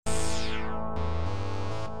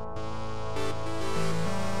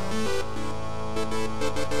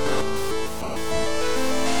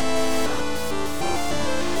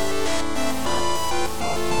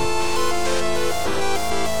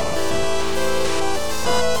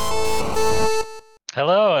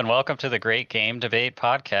Hello, and welcome to the Great Game Debate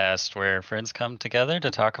podcast, where friends come together to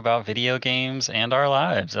talk about video games and our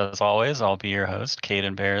lives. As always, I'll be your host,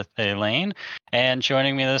 Caden Barrett Lane. And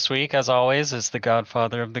joining me this week, as always, is the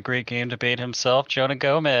godfather of the Great Game Debate himself, Jonah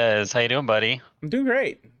Gomez. How you doing, buddy? I'm doing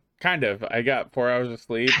great. Kind of. I got 4 hours of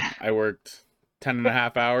sleep. I worked 10 and a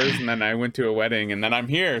half hours, and then I went to a wedding, and then I'm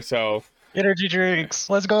here, so... Energy drinks.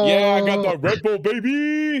 Let's go. Yeah, I got the Red Bull,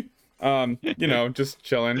 baby! Just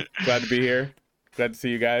chilling. Glad to be here. Glad to see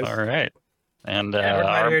you guys. All right. And we're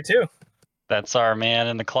glad you're here too. That's our man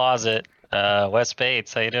in the closet, Wes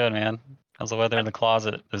Bates. How you doing, man? How's the weather in the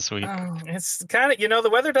closet this week? It's kind of, the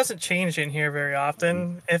weather doesn't change in here very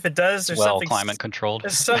often. If it does, there's something climate controlled.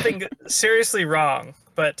 There's something seriously wrong.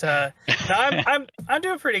 But no, I'm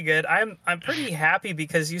doing pretty good. I'm pretty happy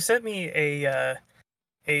because you sent me a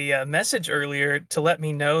message earlier to let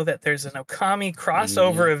me know that there's an Okami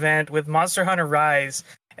crossover event with Monster Hunter Rise,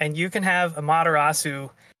 and you can have Amaterasu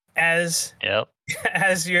as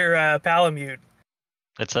as your Palamute.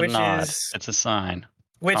 It's a nod. It's a sign.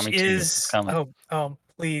 Which Okami is oh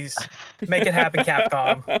please make it happen,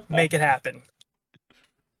 Capcom. Make it happen.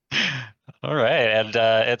 All right, and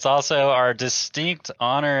it's also our distinct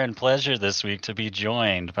honor and pleasure this week to be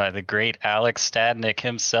joined by the great Alex Stadnick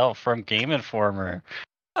himself from Game Informer.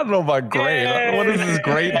 I don't know about great. Yay! What is this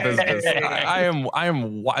great business?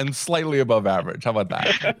 I'm slightly above average. How about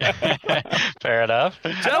that? Fair enough,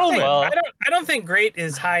 gentlemen. I don't think great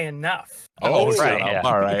is high enough. Oh, right. Yeah.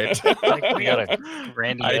 All right. We got a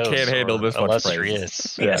grandiose. I can't handle this much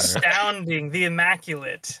praise. The astounding, the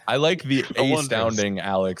immaculate. I like the astounding,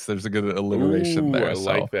 Alex. There's a good alliteration there. I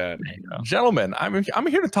like that. Gentlemen, I'm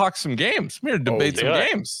here to talk some games. I'm here to debate some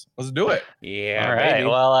games. Let's do it. Yeah. All right. Baby.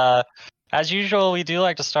 Well, as usual, we do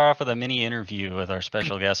like to start off with a mini interview with our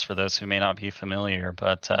special guest for those who may not be familiar.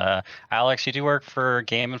 But Alex, you do work for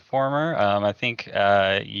Game Informer. I think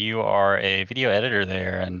you are a video editor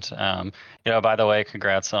there. And, by the way,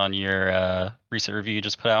 congrats on your recent review you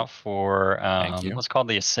just put out for what's called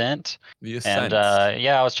The Ascent. The Ascent. And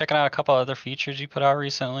I was checking out a couple other features you put out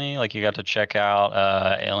recently. Like you got to check out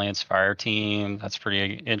Aliens Fire Team. That's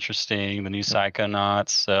pretty interesting. The new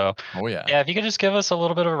Psychonauts. So, if you could just give us a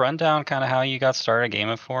little bit of a rundown, kind of how you got started at Game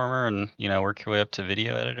Informer and, work your way up to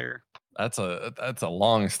video editor. That's a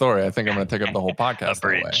long story. I think I'm going to take up the whole podcast.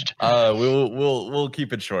 Abridged. We'll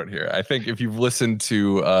keep it short here. I think if you've listened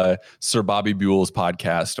to Sir Bobby Buell's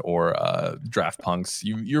podcast or Draft Punks,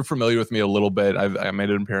 you're familiar with me a little bit. I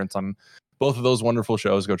made an appearance on both of those wonderful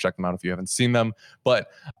shows. Go check them out if you haven't seen them, or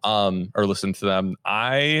listened to them.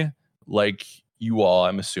 I, like you all,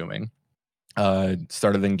 I'm assuming,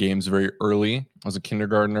 started in games very early. I was a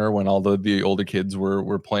kindergartner when all the older kids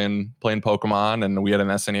were playing Pokemon, and we had an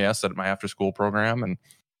SNES at my after school program and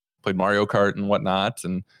played Mario Kart and whatnot,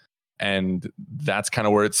 and that's kind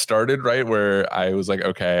of where it started, right? Where I was like,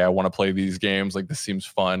 okay, I want to play these games. Like, this seems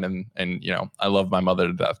fun, and I love my mother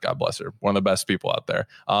to death. God bless her, one of the best people out there.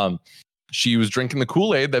 She was drinking the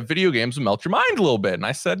Kool-Aid that video games would melt your mind a little bit. And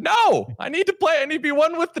I said, no, I need to play. I need to be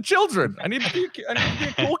one with the children. I need to be a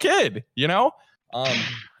cool kid,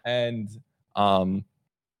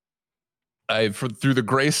 through the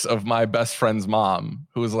grace of my best friend's mom,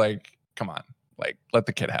 who was like, come on, like, let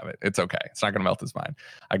the kid have it. It's okay. It's not going to melt his mind.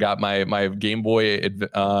 I got my Game Boy. I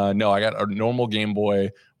got a normal Game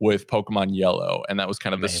Boy with Pokemon Yellow. And that was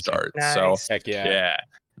kind of the start. Nice. So heck yeah.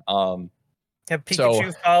 Have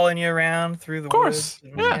Pikachu following you around through the woods?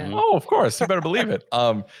 Of course. Yeah. Oh, of course. You better believe it.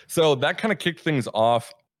 So that kind of kicked things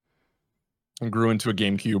off and grew into a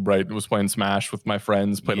GameCube, right? I was playing Smash with my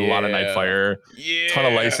friends, played a lot of Nightfire, ton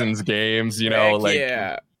of licensed games,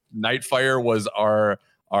 Nightfire was our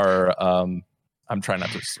I'm trying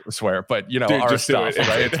not to swear, but Dude, our stuff,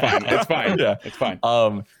 right? It's fine. It's fine. Yeah. It's fine.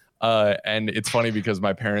 And it's funny because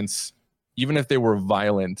my parents, even if they were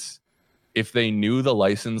violent, if they knew the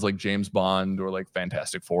license like James Bond or like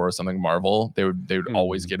Fantastic Four or something Marvel, they would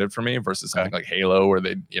always get it for me versus something like Halo where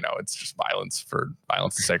they, it's just violence for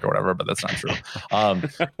violence sake or whatever, but that's not true.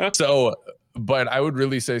 But I would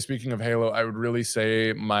really say, speaking of Halo, I would really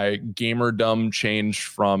say my gamerdom changed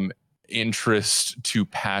from interest to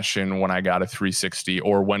passion when I got a 360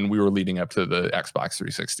 or when we were leading up to the Xbox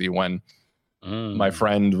 360, when my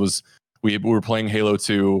friend was, we were playing Halo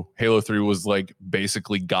 2. Halo 3 was like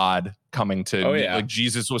basically God coming to, like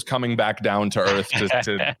Jesus was coming back down to earth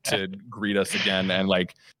to greet us again. And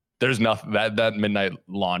like, there's nothing, that midnight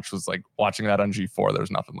launch was like watching that on G4.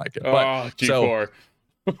 There's nothing like it. But G4.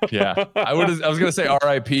 Yeah, I was gonna say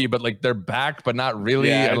R.I.P., but like they're back, but not really.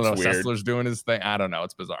 Yeah, I don't know. it's weird. Sessler's doing his thing. I don't know.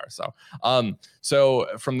 It's bizarre. So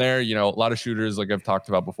from there, a lot of shooters like I've talked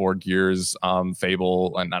about before, Gears,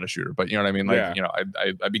 Fable, and not a shooter, but you know what I mean. Like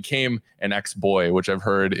I became an X-BOI, which I've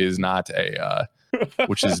heard is not a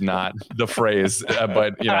which is not the phrase,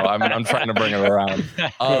 but I'm trying to bring it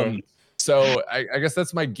around. So I guess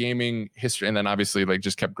that's my gaming history, and then obviously like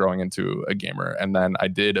just kept growing into a gamer, and then I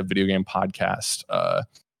did a video game podcast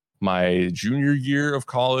my senior year of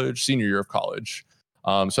college. So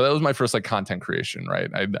that was my first like content creation,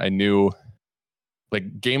 right? I knew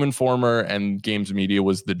like Game Informer and games media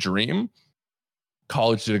was the dream.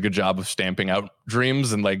 College did a good job of stamping out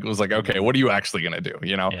dreams, and like was like, okay, what are you actually gonna do?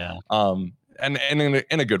 Yeah. And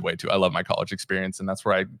in a good way too. I love my college experience, and that's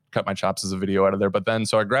where I cut my chops as a video editor. But then,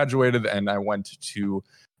 so I graduated and I went to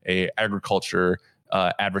a agriculture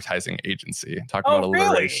advertising agency. Talk about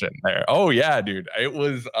alliteration there. Oh yeah, dude. It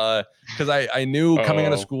was because I knew coming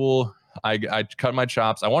out of school, I cut my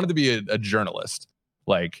chops. I wanted to be a journalist.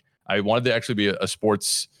 Like I wanted to actually be a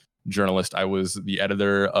sports journalist. I was the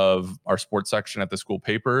editor of our sports section at the school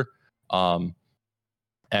paper.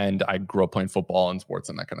 And I grew up playing football and sports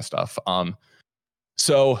and that kind of stuff.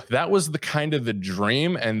 So that was the kind of the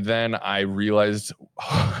dream. And then I realized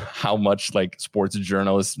how much like sports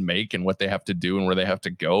journalists make and what they have to do and where they have to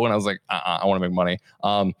go. And I was like, I want to make money.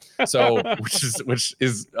 So which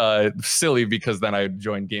is silly because then I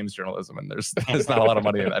joined games journalism and there's not a lot of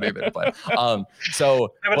money in that either. But but it's a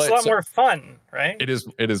lot more fun, right? It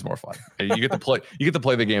is more fun. You get to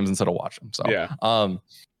play the games instead of watch them. So yeah.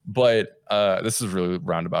 But this is really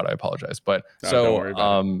roundabout. I apologize. But don't worry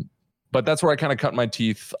about it. But that's where I kind of cut my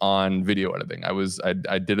teeth on video editing. I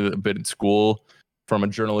did it a bit in school from a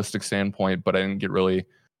journalistic standpoint, but I didn't get really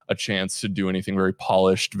a chance to do anything very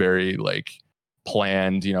polished, very like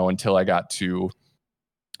planned, until I got to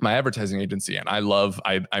my advertising agency. And I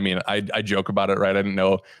joke about it, right? I didn't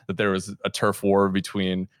know that there was a turf war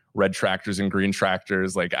between red tractors and green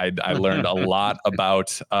tractors. Like I learned a lot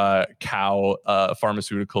about cow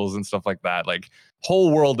pharmaceuticals and stuff like that. Like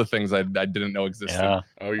whole world of things I didn't know existed. Yeah.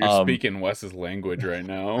 Oh, you're speaking Wes's language right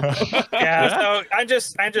now. Yeah. So I'm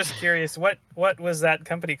just curious. What was that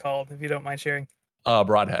company called, if you don't mind sharing?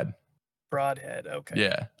 Broadhead. Broadhead. Okay.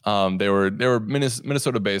 Yeah. They were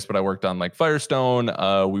Minnesota based, but I worked on like Firestone.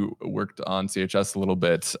 We worked on CHS a little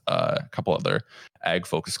bit, a couple other ag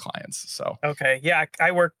focused clients. So okay. Yeah.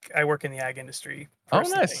 I work in the ag industry. Oh,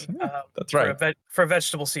 nice. That's right. For a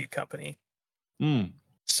vegetable seed company.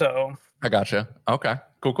 So I gotcha. Okay.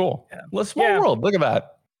 Cool. Yeah. Well, small world. Look at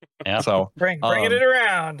that. Yeah. So bringing it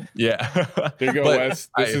around. Yeah. There you go, Wes.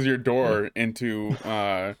 This is your door into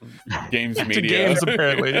games media. Games,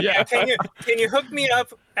 apparently. Yeah. Can you hook me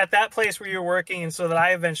up at that place where you're working, and so that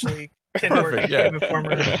I eventually can work at Game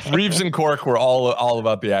Informer? Reeves and Cork were all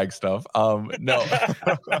about the ag stuff. No.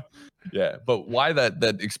 Yeah, but why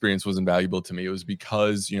that experience was invaluable to me was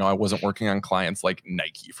because I wasn't working on clients like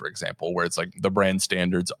Nike, for example, where it's like the brand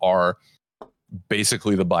standards are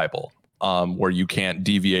basically the Bible, where you can't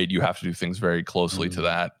deviate. You have to do things very closely to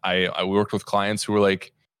that. I worked with clients who were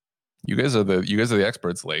like, you guys are the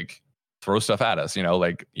experts. Like, throw stuff at us,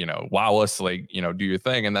 wow us, like, do your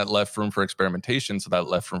thing. And that left room for experimentation. So that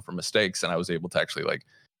left room for mistakes. And I was able to actually like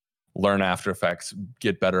learn After Effects,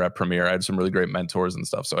 get better at Premiere. I had some really great mentors and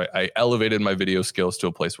stuff. So I elevated my video skills to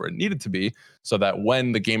a place where it needed to be, so that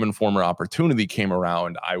when the Game Informer opportunity came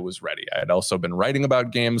around, I was ready. I had also been writing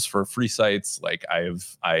about games for free sites. Like I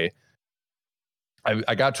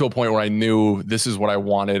got to a point where I knew this is what I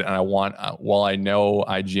wanted. And while I know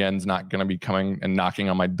IGN's not going to be coming and knocking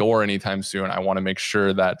on my door anytime soon, I want to make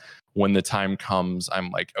sure that when the time comes,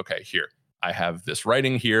 I'm like, okay, here, I have this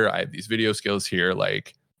writing here. I have these video skills here,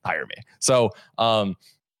 like, hire me. So on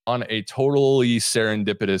a totally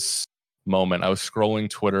serendipitous moment, I was scrolling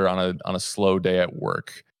Twitter on a slow day at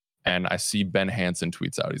work, and I see Ben Hansen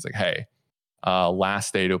tweets out. He's like, hey,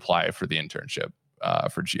 last day to apply for the internship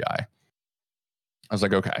for GI. I was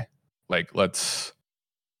like, okay, like let's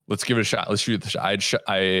give it a shot. Let's shoot the shot.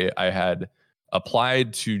 I had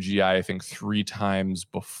applied to GI, I think 3 times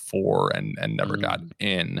before and never got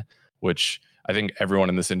in, which I think everyone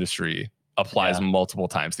in this industry applies multiple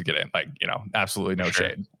times to get in. Like, absolutely no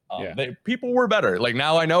shade. People were better. Like,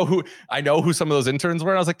 now I know who some of those interns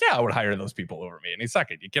were. And I was like, yeah, I would hire those people over me any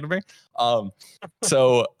second. You kidding me? But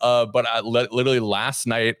literally last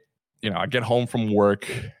night, I get home from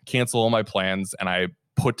work, cancel all my plans, and I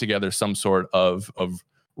put together some sort of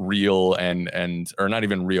reel and or not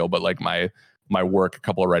even real, but like my work, a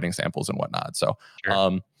couple of writing samples and whatnot. So,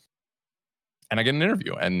 and I get an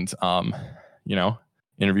interview, and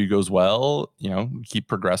interview goes well, keep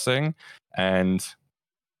progressing, and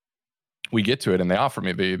we get to it, and they offer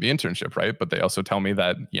me the internship, right? But they also tell me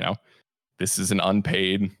that this is an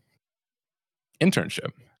unpaid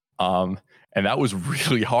internship, and that was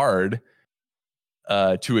really hard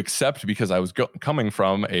to accept, because I was coming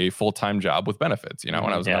from a full-time job with benefits. When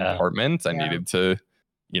I was in an apartment, I needed to,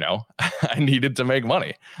 I needed to make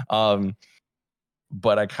money.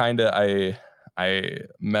 But I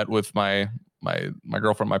met with my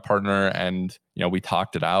girlfriend, my partner, and we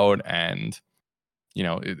talked it out, and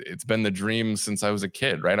it's been the dream since I was a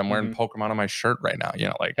kid, right? I'm wearing Pokemon on my shirt right now.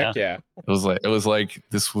 Heck yeah. It was like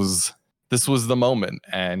this was the moment,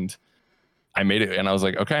 and I made it, and I was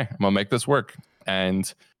like, okay, I'm gonna make this work.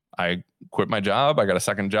 And I quit my job. I got a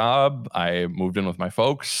second job. I moved in with my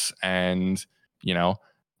folks, and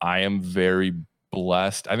I am very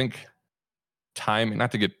blessed. I think time,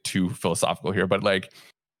 not to get too philosophical here, but like,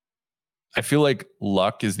 I feel like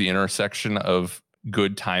luck is the intersection of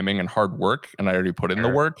good timing and hard work, and I already put in the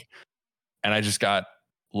work, and I just got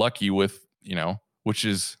lucky with, which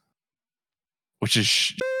is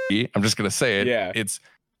shitty. I'm just gonna say it. Yeah. It's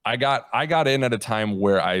I got in at a time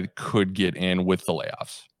where I could get in with the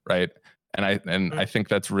layoffs, right? And I think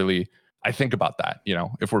that's really, I think about that,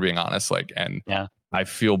 if we're being honest, like, and I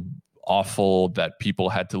feel awful that people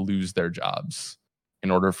had to lose their jobs in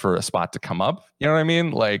order for a spot to come up. You know what I mean?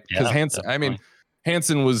 Like, because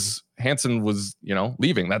Hanson was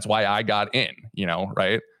leaving. That's why I got in.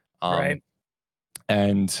 Right? Right.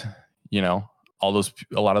 And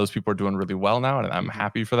a lot of those people are doing really well now, and I'm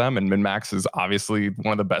happy for them. And MinMax is obviously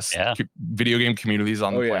one of the best video game communities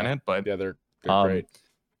on the planet. But they're great.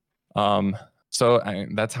 So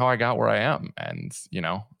that's how I got where I am, and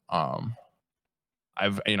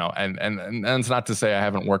I've and it's not to say I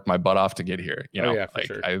haven't worked my butt off to get here. For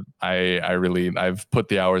sure. I've put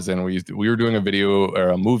the hours in. We were doing a video or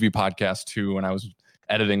a movie podcast too, and I was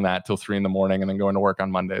editing that till 3 a.m. and then going to work on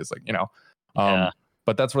Mondays.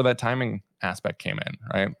 But that's where that timing aspect came in,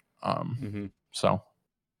 right? So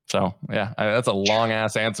yeah, that's a long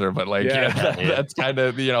ass answer, but that's kind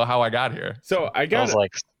of how I got here. So I got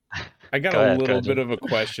a little bit of a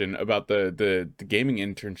question about the gaming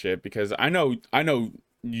internship, because I know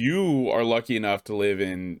you are lucky enough to live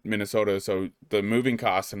in Minnesota, so the moving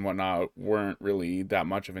costs and whatnot weren't really that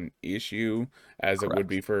much of an issue as it would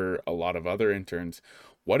be for a lot of other interns.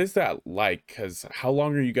 What is that like? Because how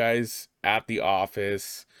long are you guys at the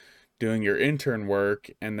office doing your intern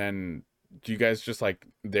work, and then do you guys just like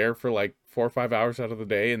there for like 4 or 5 hours out of the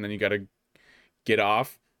day, and then you got to get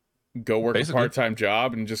off, go work a part-time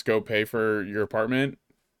job, and just go pay for your apartment?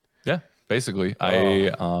 Yeah, basically.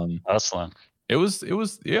 Hustling. It was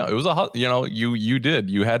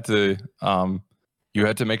you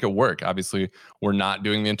had to make it work. Obviously, we're not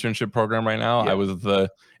doing the internship program right now. I was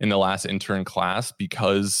in the last intern class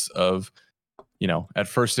because of, at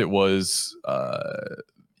first it was,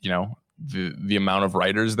 the amount of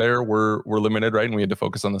writers there were limited, right? And we had to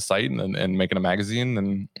focus on the site and making a magazine.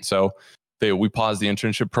 And so we paused the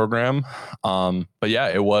internship program. But yeah,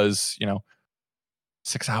 it was,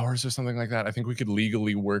 6 hours or something like that. I think we could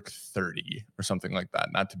legally work 30 or something like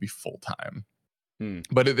that, not to be full time.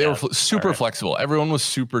 But they were super flexible. Everyone was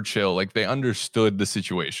super chill. Like, they understood the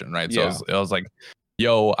situation, right? So I was like,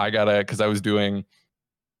 yo, because I was doing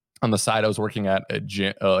on the side, I was working at a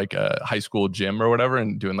gym, like a high school gym or whatever,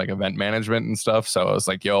 and doing like event management and stuff. So I was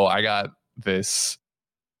like, yo, I got this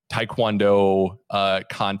Taekwondo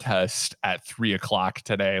contest at 3:00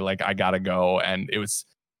 today. Like, I gotta go. And it was,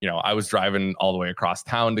 I was driving all the way across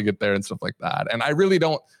town to get there and stuff like that. And I really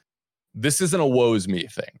don't, this isn't a woe's me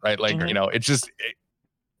thing, right? Like, it's just,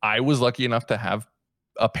 I was lucky enough to have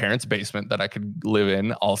a parent's basement that I could live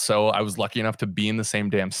in. Also, I was lucky enough to be in the same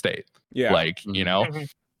damn state. Yeah. Like,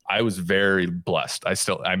 I was very blessed.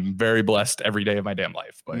 I'm very blessed every day of my damn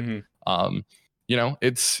life. But, I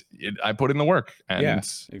put in the work, and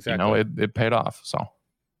exactly. It paid off. So,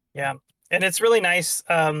 yeah. And it's really nice.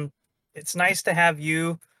 It's nice to have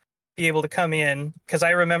you be able to come in, because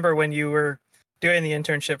I remember when you were doing the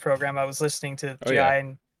internship program, I was listening to GI,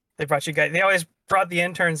 and they brought you guys. They always brought the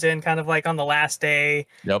interns in kind of like on the last day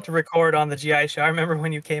to record on the GI show. I remember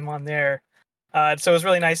when you came on there. So it was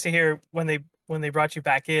really nice to hear when they brought you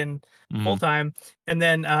back in full time. And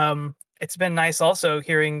then it's been nice also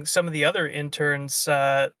hearing some of the other interns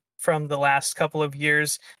from the last couple of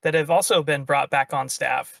years that have also been brought back on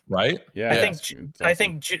staff. Right. Yeah. I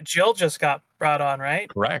think Jill just got brought on, right?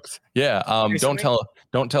 Correct. Yeah. Don't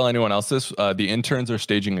tell anyone else this. The interns are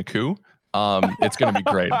staging a coup. It's gonna be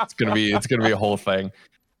great. It's gonna be a whole thing.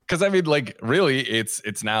 Because I mean, like, really, it's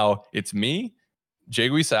me, Jay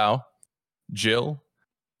Guisao, Jill,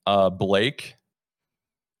 Blake.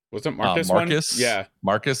 Wasn't Marcus Marcus? one? Yeah.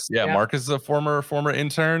 Marcus. Yeah, Marcus is a former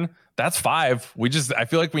intern. That's 5. I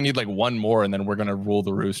feel like we need like one more, and then we're gonna rule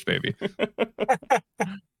the roost, baby.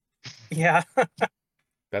 Yeah.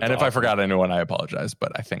 That's and if awesome. I forgot anyone, I apologize.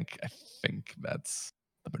 But I think that's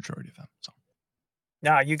the majority of them. So.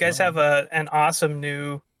 No, you guys have an awesome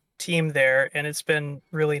new team there, and it's been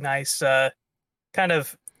really nice kind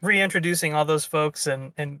of reintroducing all those folks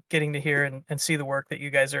and getting to hear and see the work that you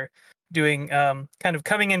guys are doing, kind of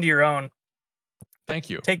coming into your own. Thank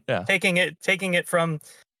you. Taking it from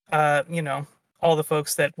all the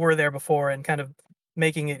folks that were there before and kind of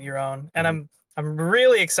making it your own. And I'm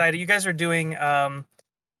really excited. You guys are doing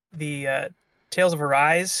the Tales of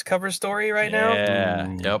Arise cover story right now.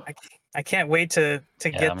 Yeah. Yep. I can't wait to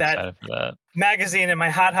get that magazine in my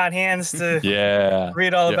hot hands to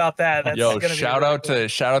read all about that. That's Yo, gonna shout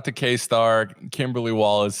out to K-Star, Kimberly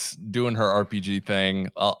Wallace doing her RPG thing.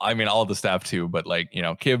 I mean, all the staff too, but like,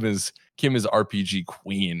 Kim is RPG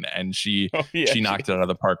queen, and she knocked it out of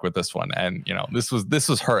the park with this one. And this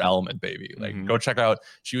was her element, baby. Like, go check out.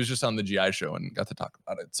 She was just on the GI show and got to talk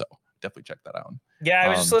about it. So definitely check that out. Yeah, I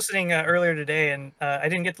was just listening earlier today, and I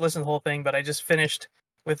didn't get to listen to the whole thing, but I just finished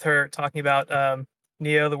with her talking about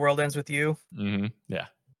Neo, The World Ends With You. Mm-hmm. Yeah.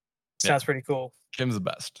 Sounds pretty cool. Kim's the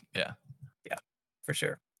best. Yeah. Yeah, for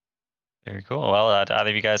sure. Very cool. Well, either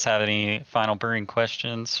of you guys have any final burning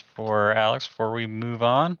questions for Alex before we move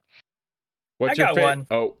on? I got one.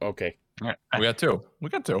 Oh, okay. We got two. We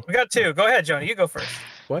got two. Go ahead, Jonah. You go first.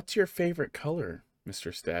 What's your favorite color,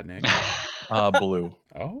 Mr. Stadnik? Blue.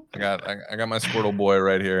 Oh, I got my Squirtle boy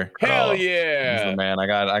right here. Hell yeah! He's the man. I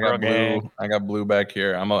got blue. I got blue back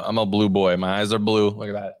here. I'm a blue boy. My eyes are blue. Look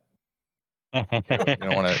at that. You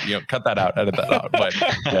don't want to cut that out, edit that out. But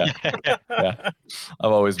yeah.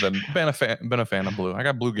 I've always been a fan of blue. I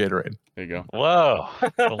got blue Gatorade. There you go. Whoa,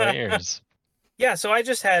 the layers. Yeah, so I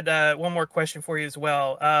just had one more question for you as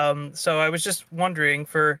well. So I was just wondering,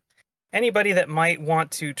 for anybody that might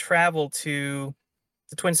want to travel to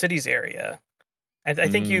the Twin Cities area, and I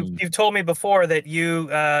think you've told me before that you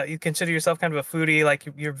consider yourself kind of a foodie, like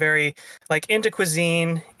you're very like into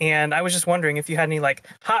cuisine, and I was just wondering if you had any like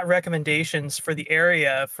hot recommendations for the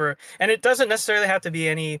area and it doesn't necessarily have to be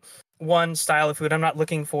any one style of food. I'm not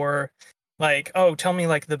looking for like, oh, tell me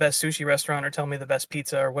like the best sushi restaurant or tell me the best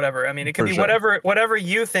pizza or whatever. I mean, it could be whatever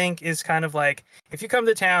you think is kind of like, if you come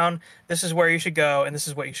to town, this is where you should go and this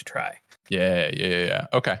is what you should try. Yeah.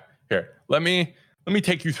 Okay. Here, let me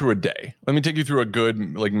take you through a day. Let me take you through a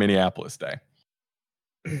good like Minneapolis day.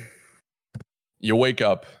 You wake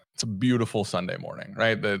up. It's a beautiful Sunday morning,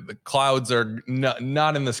 right? The clouds are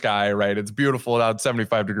not in the sky, right? It's beautiful out,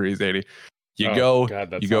 75 degrees, 80. You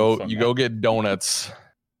go get donuts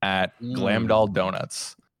at Glam Doll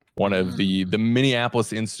Donuts, one of the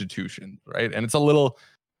Minneapolis institutions, right? And it's a little,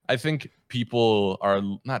 I think people are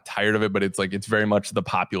not tired of it, but it's very much the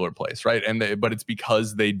popular place, right? But it's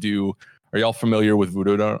because they do. Are y'all familiar with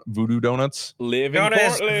Voodoo Donuts? Live in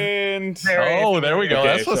Portland. Oh, there we go. Okay,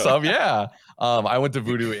 that's what's up. Yeah. I went to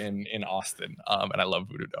Voodoo in Austin, and I love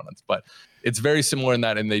Voodoo Donuts. But it's very similar in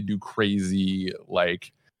that, and they do crazy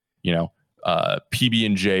PB&J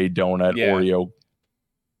donut, Oreo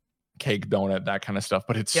cake donut, that kind of stuff.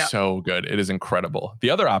 But it's so good. It is incredible. The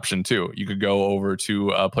other option too, you could go over to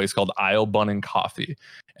a place called Isle Bun and Coffee,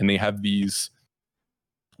 and they have these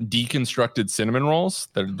deconstructed cinnamon rolls.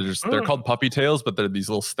 They're called puppy tails, but they're these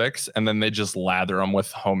little sticks, and then they just lather them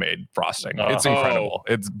with homemade frosting. It's incredible.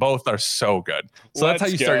 Both are so good. So that's how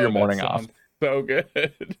you start your morning off. So good.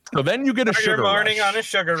 So then you get a sugar morning rush. on a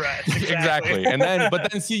sugar rush. Exactly. And then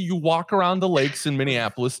see, you walk around the lakes in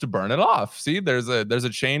Minneapolis to burn it off. See, there's a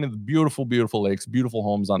chain of beautiful lakes, beautiful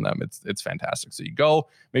homes on them. It's fantastic. So you go,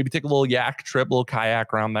 maybe take a little yak trip, little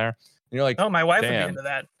kayak around there. And you're like, oh, my wife would be into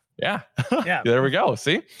that. Yeah. There we go.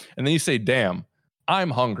 See? And then you say, damn,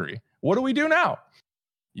 I'm hungry. What do we do now?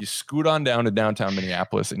 You scoot on down to downtown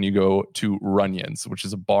Minneapolis and you go to Runyon's, which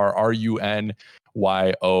is a bar, RUNYON ',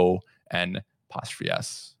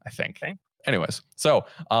 I think. Okay. Anyways, so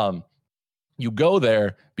you go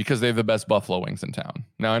there because they have the best buffalo wings in town.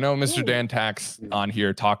 Now, I know Mr. Dan Tax on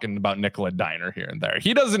here talking about Nicola Diner here and there.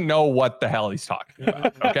 He doesn't know what the hell he's talking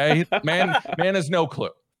about. Okay? Man has no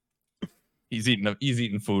clue. He's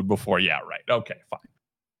eaten food before. Yeah, right. Okay, fine.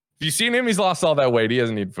 If you've seen him, he's lost all that weight. He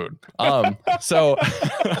doesn't need food. So,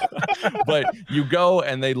 but you go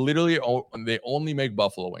and they only make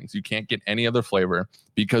buffalo wings. You can't get any other flavor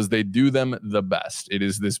because they do them the best. It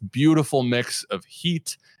is this beautiful mix of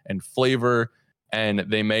heat and flavor, and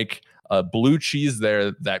they make a blue cheese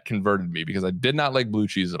there that converted me because I did not like blue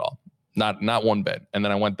cheese at all. Not one bit. And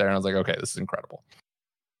then I went there and I was like, okay, this is incredible.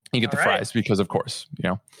 You get the fries because, of course, you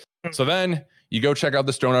know. So then you go check out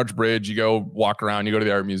the Stone Arch Bridge. You go walk around. You go to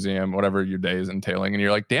the art museum, whatever your day is entailing, and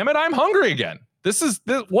you're like, "Damn it, I'm hungry again.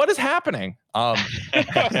 What is happening?"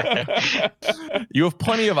 You have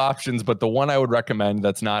plenty of options, but the one I would recommend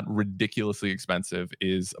that's not ridiculously expensive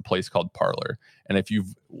is a place called Parlor. And if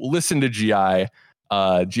you've listened to GI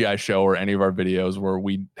show or any of our videos where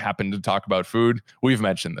we happen to talk about food, we've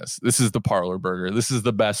mentioned this. This is the Parlor burger. This is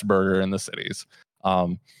the best burger in the cities.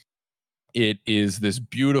 It is this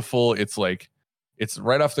beautiful, it's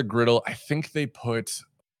right off the griddle. I think they put,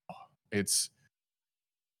 it's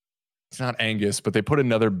not Angus, but they put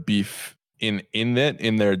another beef in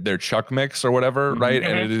their chuck mix or whatever, right?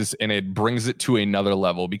 And it brings it to another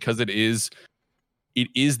level because it is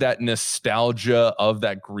that nostalgia of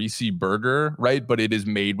that greasy burger, right? But it is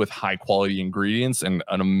made with high quality ingredients and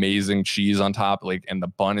an amazing cheese on top, and the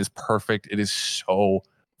bun is perfect. It is so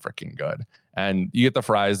freaking good. And you get the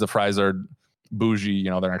fries. The fries are bougie, you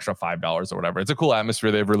know, they're an extra $5 or whatever. It's a cool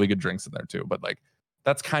atmosphere. They have really good drinks in there too. But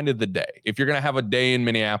that's kind of the day. If you're gonna have a day in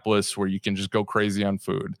Minneapolis where you can just go crazy on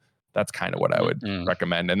food, that's kind of what I would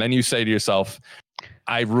recommend. And then you say to yourself,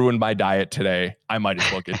 I ruined my diet today. I might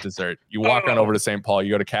as well get dessert. You walk on over to St. Paul,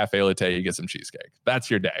 you go to Cafe Latte, you get some cheesecake. That's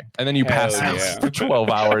your day. And then you pass out for 12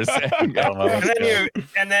 hours.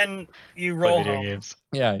 And then you roll home.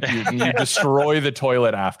 Yeah, you destroy the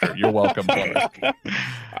toilet after. You're welcome.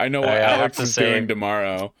 I know what Alex is doing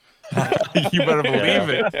tomorrow. You better believe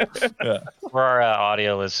it. Yeah. For our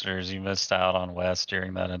audio listeners, you missed out on Wes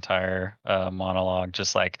during that entire monologue,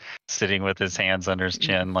 just sitting with his hands under his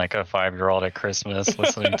chin like a 5-year-old at Christmas,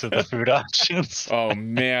 listening to the food options. Oh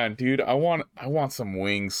man, dude, I want some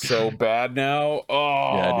wings so bad now.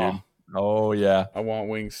 Oh yeah, dude. Oh yeah, I want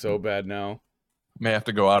wings so bad now. May have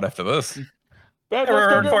to go out after this.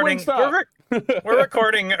 We're recording. We're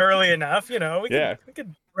recording early enough, you know. We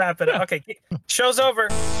could wrap it up. Okay, show's over.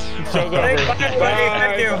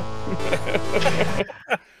 Thank you.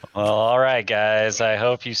 Well, all right, guys. I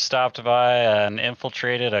hope you stopped by and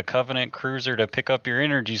infiltrated a Covenant cruiser to pick up your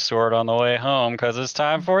energy sword on the way home, because it's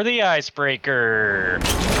time for the icebreaker.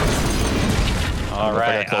 All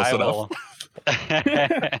right,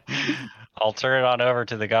 I'll turn it on over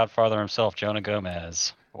to the Godfather himself, Jonah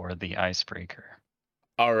Gomez, for the icebreaker.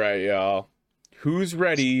 All right, y'all. Who's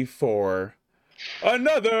ready for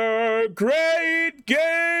another great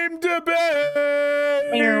game debate?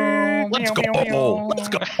 Let's go. Let's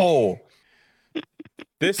go.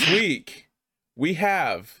 This week, we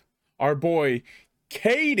have our boy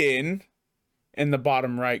Caden in the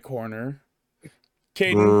bottom right corner.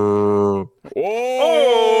 Caden.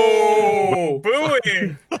 Oh!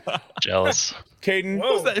 Booing! Jealous. Caden.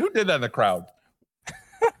 Who did that in the crowd?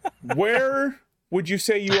 Where would you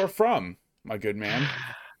say you are from, my good man?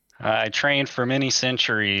 I trained for many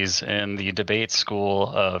centuries in the debate school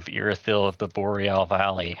of Irithyll of the Boreal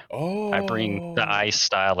Valley. Oh. I bring the ice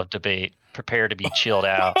style of debate. Prepare to be chilled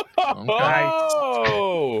out.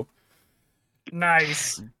 Oh.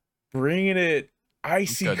 Nice. Bringing it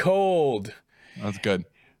icy cold. That's good.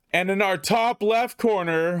 And in our top left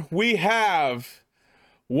corner, we have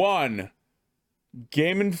one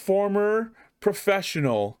Game Informer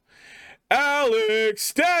professional,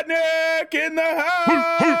 Alex Statnick in the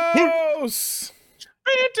house.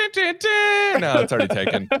 No, it's already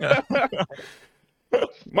taken.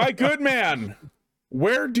 My good man,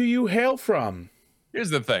 where do you hail from? Here's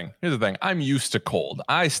the thing. I'm used to cold.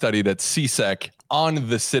 I studied at CSEC on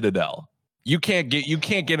the Citadel. You can't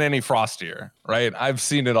get any frostier, right? I've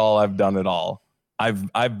seen it all. I've done it all.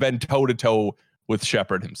 I've been toe to toe with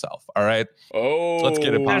Shepard himself. All right. Oh, let's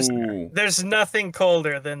get it possible. There's nothing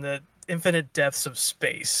colder than the infinite depths of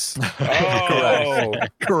space. Oh,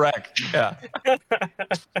 correct. Yeah.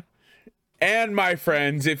 And my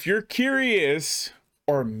friends, if you're curious,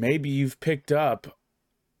 or maybe you've picked up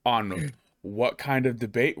on what kind of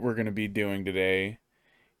debate we're going to be doing today,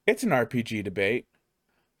 it's an RPG debate.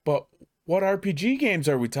 But what RPG games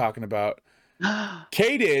are we talking about?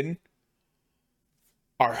 Caden,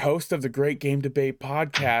 our host of the Great Game Debate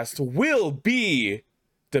podcast, will be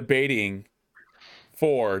debating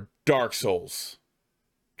for Dark Souls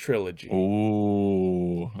trilogy.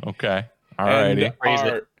 Ooh, okay. All righty.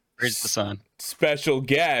 Praise the sun. Special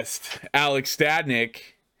guest, Alex Statnick,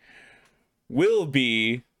 will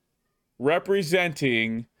be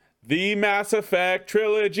representing the Mass Effect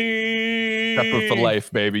trilogy. Pepper for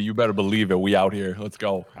life, baby. You better believe it. We out here. Let's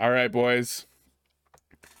go. All right, boys.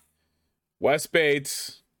 Wes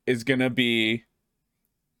Bates is going to be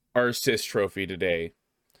our assist trophy today.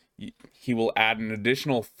 He will add an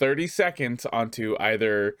additional 30 seconds onto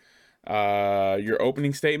either your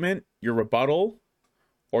opening statement, your rebuttal,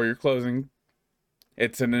 or you're closing.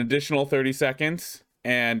 It's an additional 30 seconds.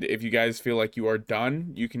 And if you guys feel like you are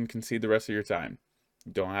done, you can concede the rest of your time.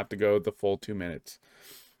 You don't have to go the full 2 minutes.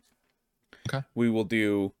 Okay. We will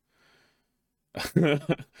do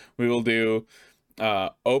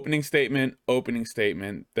opening statement,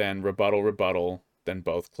 then rebuttal, then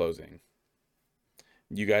both closing.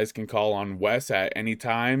 You guys can call on Wes at any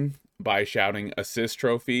time by shouting assist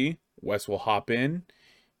trophy. Wes will hop in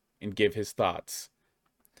and give his thoughts.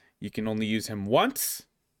 You can only use him once.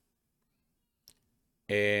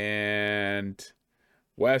 And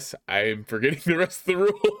Wes, I'm forgetting the rest of the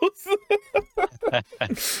rules.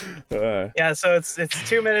 Yeah, so it's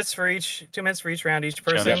 2 minutes for each round, each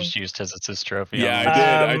person. Jonah just used his assist trophy. Yeah, I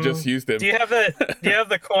did. I just used him. Do you have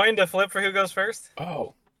the coin to flip for who goes first?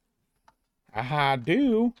 Oh, I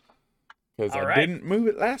do. Because I didn't move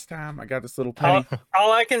it last time. I got this little penny.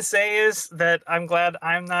 All I can say is that I'm glad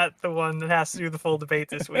I'm not the one that has to do the full debate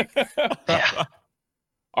this week. Yeah.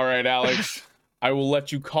 All right, Alex. I will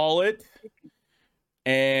let you call it.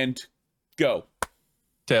 And go.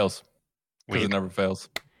 Tails. Because it never fails.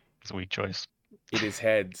 It's a weak choice. It is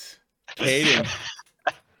heads. Caden,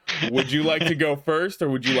 would you like to go first or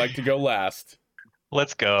would you like to go last?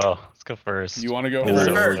 Let's go. Let's go first. You want to go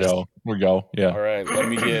first? We go. Yeah. All right. Let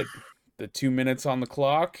me get the 2 minutes on the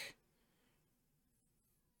clock.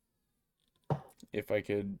 If I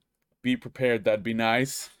could be prepared, that'd be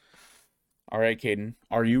nice. All right, Caden.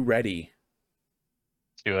 Are you ready?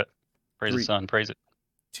 Let's do it. Praise the sun. Praise it.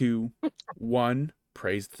 2, 1.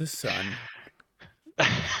 Praise the sun.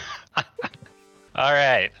 All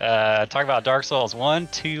right. Talk about Dark Souls 1,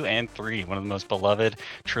 2, and 3, one of the most beloved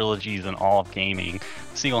trilogies in all of gaming,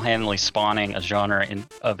 single-handedly spawning a genre in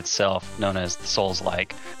of itself known as the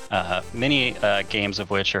Souls-like. Many games of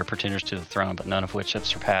which are pretenders to the throne, but none of which have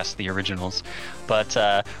surpassed the originals. But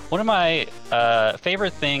one of my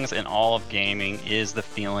favorite things in all of gaming is the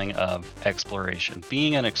feeling of exploration,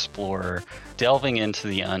 being an explorer, delving into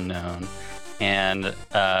the unknown. And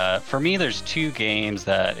for me, there's 2 games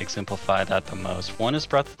that exemplify that the most. One is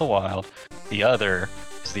Breath of the Wild. The other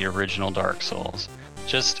is the original Dark Souls.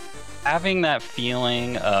 Just having that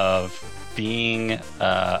feeling of being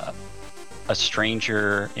a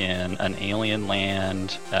stranger in an alien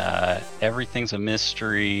land. Everything's a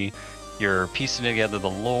mystery. You're piecing together the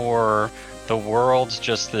lore. The world's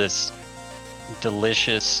just this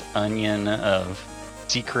delicious onion of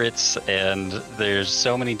secrets, and there's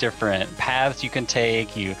so many different paths you can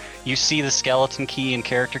take. You see the skeleton key in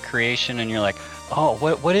character creation and you're like, oh,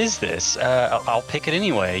 what is this? I'll pick it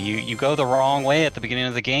anyway. You go the wrong way at the beginning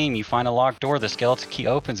of the game, you find a locked door, the skeleton key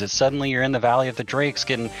opens it, suddenly you're in the Valley of the Drakes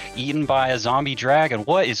getting eaten by a zombie dragon.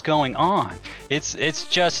 What is going on? It's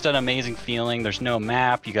just an amazing feeling. There's no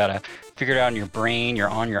map. You gotta figure it out in your brain. You're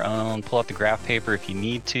on your own. Pull up the graph paper if you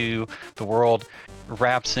need to. The world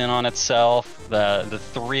wraps in on itself. The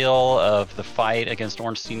thrill of the fight against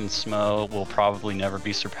Ornstein and Smo will probably never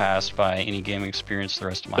be surpassed by any gaming experience the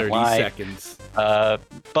rest of my 30 life. 30 seconds.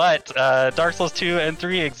 But Dark Souls 2 and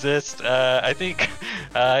 3 exist. I think,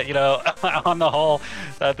 on the whole,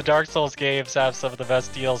 the Dark Souls games have some of the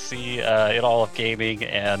best DLC in all of gaming.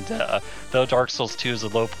 And though Dark Souls 2 is a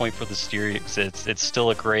low point for the series, it's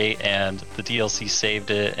still a great, and the DLC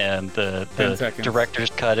saved it, and the director's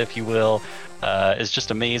cut, if you will, is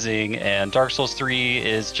just amazing. And Dark Souls 3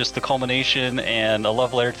 is just the culmination and a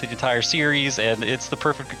love letter to the entire series, and it's the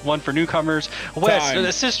perfect one for newcomers. Wes,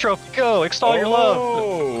 assist trophy, go, extol your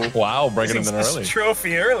love. Wow, breaking it in early.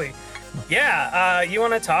 Trophy early. Yeah, you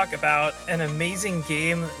want to talk about an amazing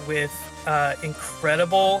game with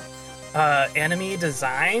incredible enemy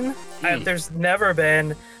design? There's never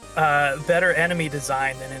been better enemy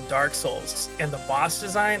design than in Dark Souls. And the boss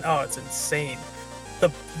design, it's insane.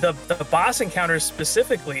 The boss encounters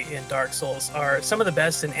specifically in Dark Souls are some of the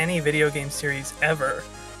best in any video game series ever.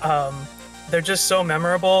 They're just so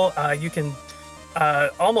memorable. You can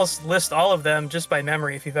almost list all of them just by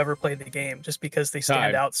memory if you've ever played the game, just because they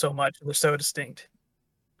stand out so much. They're so distinct.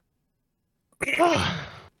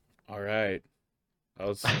 All right.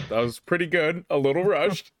 That was pretty good. A little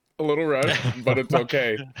rushed, but it's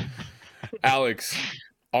okay. Alex,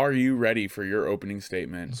 are you ready for your opening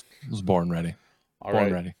statement? I was born ready.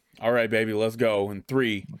 All right, baby, let's go. In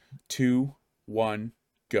 3, 2, 1,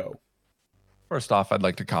 go. First off, I'd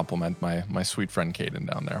like to compliment my sweet friend Caden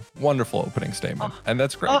down there. Wonderful opening statement. And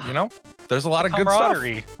that's great, There's a lot of good stuff.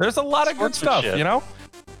 There's a lot of good stuff,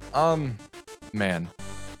 Man,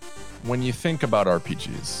 when you think about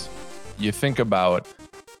RPGs, you think about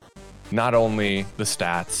not only the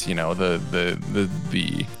stats,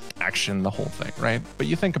 the action, the whole thing, right? But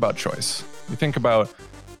you think about choice. You think about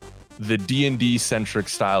the D&D centric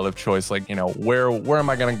style of choice, like, you know, where am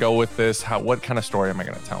I going to go with this? What kind of story am I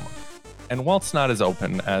going to tell them? And while it's not as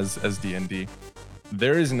open as D&D,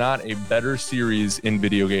 there is not a better series in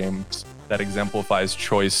video games that exemplifies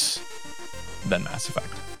choice than Mass Effect.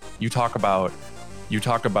 You talk about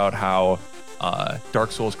how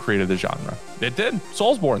Dark Souls created the genre. It did.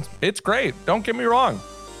 Soulsborne, it's great. Don't get me wrong.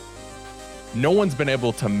 No one's been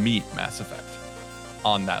able to meet Mass Effect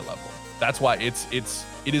on that level. That's why it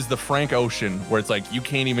is the Frank Ocean, where it's like you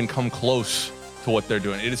can't even come close to what they're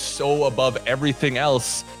doing. It is so above everything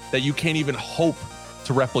else that you can't even hope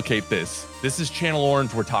to replicate this. This is Channel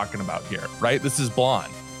Orange we're talking about here, right? This is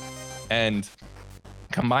Blonde. And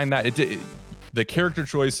combine that, the character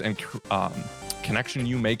choice and connection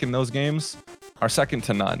you make in those games are second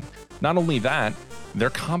to none. Not only that, they're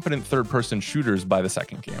competent third-person shooters by the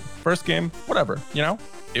second game. First game, whatever, you know?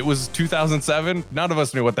 It was 2007. None of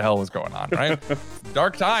us knew what the hell was going on, right?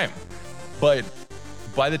 Dark time. But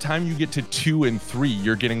by the time you get to 2 and 3,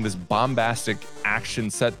 you're getting this bombastic action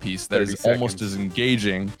set piece that is almost as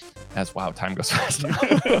engaging as, wow, time goes fast.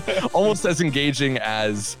 Almost as engaging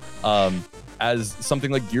as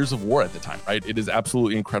something like Gears of War at the time, right? It is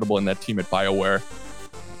absolutely incredible. And that team at BioWare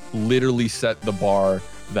literally set the bar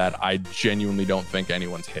that I genuinely don't think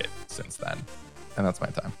anyone's hit since then. And that's my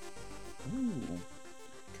time. Ooh,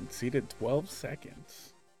 conceded 12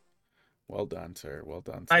 seconds. Well done, sir. Well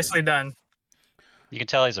done, sir. Nicely done. You can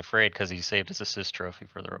tell he's afraid because he saved his assist trophy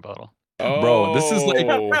for the rebuttal. Oh. Bro, this is like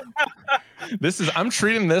I'm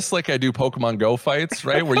treating this like I do Pokemon Go fights,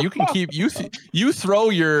 right? Where you can keep you throw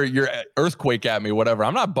your earthquake at me, whatever.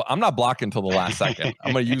 I'm not blocking till the last second.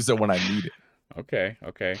 I'm gonna use it when I need it. Okay.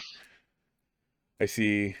 I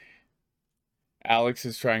see Alex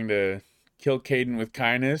is trying to kill Caden with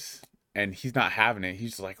kindness, and he's not having it.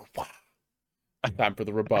 He's like, wow. Time for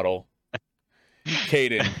the rebuttal.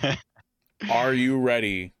 Caden, are you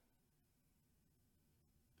ready?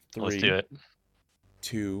 3, Let's do it.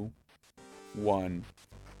 2, 1,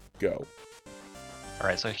 go. All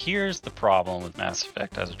right, so here's the problem with Mass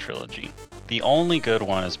Effect as a trilogy. The only good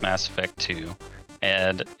one is Mass Effect 2.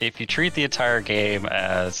 And if you treat the entire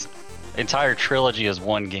trilogy as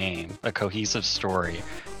one game, a cohesive story,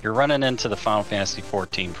 you're running into the Final Fantasy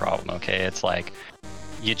XIV problem, okay? It's like,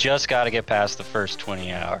 you just got to get past the first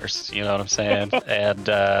 20 hours, you know what I'm saying? And,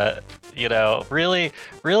 you know, really,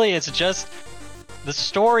 it's just, the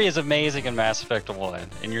story is amazing in Mass Effect 1,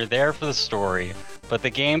 and you're there for the story, but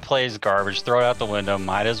the gameplay is garbage, throw it out the window,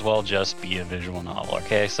 might as well just be a visual novel,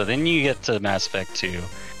 okay? So then you get to Mass Effect 2,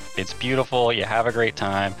 it's beautiful, you have a great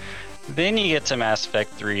time. Then you get to Mass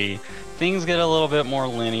Effect 3, things get a little bit more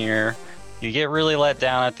linear, you get really let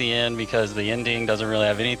down at the end because the ending doesn't really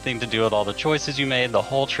have anything to do with all the choices you made. The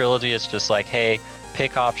whole trilogy is just like, hey,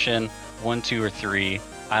 pick option 1, 2, or 3.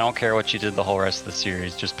 I don't care what you did the whole rest of the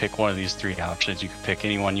series. Just pick one of these 3 options. You can pick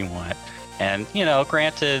any one you want. And, you know,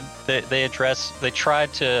 granted, they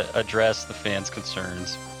tried to address the fans'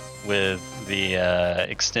 concerns with the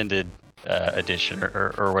extended edition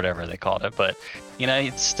or whatever they called it. But, you know,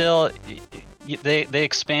 it's still... They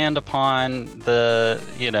expand upon the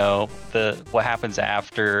what happens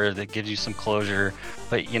after that gives you some closure,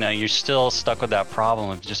 but you know you're still stuck with that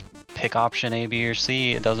problem of just pick option A, B, or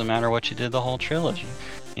C. It doesn't matter what you did the whole trilogy,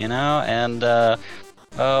 you know. And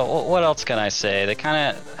what else can I say? They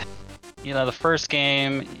kind of, you know, the first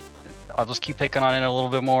game. I'll just keep picking on it a little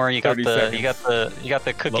bit more. You got the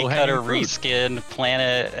cookie cutter reskin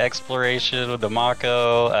planet exploration with the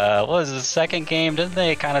Mako. What was the second game? Didn't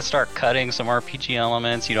they kind of start cutting some RPG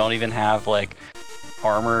elements? You don't even have like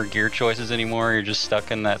armor gear choices anymore. You're just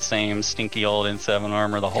stuck in that same stinky old N7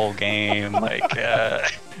 armor the whole game. Like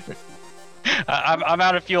I'm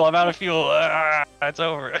out of fuel. It's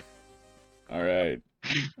over. All right.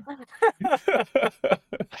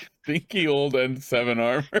 Stinky old N7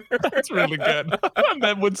 armor. That's really good.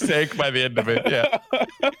 That would sink by the end of it. Yeah.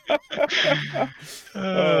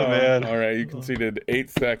 Oh man. All right, you conceded 8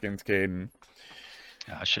 seconds, Caden.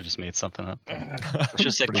 I should have just made something up. I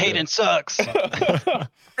just said Caden sucks.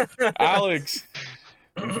 Alex,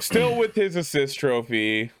 still with his assist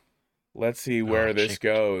trophy. Let's see where this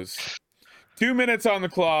goes. 2 minutes on the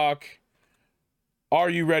clock. Are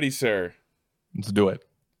you ready, sir? Let's do it.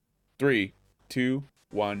 3, 2,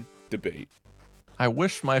 1, debate. I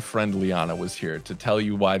wish my friend Liana was here to tell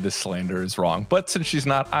you why this slander is wrong, but since she's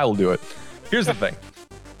not, I will do it. Here's the thing.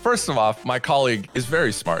 First of all, my colleague is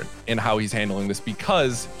very smart in how he's handling this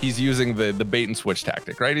because he's using the bait and switch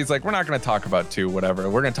tactic, right? He's like, we're not going to talk about 2, whatever.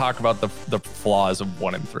 We're going to talk about the flaws of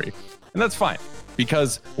 1 and 3. And that's fine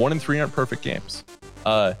because 1 and 3 aren't perfect games.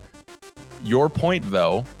 your point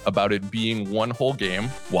though about it being one whole game,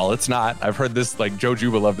 while it's not, I've heard this, like Joe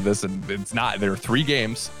Juba loved this, and it's not. There are 3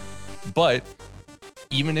 games, but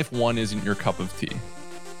even if one isn't your cup of tea,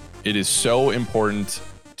 it is so important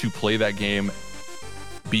to play that game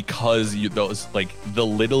because those like the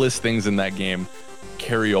littlest things in that game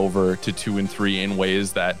carry over to 2 and 3 in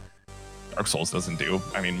ways that Dark Souls doesn't do.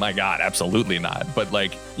 I mean, my God, absolutely not. But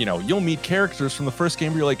like, you know, you'll meet characters from the first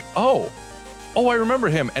game where you're like, oh, I remember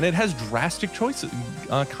him. And it has drastic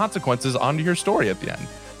consequences onto your story at the end.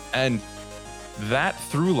 And that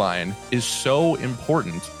through line is so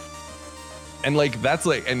important. And like, that's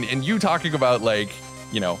like, and you talking about like,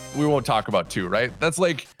 you know, we won't talk about 2, right? That's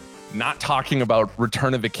like not talking about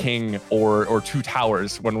Return of the King or Two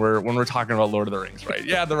Towers when we're talking about Lord of the Rings, right?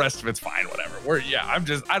 Yeah, the rest of it's fine, whatever.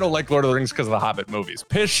 I don't like Lord of the Rings because of the Hobbit movies.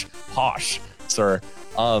 Pish posh, sir.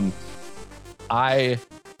 And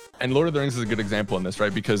Lord of the Rings is a good example in this,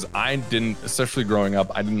 right? Because I didn't, especially growing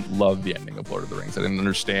up, I didn't love the ending of Lord of the Rings. I didn't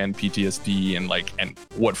understand PTSD and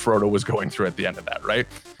what Frodo was going through at the end of that, right?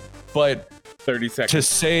 But 30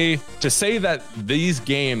 seconds. To say that these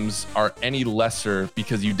games are any lesser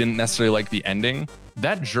because you didn't necessarily like the ending,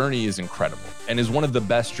 that journey is incredible and is one of the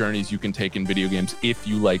best journeys you can take in video games if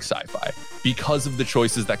you like sci-fi, because of the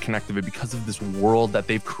choices that connect to it, because of this world that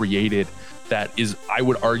they've created that is, I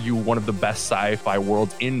would argue, one of the best sci-fi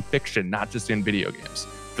worlds in fiction, not just in video games.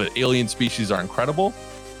 The alien species are incredible,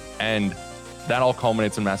 and that all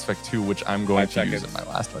culminates in Mass Effect 2, which I'm going to use in my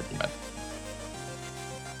last argument.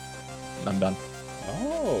 I'm done.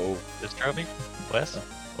 Oh. This trophy? Wes?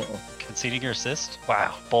 Conceding your assist?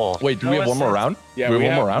 Wow. Bull. Wait, do we have one more round? Yeah, we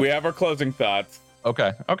have our closing thoughts.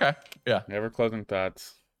 Okay. Yeah. We have our closing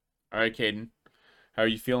thoughts. All right, Caden. How are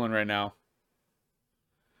you feeling right now?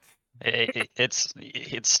 It's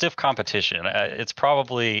stiff competition. It's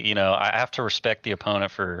probably, you know, I have to respect the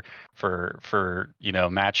opponent for you know,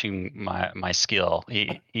 matching my skill.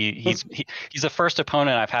 He's the first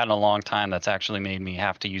opponent I've had in a long time that's actually made me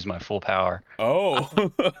have to use my full power. Oh.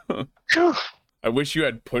 I wish you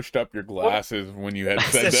had pushed up your glasses when you had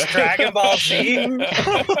said that. Dragon Ball Z.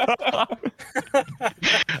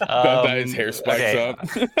 That his hair spikes up.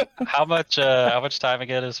 How much time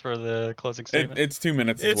again is for the closing statement? It's 2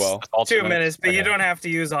 minutes as well. It's 2 minutes, but you don't have to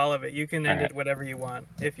use all of it. You can end it whatever you want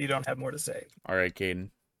if you don't have more to say. All right, Caden.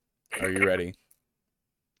 Are you ready?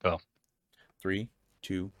 Go. 3,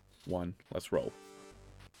 2, 1. Let's roll.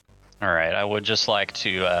 All right. I would just like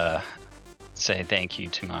to say thank you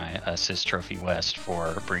to my assist trophy West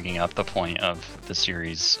for bringing up the point of the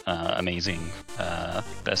series' amazing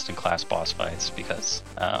best in class boss fights, because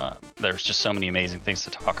there's just so many amazing things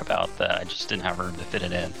to talk about that I just didn't have room to fit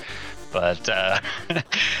it in. But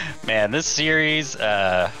man, this series,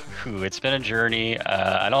 it's been a journey.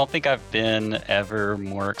 I don't think I've been ever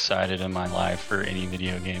more excited in my life for any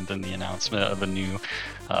video game than the announcement of a new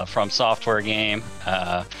From Software game.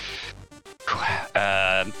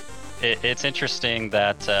 It's interesting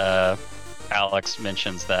that Alex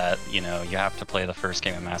mentions that, you know, you have to play the first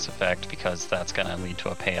game of Mass Effect because that's going to lead to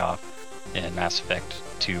a payoff in Mass Effect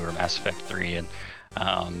 2 or Mass Effect 3. And,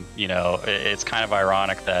 you know, it's kind of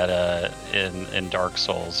ironic that in Dark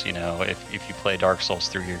Souls, you know, if you play Dark Souls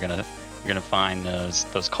 3, you're gonna find those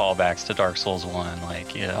callbacks to Dark Souls 1,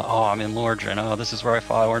 like, you know, oh, I'm in Lordran, oh, this is where I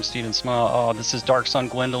fought Ornstein and Small, oh, this is Dark Sun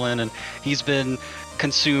Gwendolyn, and he's been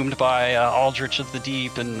consumed by Aldrich of the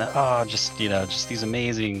Deep, and just these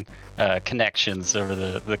amazing connections over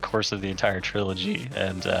the course of the entire trilogy.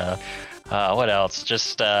 And what else?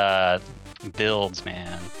 Just builds,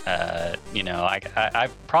 man. You know,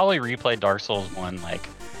 I've probably replayed Dark Souls 1 like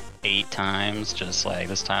 8 times, just like,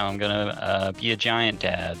 this time I'm gonna be a giant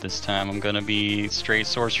dad, this time I'm gonna be straight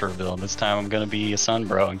sorcerer build, this time I'm gonna be a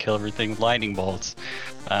sunbro and kill everything with lightning bolts.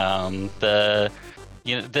 The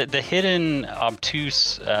hidden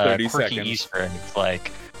obtuse quirky Easter eggs,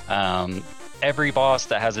 like every boss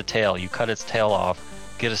that has a tail, you cut its tail off,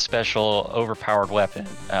 get a special overpowered weapon.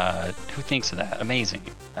 Who thinks of that? Amazing.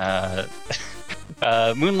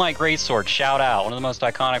 Moonlight Greatsword, shout out, one of the most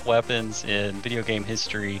iconic weapons in video game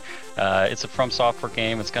history. It's a From Software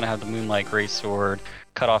game. It's going to have the Moonlight Greatsword,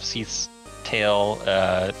 cut off Seath's tail.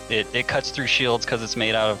 It cuts through shields because it's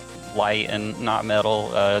made out of light and not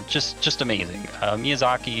metal. Just amazing.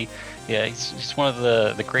 Miyazaki, yeah, he's one of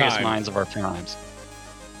the greatest minds of our times.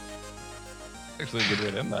 Actually a good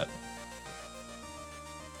way to end that.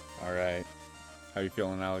 All right. How you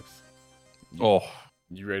feeling, Alex?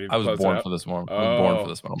 You ready to I was close born it out? for this moment. I was born for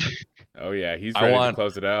this moment. Oh yeah, he's ready to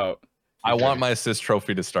close it out. I want my assist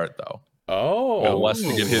trophy to start though. Oh, I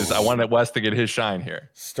want Wes to get his shine here.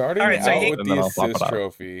 Starting out with the assist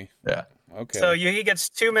trophy. Yeah. Okay. So he gets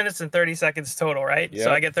 2 minutes and 30 seconds total, right? Yep.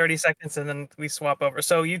 So I get 30 seconds and then we swap over.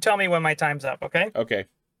 So you tell me when my time's up, okay? Okay.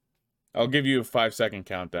 I'll give you a 5-second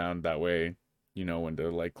countdown. That way you know when to,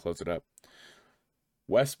 like, close it up.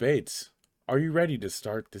 Wes Bates, are you ready to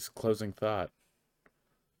start this closing thought?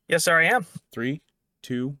 Yes, sir, I am. 3,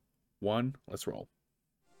 2, 1, let's roll.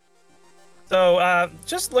 So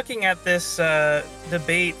just looking at this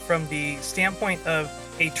debate from the standpoint of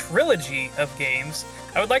a trilogy of games,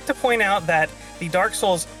 I would like to point out that the Dark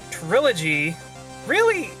Souls trilogy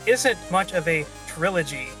really isn't much of a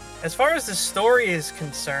trilogy. As far as the story is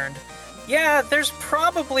concerned, yeah, there's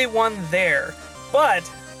probably one there, but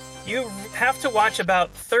you have to watch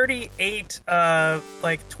about 38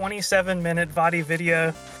 like 27-minute VOD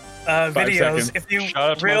video videos seconds.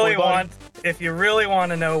 if you really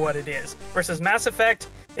want to know what it is. Versus Mass Effect,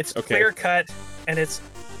 it's clear cut and it's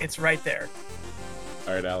right there.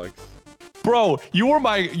 All right, Alex. Bro, you were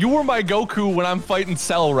my Goku when I'm fighting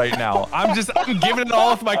Cell right now. I'm giving it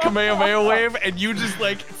all with my Kamehameha wave, and you just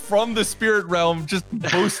like from the spirit realm just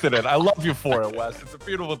boosted it. I love you for it, Wes. It's a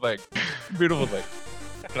beautiful thing. Beautiful thing.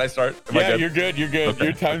 Can I start? Yeah, you're good. You're good. Okay.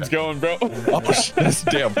 Your time's going, bro. Oh,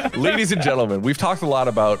 damn. Ladies and gentlemen, we've talked a lot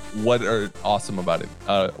about what are awesome about it.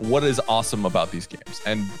 What is awesome about these games?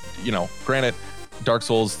 And, you know, granted, Dark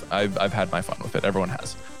Souls, I've had my fun with it. Everyone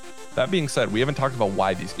has. That being said, we haven't talked about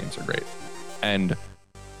why these games are great. And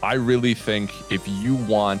I really think if you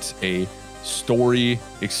want a story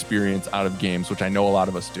experience out of games, which I know a lot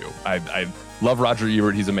of us do. I love Roger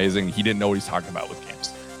Ebert. He's amazing. He didn't know what he's talking about with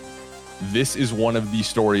games. This is one of the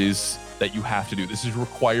stories that you have to do. This is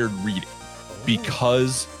required reading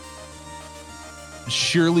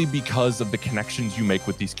surely because of the connections you make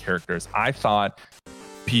with these characters. I thought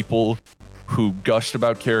people who gushed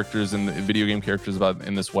about characters and video game characters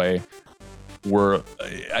in this way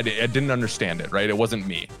I didn't understand it, right? It wasn't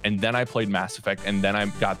me. And then I played Mass Effect, and then I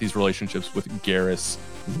got these relationships with Garrus,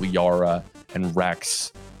 Liara, and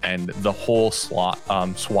Rex, and the whole swath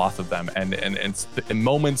of them, and it's the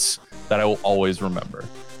moments that I will always remember,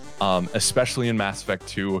 especially in Mass Effect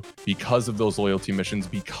 2, because of those loyalty missions,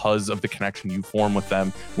 because of the connection you form with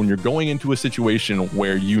them when you're going into a situation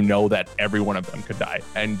where you know that every one of them could die,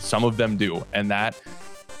 and some of them do, and that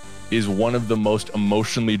is one of the most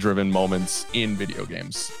emotionally driven moments in video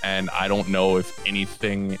games. And I don't know if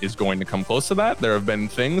anything is going to come close to that. There have been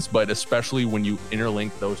things, but especially when you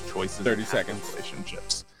interlink those choices, 30 seconds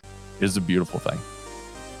relationships is a beautiful thing.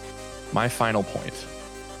 My final point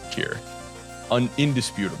here,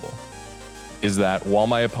 indisputable, is that while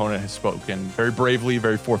my opponent has spoken very bravely,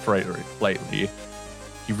 very forthrightly,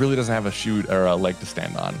 he really doesn't have a shoot or a leg to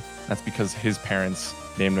stand on. That's because his parents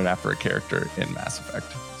named him after a character in Mass Effect.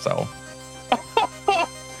 So,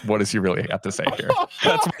 what does he really have to say here?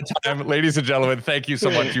 That's my time. Ladies and gentlemen, thank you so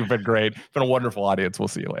much. You've been great. Been a wonderful audience. We'll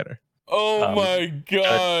see you later. Oh my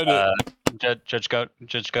God. Judge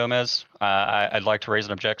Gomez, I'd like to raise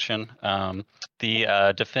an objection.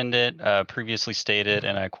 The defendant previously stated,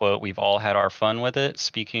 and I quote, "We've all had our fun with it,"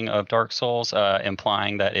 speaking of Dark Souls,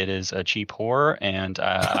 implying that it is a cheap horror. And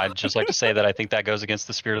I'd just like to say that I think that goes against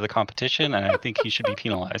the spirit of the competition, and I think he should be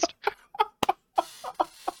penalized.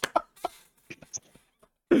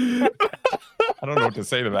 I don't know what to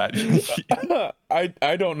say to that.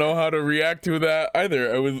 I don't know how to react to that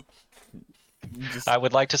either. I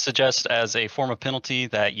would like to suggest as a form of penalty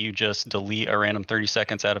that you just delete a random 30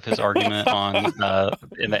 seconds out of his argument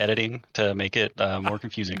in the editing to make it more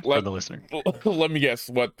confusing for the listener. Let me guess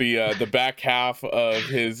what the back half of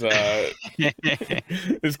his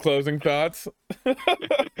his closing thoughts.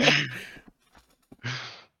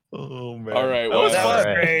 Oh man! All right, that was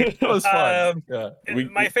great. That was fun. Yeah.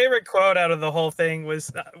 My favorite quote out of the whole thing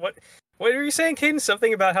was what were you saying, Caden?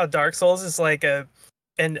 Something about how Dark Souls is like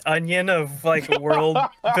an onion of like world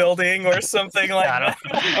building or something like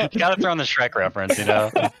that. You gotta throw in the Shrek reference, you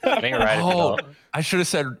know. I should have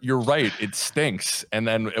said you're right. It stinks, and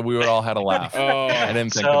then we would all had a laugh. I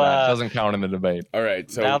didn't think of that. It doesn't count in the debate. All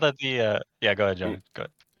right. So now that go ahead, John. Go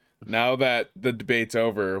ahead. Now that the debate's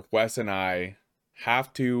over, Wes and I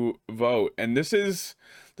have to vote, and this is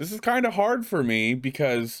kind of hard for me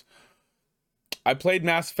because I played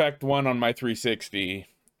Mass Effect 1 on my 360,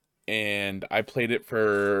 and I played it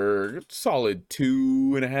for a solid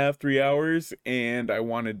 2.5-3 hours, and I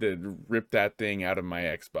wanted to rip that thing out of my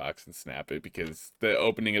Xbox and snap it because the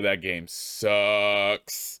opening of that game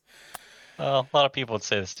sucks. Well, a lot of people would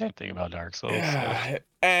say the same thing about Dark Souls. Yeah.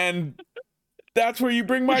 And that's where you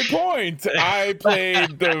bring my point. I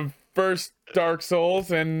played the first Dark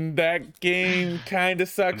Souls, and that game kind of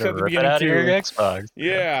sucks at the beginning out too. Of your Xbox.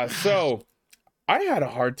 Yeah, so I had a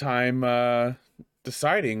hard time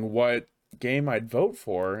deciding what game I'd vote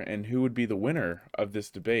for and who would be the winner of this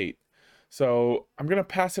debate. So I'm going to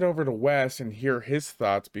pass it over to Wes and hear his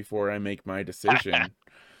thoughts before I make my decision.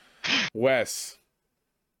 Wes,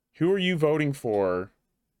 who are you voting for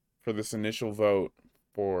this initial vote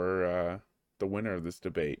for the winner of this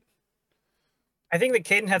debate? I think that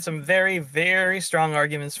Caden had some very, very strong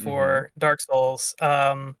arguments for Dark Souls.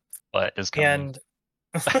 What is coming?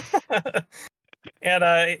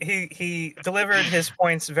 And he delivered his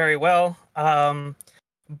points very well.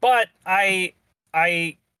 But I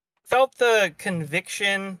felt the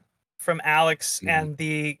conviction from Alex and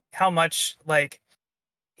how much like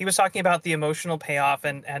he was talking about the emotional payoff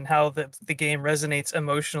and how the game resonates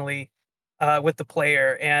emotionally with the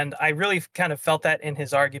player, and I really kind of felt that in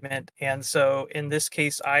his argument. And so in this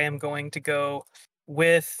case, I am going to go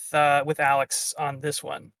with Alex on this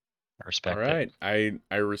one. I respect All right.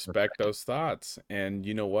 I respect those thoughts. And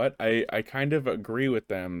you know what? I kind of agree with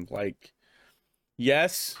them. Like,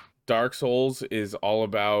 yes, Dark Souls is all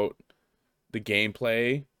about the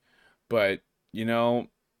gameplay, but you know,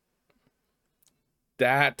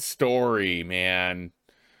 that story, man,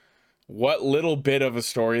 what little bit of a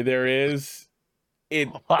story there is,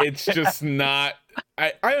 it's just not.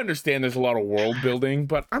 I understand there's a lot of world building,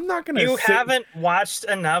 but I'm not gonna. You haven't watched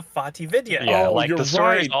enough Fati video. Yeah, like you're the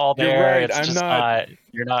story's right. all there. You're right. It's just not.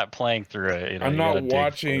 You're not playing through it. You know, I'm you not gotta dig for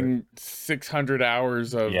watching 600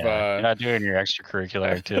 hours of. You're not doing your extracurricular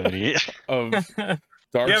activity. Of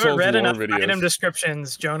Dark You haven't Souls read lore enough videos. item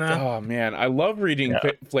descriptions, Jonah. Oh man, I love reading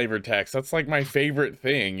flavored text. That's like my favorite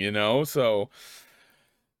thing, you know? So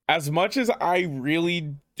as much as I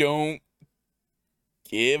really don't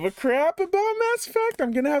give a crap about Mass Effect,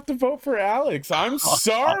 I'm gonna have to vote for Alex. I'm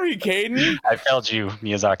sorry, Caden. I failed you,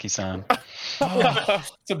 Miyazaki-san.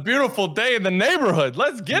 It's a beautiful day in the neighborhood.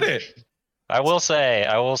 Let's get it. I will say,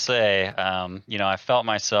 you know, I felt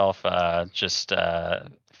myself just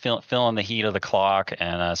feeling the heat of the clock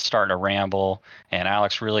and starting to ramble. And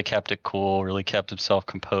Alex really kept it cool, really kept himself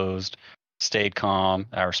composed, stayed calm.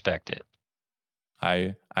 I respect it.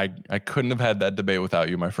 I couldn't have had that debate without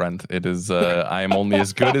you, my friend. It is I am only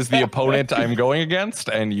as good as the opponent I'm going against,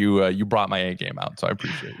 and you brought my A game out, so I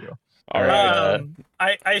appreciate you. All right.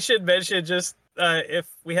 I should mention just if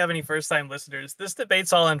we have any first time listeners, this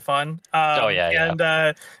debate's all in fun.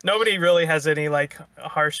 And nobody really has any like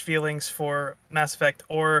harsh feelings for Mass Effect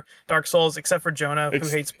or Dark Souls except for Jonah, who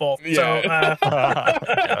hates both. Yeah.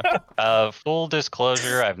 So full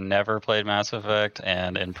disclosure, I've never played Mass Effect,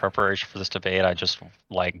 and in preparation for this debate, I just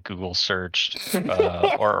like Google searched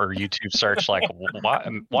or YouTube searched like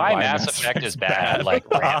why Mass Effect is bad, like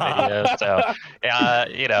rant videos. So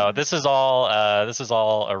you know, this is all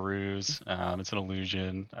a ruse. It's an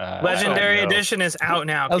illusion. Legendary Edition is out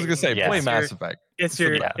now. I was gonna say, play Mass Effect. It's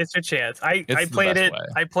your chance. I played it.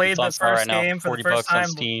 I played the first game for the first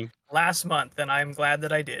time last month, and I'm glad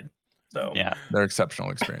that I did. So yeah, they're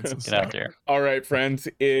exceptional experiences. Get out there. All right, friends.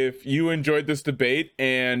 If you enjoyed this debate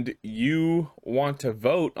and you want to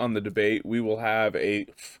vote on the debate, we will have a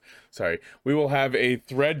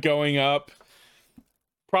thread going up.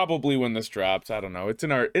 Probably when this drops. I don't know. It's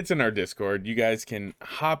in our Discord. You guys can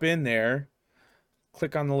hop in there,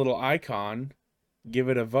 click on the little icon, give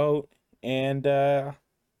it a vote, and who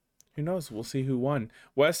knows? We'll see who won.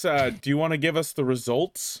 Wes, do you want to give us the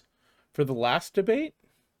results for the last debate?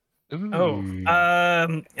 I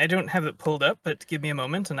don't have it pulled up, but give me a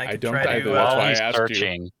moment and I can try to. While he's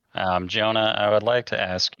searching, Jonah, I would like to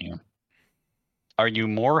ask you: are you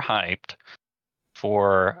more hyped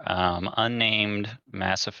for unnamed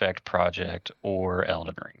Mass Effect project or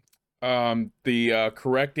Elden Ring? The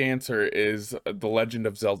correct answer is The Legend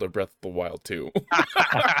of Zelda: Breath of the Wild 2.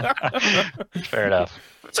 Fair enough.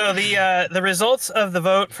 So the results of the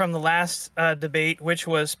vote from the last debate, which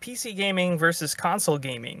was PC gaming versus console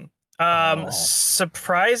gaming,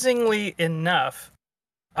 surprisingly enough,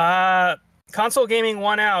 console gaming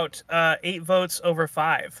won out 8 votes over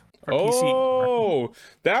 5 for PC. Oh,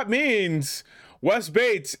 that means Wes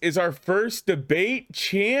Bates is our first debate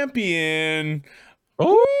champion.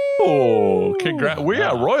 Oh, congrats! We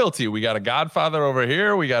got royalty. We got a Godfather over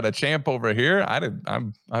here. We got a champ over here.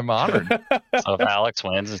 I'm honored. So if Alex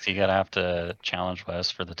wins, is he gonna have to challenge Wes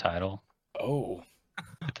for the title? Oh,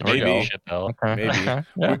 maybe. Maybe.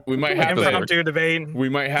 Yeah. We might have impromptu debate. We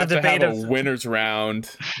might have to have a winners round.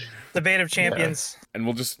 Debate of champions. Yeah. And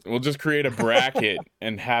we'll just create a bracket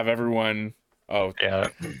and have everyone. Oh yeah.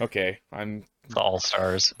 Okay. I'm the All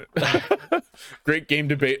Stars. Great game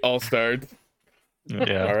debate All Stars.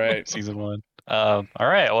 Yeah. All right. Season 1. All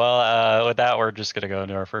right. Well, with that, we're just gonna go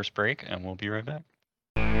into our first break, and we'll be right back.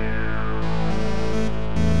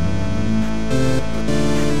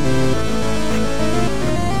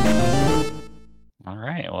 All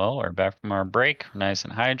right. Well, we're back from our break, nice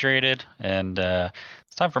and hydrated, and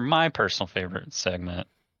it's time for my personal favorite segment.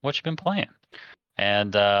 What you been playing?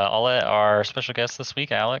 And I'll let our special guest this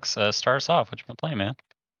week, Alex, start us off. What you been playing, man?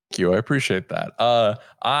 Thank you. I appreciate that.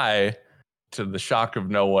 I, to the shock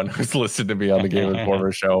of no one who's listened to me on the Game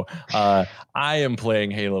Informer show, I am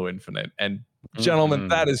playing Halo Infinite. And gentlemen,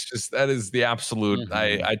 that is the absolute.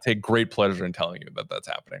 I take great pleasure in telling you that that's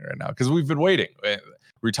happening right now because we've been waiting.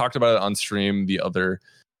 We talked about it on stream the other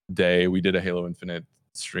day. We did a Halo Infinite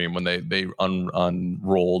stream when they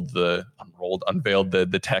unveiled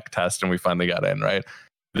the tech test and we finally got in, right?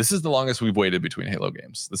 This is the longest we've waited between Halo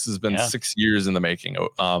games. This has been 6 years in the making.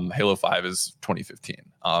 Halo 5 is 2015.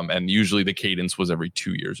 And usually the cadence was every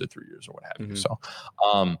 2 years or 3 years or what have you. So,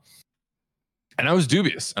 and I was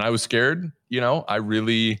dubious and I was scared. I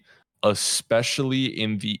really, especially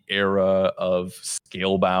in the era of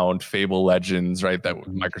Scalebound, Fable Legends, right? That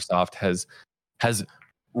Microsoft has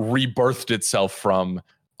rebirthed itself from.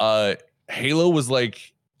 Halo was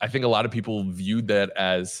like, I think a lot of people viewed that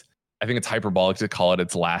as, I think it's hyperbolic to call it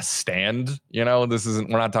its last stand. We're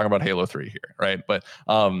not talking about Halo 3 here, right? But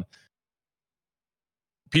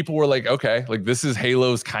people were like, okay, like this is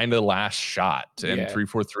Halo's kind of last shot. And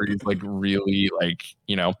 343 is like really like,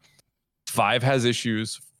 5 has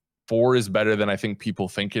issues. 4 is better than I think people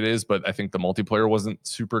think it is, but I think the multiplayer wasn't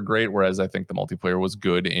super great, whereas I think the multiplayer was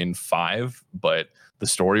good in 5, but the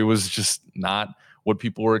story was just not what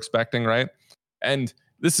people were expecting, right? And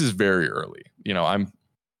this is very early.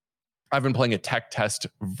 I've been playing a tech test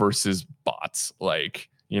versus bots.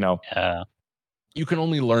 You can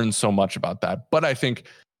only learn so much about that. But I think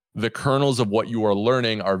the kernels of what you are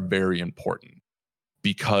learning are very important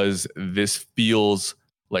because this feels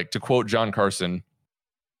like, to quote John Carson,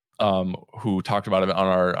 who talked about it on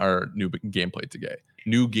our new gameplay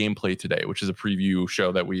today, which is a preview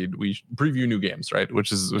show that we preview new games, right?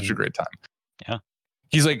 Which is a great time. Yeah.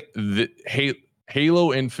 He's like,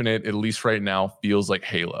 Halo Infinite, at least right now, feels like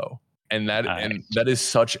Halo. And that is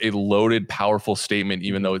such a loaded, powerful statement,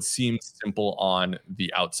 even though it seems simple on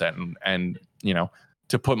the outset. And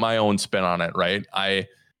to put my own spin on it, right?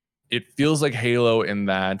 It feels like Halo in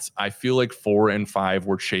that I feel like 4 and 5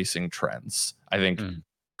 were chasing trends. I think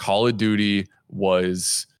Call of Duty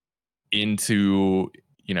was into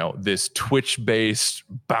this Twitch-based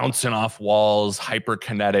bouncing off walls,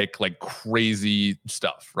 hyperkinetic, like crazy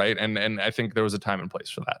stuff, right? And I think there was a time and place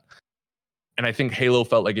for that. And I think Halo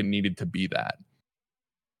felt like it needed to be that.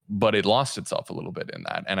 But it lost itself a little bit in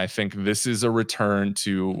that. And I think this is a return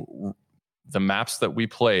to the maps that we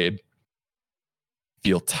played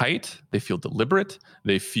feel tight, they feel deliberate,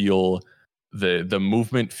 they feel the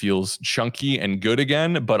movement feels chunky and good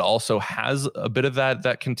again, but also has a bit of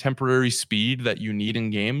that contemporary speed that you need in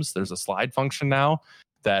games. There's a slide function now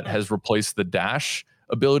that has replaced the dash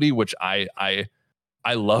ability, which I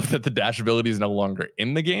love that the dash ability is no longer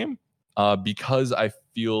in the game. Because I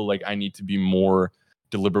feel like I need to be more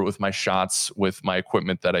deliberate with my shots, with my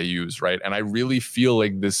equipment that I use, right? And I really feel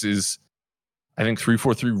like I think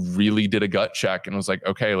 343 really did a gut check and was like,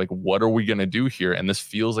 okay, like what are we going to do here? And this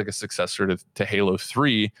feels like a successor to Halo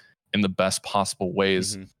 3 in the best possible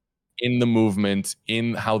ways, in the movement,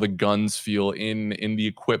 in how the guns feel, in the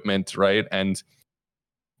equipment, right? And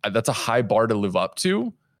that's a high bar to live up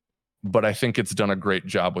to. But I think it's done a great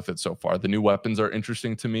job with it so far. The new weapons are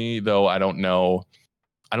interesting to me, though. I don't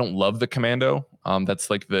love the Commando. That's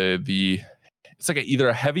like it's like either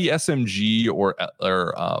a heavy SMG or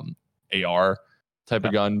AR type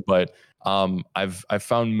of gun. But I've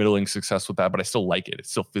found middling success with that. But I still like it. It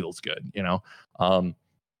still feels good.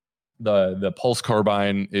 The pulse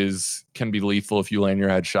carbine can be lethal if you land your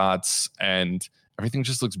headshots, and everything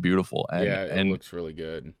just looks beautiful. And it looks really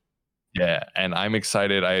good. Yeah, and I'm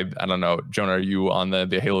excited. I don't know, Jonah, are you on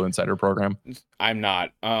the Halo Insider program? I'm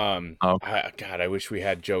not. Okay. God, I wish we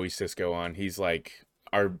had Joey Cisco on. He's like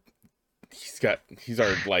he's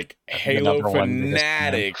our like Halo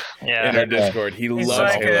fanatic in our Discord. He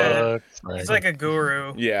loves Halo. He's like a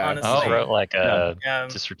guru. Yeah, honestly. He wrote like a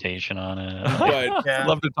dissertation on it. But I'd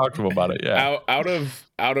love to talk to him about it. Yeah.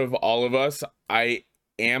 Out of all of us, I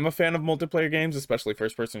am a fan of multiplayer games, especially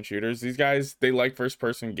first-person shooters. These guys, they like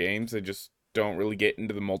first-person games. They just don't really get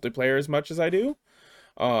into the multiplayer as much as I do.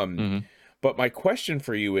 But my question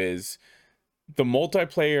for you is, the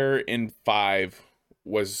multiplayer in 5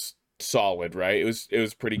 was solid, right? It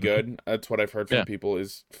was pretty good. That's what I've heard from people,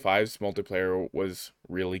 is 5's multiplayer was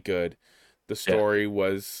really good. The story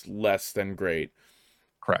was less than great.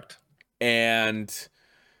 Correct. And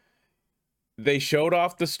they showed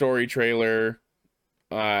off the story trailer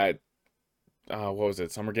what was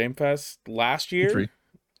it, Summer Game Fest last year? E3.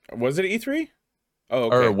 Was it E3?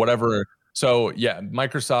 or whatever. So yeah,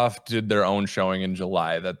 Microsoft did their own showing in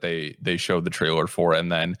July that they showed the trailer for,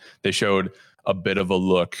 and then they showed a bit of a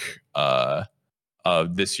look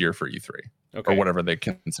this year for E3 or whatever they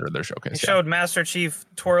consider their showcase. They showed Master Chief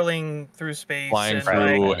twirling through space, flying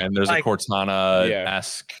through, and there's a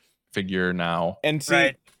Cortana-esque figure now. And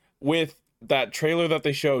see, with that trailer that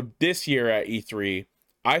they showed this year at E3,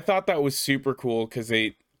 I thought that was super cool because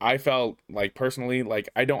I felt like personally, like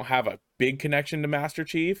I don't have a big connection to Master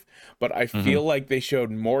Chief, but I feel like they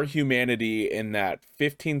showed more humanity in that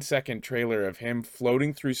 15-second trailer of him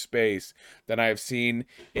floating through space than I have seen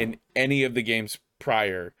in any of the games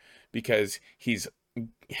prior, because he's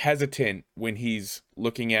hesitant when he's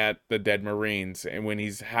looking at the dead Marines and when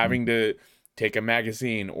he's having to take a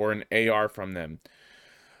magazine or an AR from them.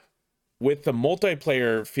 With the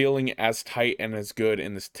multiplayer feeling as tight and as good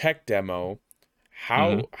in this tech demo,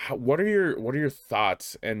 what are your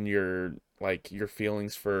thoughts and your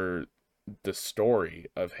feelings for the story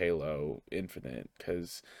of Halo Infinite?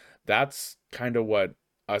 Because that's kind of what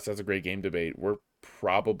us as a Great Game Debate we're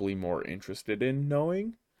probably more interested in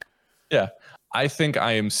knowing. Yeah, I think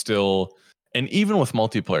I am still, and even with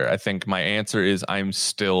multiplayer, I think my answer is I'm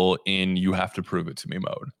still in you have to prove it to me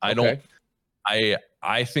mode.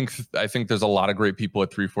 I think there's a lot of great people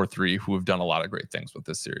at 343 who have done a lot of great things with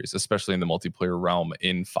this series, especially in the multiplayer realm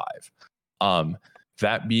in 5.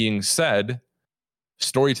 That being said,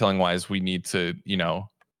 storytelling wise, we need to,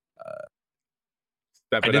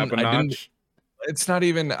 step it up a notch. It's not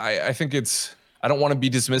even, I think it's, I don't want to be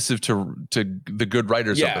dismissive to the good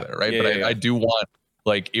writers over there, right? I do want,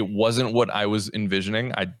 like, it wasn't what I was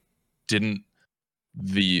envisioning. I didn't,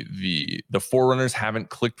 the Forerunners haven't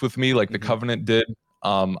clicked with me like the Covenant did.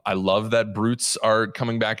 I love that brutes are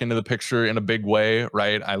coming back into the picture in a big way,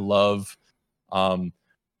 right? I love how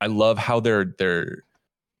they're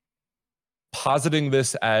positing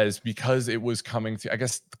this as, because it was coming to, I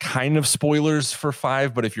guess, kind of spoilers for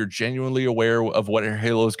 5, but if you're genuinely aware of what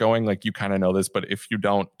Halo is going, like, you kind of know this, but if you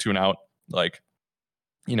don't, tune out. Like,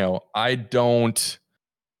 I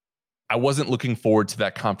wasn't looking forward to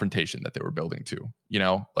that confrontation that they were building to,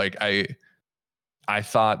 like I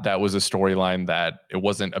thought that was a storyline that it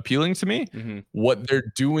wasn't appealing to me. What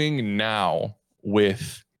they're doing now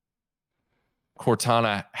with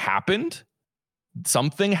Cortana happened.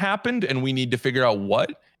 Something happened, and we need to figure out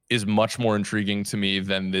what is much more intriguing to me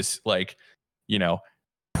than this,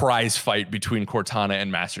 prize fight between Cortana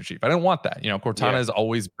and Master Chief. I didn't want that. Cortana has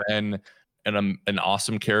always been an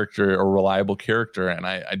awesome character, a reliable character, and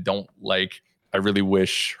I really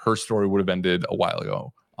wish her story would have ended a while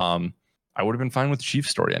ago. I would have been fine with Chief's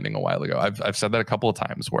story ending a while ago. I've said that a couple of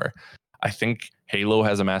times, where I think Halo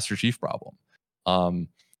has a Master Chief problem,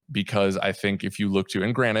 because I think if you look to,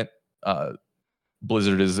 and granted,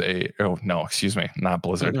 Blizzard is not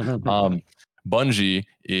Blizzard. Bungie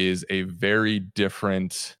is a very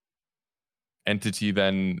different entity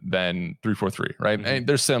than 343, right? And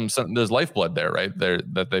there's there's lifeblood there, right?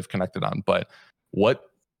 That they've connected on. But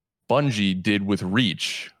what Bungie did with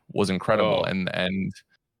Reach was incredible, and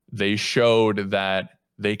they showed that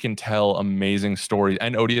they can tell amazing stories,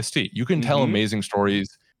 and ODST. You can tell amazing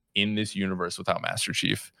stories in this universe without Master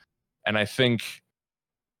Chief, and I think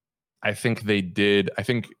they did.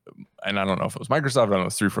 And I don't know if it was Microsoft, I don't know if it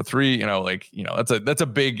was 343. That's a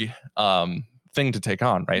big thing to take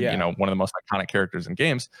on, right? One of the most iconic characters in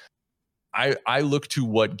games. I look to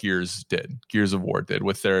what Gears of War did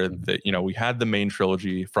with we had the main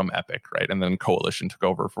trilogy from Epic, right? And then Coalition took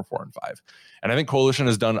over for 4 and 5. And I think Coalition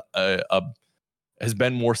has done has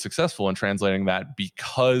been more successful in translating that,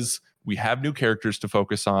 because we have new characters to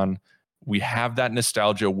focus on. We have that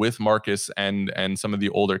nostalgia with Marcus and some of the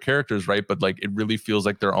older characters, right? But it really feels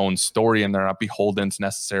like their own story, and they're not beholden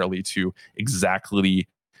necessarily to exactly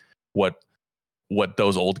what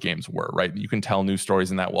those old games were, right? You can tell new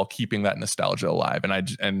stories in that while keeping that nostalgia alive.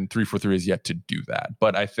 And 343 is yet to do that.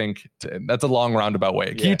 But I think that's a long roundabout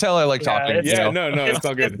way. Can you tell I like talking? No, it's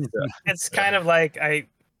all good. It's kind of like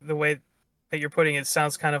the way that you're putting it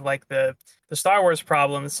sounds kind of like the Star Wars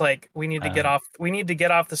problem. It's like we need to get off the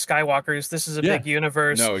Skywalkers. This is a big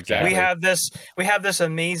universe. No, exactly. We have this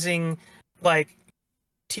amazing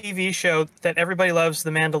TV show that everybody loves, The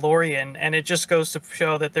Mandalorian, and it just goes to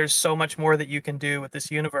show that there's so much more that you can do with this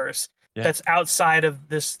universe that's outside of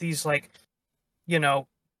these 3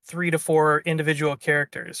 to 4 individual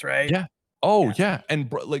characters, right? Yeah. Yeah. And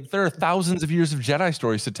there are thousands of years of Jedi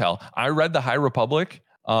stories to tell. I read the High Republic,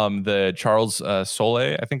 the Charles Soule,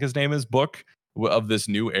 I think his name is, book of this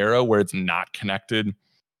new era where it's not connected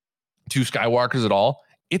to Skywalkers at all.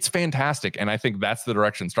 it's fantastic, and I think that's the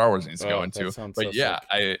direction Star Wars needs to go into. But yeah,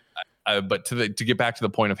 but to get back to the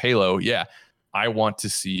point of Halo, yeah, I want to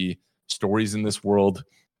see stories in this world.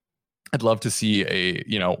 I'd love to see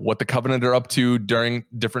what the Covenant are up to during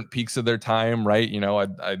different peaks of their time, right?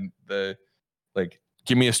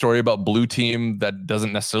 Give me a story about Blue Team that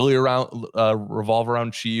doesn't necessarily revolve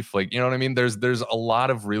around Chief. Like, you know what I mean? There's a lot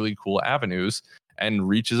of really cool avenues, and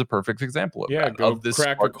Reach is a perfect example of that. Go of this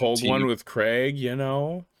crack a cold one with Craig,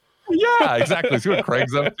 Yeah, exactly. See what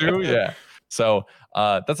Craig's up to. Yeah. So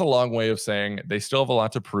that's a long way of saying they still have a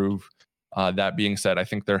lot to prove. That being said, I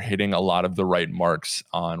think they're hitting a lot of the right marks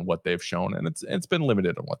on what they've shown, and it's been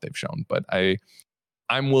limited on what they've shown. But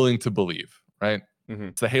I'm willing to believe, right? Mm-hmm.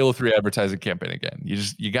 It's the Halo 3 advertising campaign again.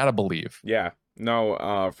 You gotta believe. Yeah.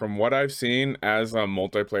 No, from what I've seen as a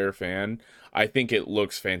multiplayer fan, I think it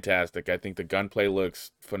looks fantastic. I think the gunplay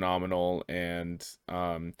looks phenomenal, and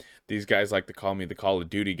these guys like to call me the Call of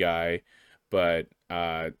Duty guy, but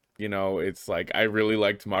it's like I really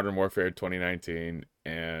liked Modern Warfare 2019,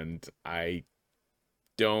 and I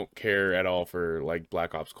don't care at all for like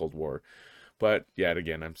Black Ops Cold War. But yet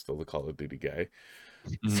again, I'm still the Call of Duty guy.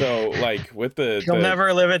 So like with you'll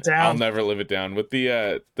never live it down. I'll never live it down. With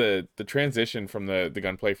the transition from the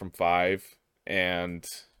gunplay from 5 and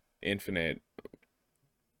Infinite,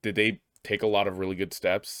 did they take a lot of really good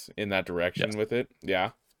steps in that direction with it? Yeah.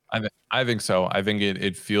 I think so. I think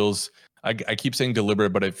it feels, I keep saying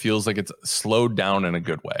deliberate, but it feels like it's slowed down in a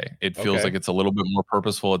good way. It feels like it's a little bit more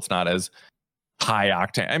purposeful. It's not as high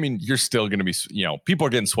octane. I mean, you're still going to be, people are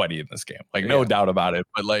getting sweaty in this game, like no doubt about it.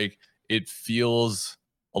 But like, it feels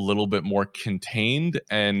a little bit more contained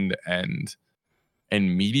and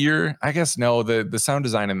meatier. I guess no, the sound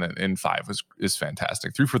design in 5 is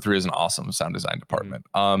fantastic. 343 is an awesome sound design department.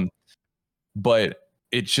 But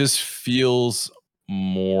it just feels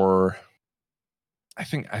more. I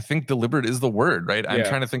think deliberate is the word, right? I'm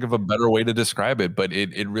trying to think of a better way to describe it, but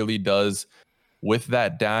it really does, with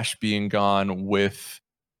that dash being gone, with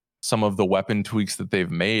some of the weapon tweaks that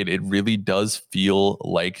they've made, it really does feel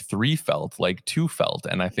like 3 felt, like 2 felt.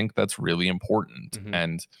 And I think that's really important. Mm-hmm.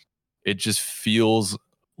 And it just feels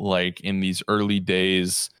like in these early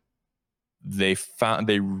days, they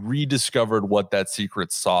rediscovered what that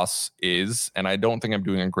secret sauce is. And I don't think I'm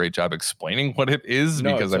doing a great job explaining what it is,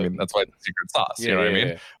 because that's why it's the secret sauce. You know what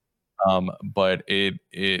I mean? But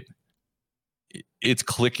it's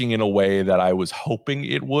clicking in a way that I was hoping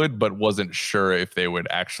it would, but wasn't sure if they would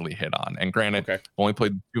actually hit on. And granted, I've only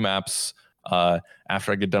played 2 maps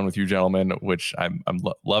after I get done with you gentlemen, which I'm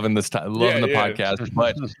loving this time, loving the podcast.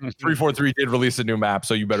 But 343 did release a new map,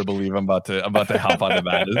 so you better believe I'm about to hop onto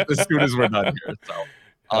that as soon as we're done here. So,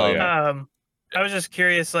 I was just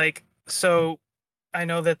curious, like, so I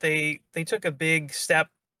know that they took a big step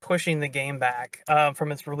pushing the game back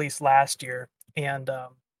from its release last year, and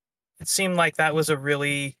it seemed like that was they're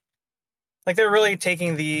really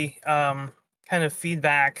taking the kind of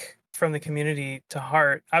feedback from the community to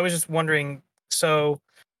heart. I was just wondering, so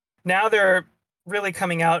now they're really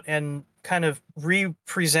coming out and kind of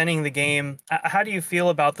representing the game. How do you feel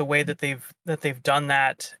about the way that they've done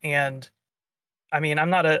that? And I mean, I'm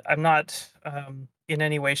not in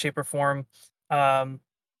any way, shape, or form. I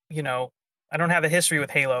don't have a history with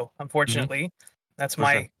Halo, unfortunately. Mm-hmm. That's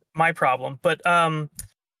my problem. But how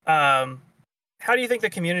do you think the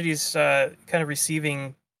community's kind of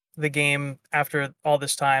receiving the game after all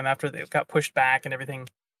this time, after they got pushed back and everything?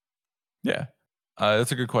 Yeah,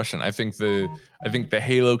 that's a good question. I think the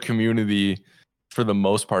Halo community, for the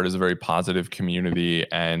most part, is a very positive community,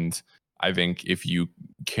 and I think if you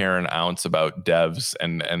care an ounce about devs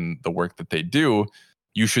and the work that they do,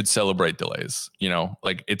 you should celebrate delays.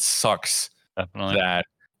 Like, it sucks that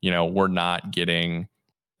we're not getting,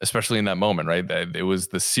 especially in that moment, right? That it was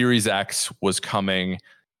the Series X was coming,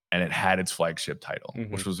 and it had its flagship title,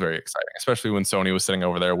 which was very exciting, especially when Sony was sitting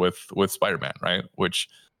over there with Spider-Man, right? Which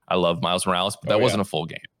I love Miles Morales, but that wasn't a full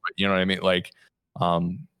game. But you know what I mean? Like,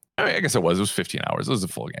 I guess it was 15 hours. It was a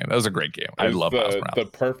full game. That was a great game. I love Miles Morales. The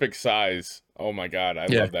perfect size. Oh my God. I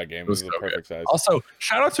love that game. It was the perfect size. Also,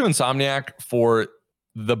 shout out to Insomniac for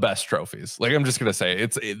the best trophies. Like, I'm just going to say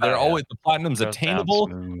they're always, the platinum's attainable,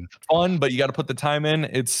 fun, but you got to put the time in.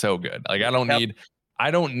 It's so good. Like,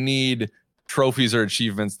 I don't need trophies or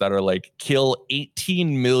achievements that are like kill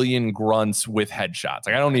 18 million grunts with headshots.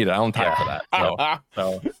 Like, I don't need it. I don't have time for that.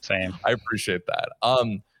 So same. I appreciate that.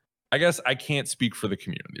 I guess I can't speak for the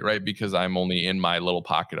community, right? Because I'm only in my little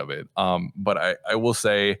pocket of it. But I will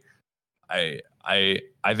say I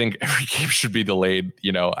I think every game should be delayed.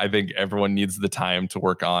 You know, I think everyone needs the time to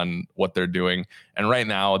work on what they're doing. And right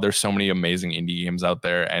now, there's so many amazing indie games out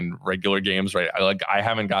there and regular games. Right, I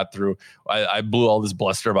haven't got through. I blew all this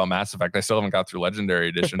bluster about Mass Effect. I still haven't got through Legendary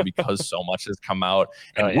Edition because so much has come out,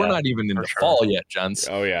 and we're not even in the fall yet, gents.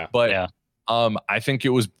 Oh yeah, but I think it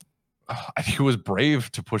was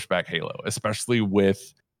brave to push back Halo, especially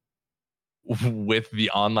with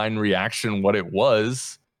the online reaction. What it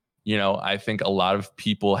was. You know, I think a lot of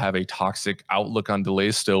people have a toxic outlook on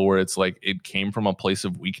delays still, where it's like it came from a place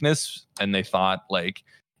of weakness and they thought like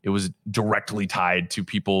it was directly tied to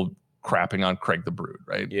people crapping on Craig the Brood,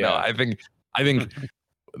 right? Yeah. No, I think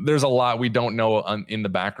there's a lot we don't know in the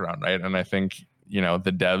background, right? And I think, you know,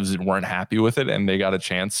 the devs weren't happy with it and they got a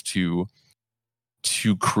chance to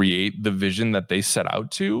create the vision that they set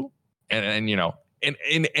out to. And you know,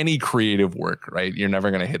 in any creative work, right? You're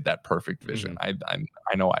never going to hit that perfect vision. I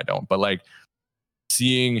know I don't, but like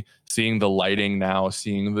seeing the lighting now,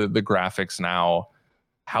 seeing the graphics now,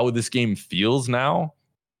 how this game feels now,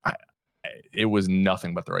 it was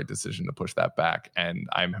nothing but the right decision to push that back. And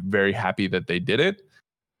I'm very happy that they did it.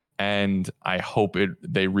 And I hope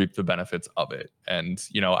they reap the benefits of it. And,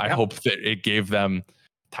 you know, I hope that it gave them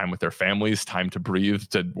time with their families, time to breathe,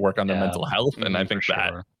 to work on their mental health. And I think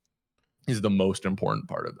that is the most important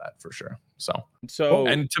part of that for sure. So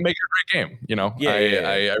and to make it a great game, you know,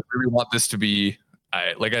 I really want this to be,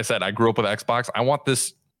 like I said, I grew up with Xbox. I want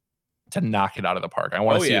this to knock it out of the park. I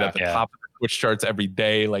want to see it at the top of the Twitch charts every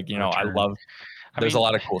day. Like, you know, there's a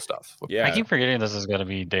lot of cool stuff. I keep forgetting this is going to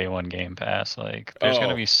be day one Game Pass. Like, there's going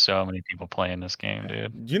to be so many people playing this game,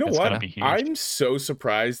 dude. You know what? I'm so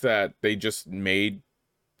surprised that they just made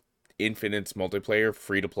Infinite's multiplayer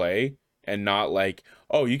free to play. And not like,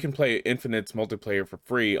 oh, you can play Infinite's multiplayer for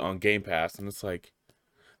free on Game Pass. And it's like,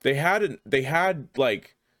 they had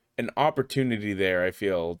like an opportunity there, I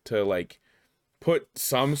feel, to like put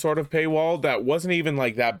some sort of paywall that wasn't even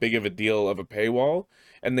like that big of a deal of a paywall.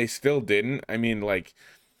 And they still didn't. I mean, like,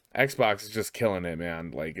 Xbox is just killing it,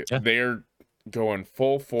 man. Like, they're going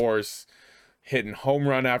full force, hitting home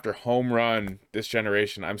run after home run this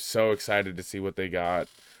generation. I'm so excited to see what they got.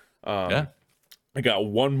 I got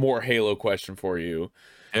one more Halo question for you.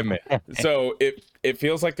 So it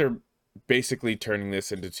feels like they're basically turning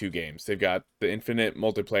this into two games. They've got the Infinite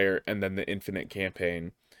multiplayer and then the Infinite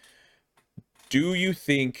campaign. Do you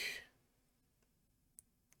think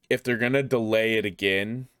if they're going to delay it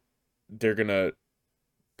again, they're going to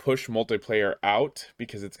push multiplayer out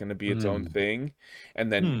because it's going to be its own thing?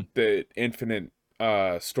 And then the Infinite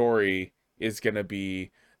story is going to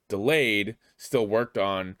be delayed, still worked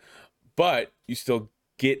on, but you still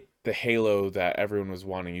get the Halo that everyone was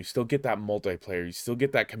wanting. You still get that multiplayer. You still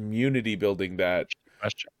get that community building. That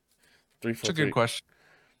question. That's a good question.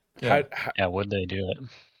 Yeah, would they do it?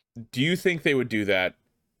 Do you think they would do that?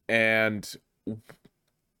 And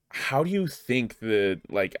how do you think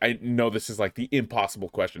I know this is like the impossible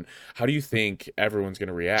question. How do you think everyone's going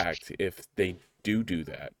to react if they do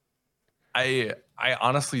that? I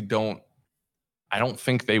honestly don't. I don't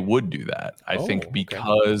think they would do that. I think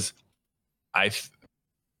because I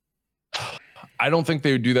don't think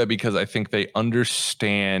they would do that because I think they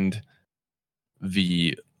understand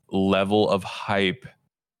the level of hype,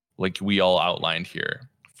 like we all outlined here,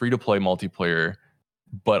 free to play multiplayer,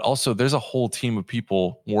 but also there's a whole team of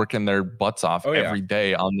people working their butts off every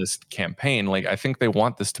day on this campaign. Like, I think they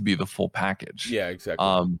want this to be the full package. Yeah, exactly.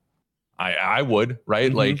 I would,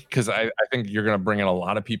 right? Like, because I think you're going to bring in a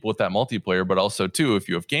lot of people with that multiplayer, but also too, if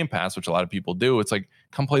you have Game Pass, which a lot of people do, it's like,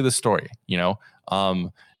 come play the story, you know,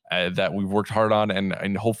 that we've worked hard on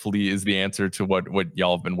and hopefully is the answer to what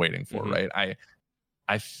y'all have been waiting for, right?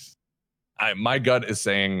 My gut is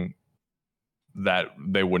saying that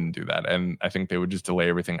they wouldn't do that. And I think they would just delay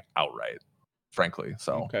everything outright, frankly.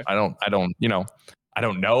 So I don't, you know, I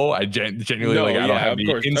don't know. I genuinely I don't have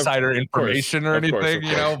the insider information or anything,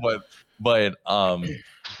 you know, but I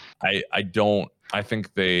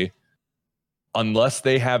think they, unless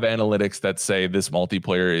they have analytics that say this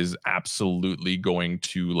multiplayer is absolutely going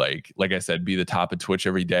to like I said, be the top of Twitch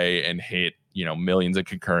every day and hit, you know, millions of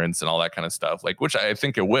concurrents and all that kind of stuff, like, which I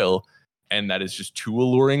think it will. And that is just too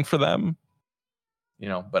alluring for them, you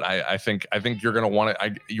know, but I think you're going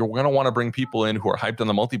to want to bring people in who are hyped on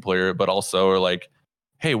the multiplayer, but also are like,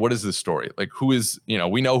 hey, what is this story? Like, who is, you know,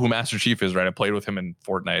 we know who Master Chief is, right? I played with him in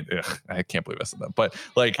Fortnite. Ugh, I can't believe I said that. But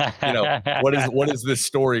like, you know, what is this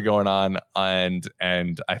story going on? And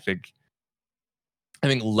I think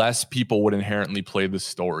less people would inherently play the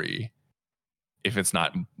story if it's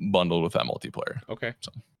not bundled with that multiplayer. Okay.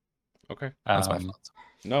 So, okay. That's my thoughts.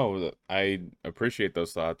 No, I appreciate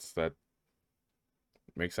those thoughts. That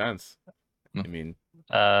Makes sense. I mean,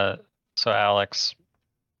 so Alex,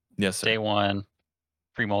 Yes, sir. day one,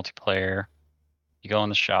 free multiplayer. You go in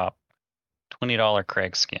the shop, $20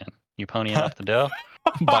 Craig skin. You ponying up the dough?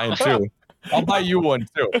 I'm buying two. I'll buy you one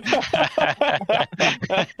too.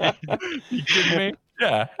 You kidding me?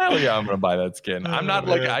 Yeah, hell yeah, I'm gonna buy that skin. I'm not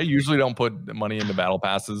like, I usually don't put money into battle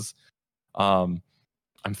passes. I'm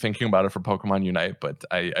thinking about it for Pokemon Unite, but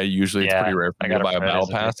I usually it's pretty rare for me to buy a battle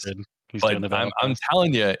pass. But I'm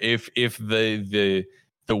telling you, if the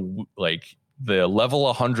like the level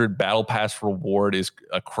 100 battle pass reward is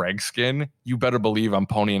a Craig skin, you better believe I'm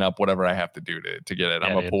ponying up whatever I have to do to get it.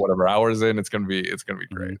 I'm gonna put whatever hours in. It's gonna be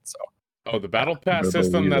great. So. Oh, the battle pass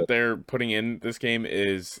system that they're putting in this game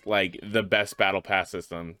is like the best battle pass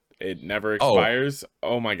system. It never expires.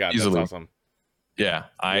 Oh my god, easily. That's awesome. Yeah,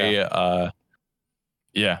 I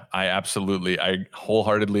absolutely, I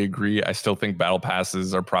wholeheartedly agree. I still think battle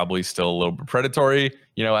passes are probably still a little bit predatory,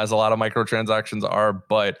 as a lot of microtransactions are,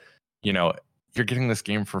 but you're getting this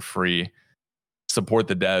game for free. Support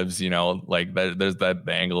the devs, like there's the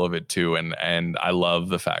angle of it too. And I love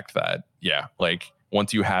the fact that, like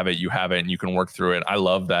once you have it and you can work through it. I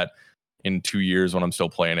love that in 2 years when I'm still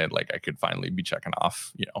playing it, like I could finally be checking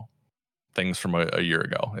off, things from a year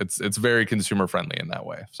ago. It's very consumer friendly in that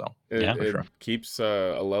way. So it keeps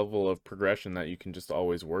a level of progression that you can just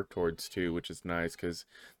always work towards too, which is nice, because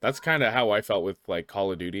that's kind of how I felt with like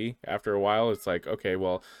Call of Duty. After a while, it's like, okay,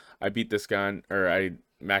 well, I beat this gun, or I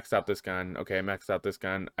maxed out this gun. Okay, I maxed out this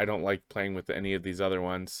gun. I don't like playing with any of these other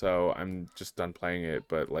ones, so I'm just done playing it.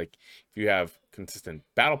 But like, if you have consistent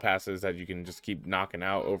battle passes that you can just keep knocking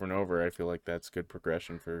out over and over, I feel like that's good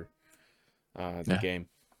progression for the game.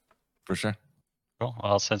 For sure. Cool.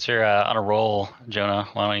 Well, since you're on a roll, Jonah,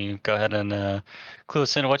 why don't you go ahead and clue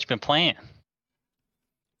us into what you've been playing?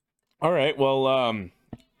 All right. Well, I'm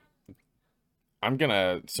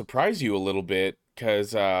gonna surprise you a little bit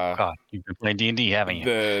because God, you've been playing D&D, haven't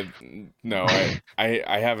you? No,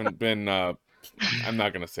 I haven't been. I'm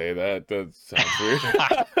not gonna say that. That sounds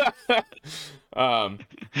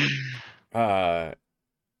weird.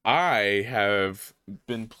 I have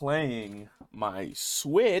been playing my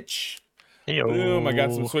Switch. Hey-o. Boom! I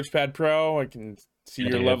got some SwitchPad Pro. I can see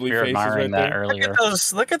your lovely faces right there. Earlier.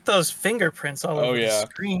 Look at those fingerprints all over the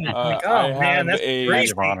screen. Like, oh man, that's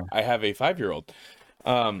crazy. I have a 5-year-old.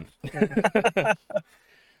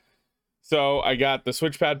 So I got the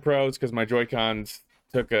SwitchPad Pros because my Joy-Cons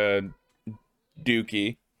took a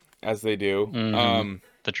dookie, as they do. Mm-hmm.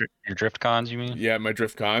 Your Drift Cons, you mean? Yeah, my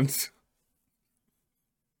Drift Cons.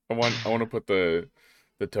 I want to put the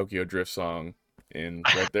Tokyo Drift song in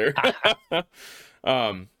right there.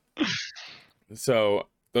 So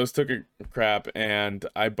those took a crap, and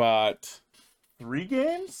I bought 3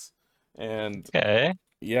 games. And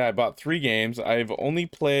yeah, I bought 3 games. I've only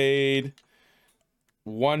played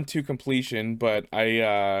 1 to completion, but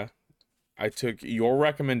I took your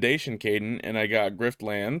recommendation, Caden, and I got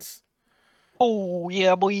Griftlands. Oh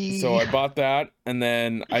yeah, boy. So I bought that, and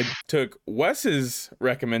then I took Wes's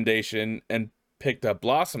recommendation and picked up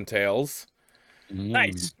Blossom Tales.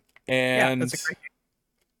 Nice. And that's a great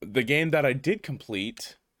game. The game that I did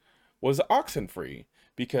complete was Oxenfree,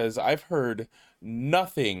 because I've heard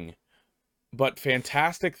nothing but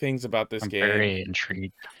fantastic things about this game. Very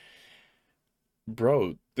intrigued.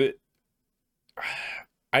 Bro,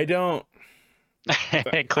 I don't...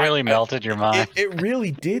 It clearly melted your mind. It really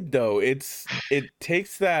did, though. It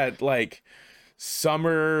takes that like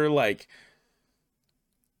summer like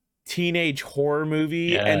teenage horror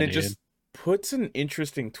movie, and it just puts an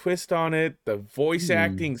interesting twist on it. The voice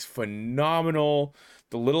acting's phenomenal.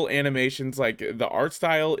 The little animations, like the art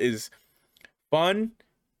style, is fun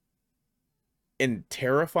and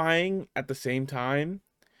terrifying at the same time.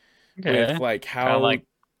 With like how like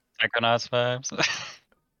Psychonauts vibes.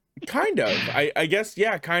 Kind of. I guess,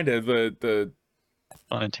 yeah, kind of. The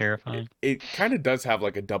fun and terrifying. It kind of does have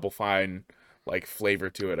like a Double Fine like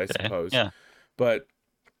flavor to it, I suppose. Yeah. But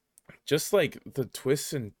just like the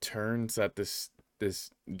twists and turns that this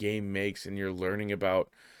game makes, and you're learning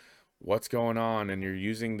about what's going on, and you're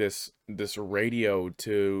using this radio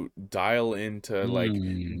to dial into like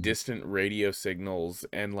distant radio signals,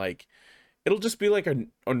 and like it'll just be like a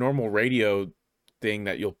normal radio thing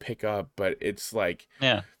that you'll pick up, but it's like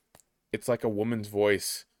it's like a woman's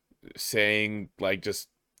voice saying, like, just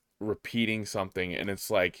repeating something, and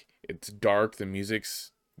it's like, it's dark, the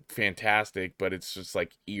music's fantastic, but it's just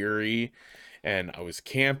like eerie. And I was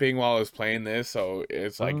camping while I was playing this, so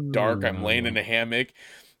it's like dark, I'm laying in a hammock,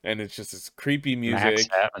 and it's just this creepy music.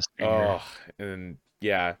 Oh, and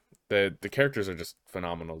yeah, the characters are just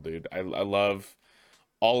phenomenal, dude. I love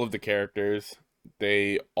all of the characters.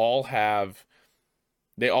 they all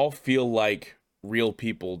feel like real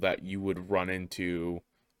people that you would run into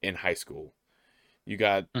in high school. You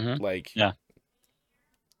got like, yeah,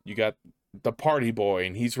 you got the party boy,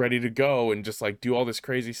 and he's ready to go and just like do all this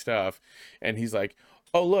crazy stuff. And he's like,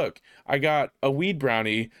 oh, look, I got a weed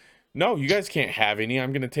brownie. No, you guys can't have any.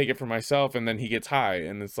 I'm going to take it for myself. And then he gets high,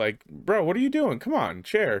 and it's like, bro, what are you doing? Come on,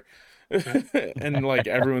 share. And like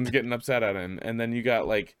everyone's getting upset at him. And then you got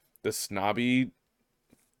like the snobby,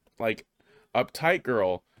 like uptight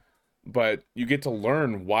girl, but you get to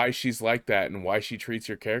learn why she's like that and why she treats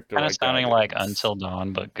your character kind like of sounding that. like Until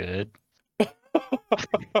Dawn, but good.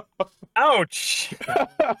 Ouch!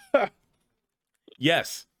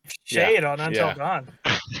 Yes. Shade on Until Dawn.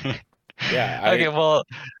 Yeah. Okay, well,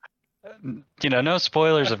 no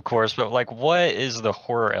spoilers, of course, but like, what is the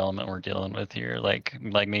horror element we're dealing with here? Like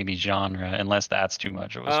maybe genre, unless that's too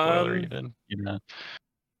much of a spoiler, even.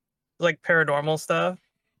 Like paranormal stuff,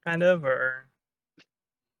 kind of, or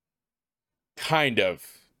kind of.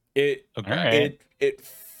 It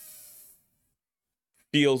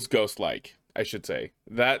feels ghost-like, I should say.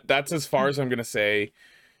 That's as far as I'm gonna say.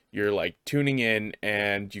 You're like tuning in,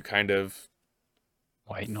 and you kind of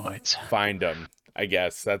white noise find them. I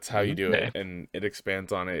guess that's how you do it, and it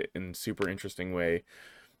expands on it in a super interesting way.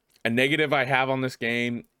 A negative I have on this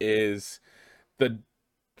game is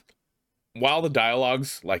while the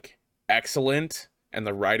dialogue's like excellent and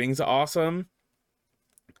the writing's awesome,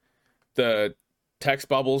 the text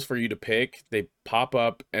bubbles for you to pick, they pop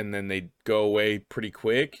up and then they go away pretty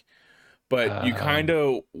quick. But you kind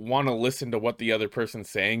of want to listen to what the other person's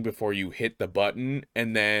saying before you hit the button,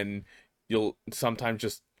 and then you'll sometimes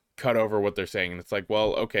just cut over what they're saying, and it's like,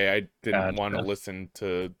 well, okay, I didn't want to listen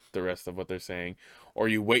to the rest of what they're saying. Or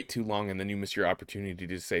you wait too long and then you miss your opportunity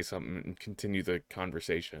to say something and continue the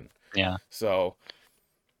conversation. Yeah. So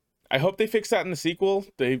I hope they fix that in the sequel.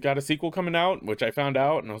 They've got a sequel coming out, which I found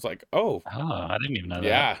out, and I was like, oh, I didn't even know that.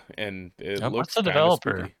 Yeah, and it looks what's the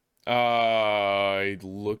developer? Spooky. I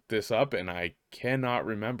looked this up and I cannot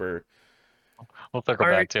remember. We'll circle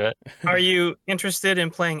back to it. Are you interested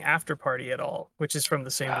in playing After Party at all, which is from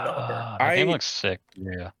the same developer? That game looks sick.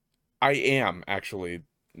 Yeah, I am actually.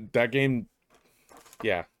 That game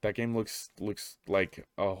looks like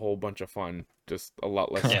a whole bunch of fun, just a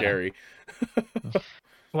lot less scary.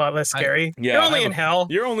 A lot less scary. Yeah, You're only in hell.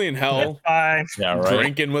 You're only in hell. Fine. Yeah, right.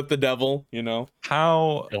 Drinking with the devil,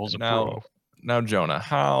 How now, Jonah,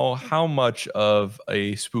 how much of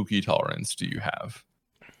a spooky tolerance do you have?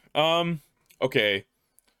 Okay.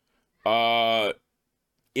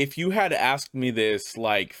 If you had asked me this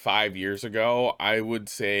like 5 years ago, I would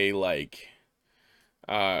say like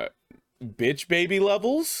bitch baby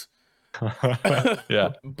levels.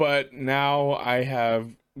 Yeah. But now I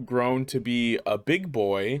have grown to be a big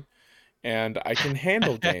boy and I can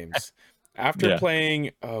handle games. After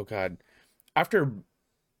playing, after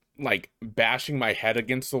like bashing my head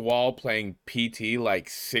against the wall playing PT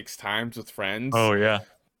like 6 times with friends. Oh yeah.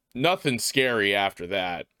 Nothing scary after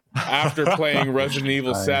that. After playing Resident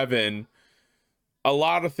Evil 7, a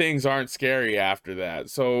lot of things aren't scary after that.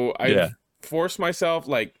 So I forced myself,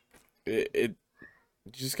 like, it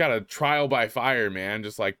just got a trial by fire, man.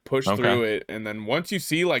 Just like push through it. And then once you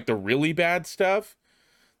see like the really bad stuff,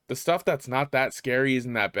 the stuff that's not that scary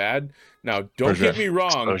isn't that bad. Now, don't get me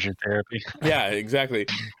wrong. Exposure therapy. Yeah, exactly.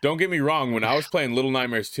 Don't get me wrong. When I was playing Little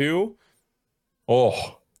Nightmares 2,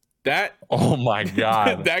 oh my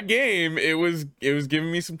god, that game, it was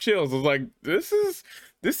giving me some chills. I was like, this is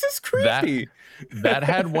creepy. That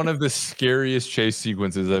had one of the scariest chase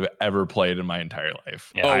sequences I've ever played in my entire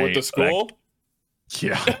life. Yeah, with the school?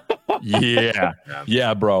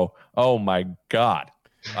 Yeah, bro. Oh my god.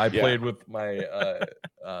 I played with my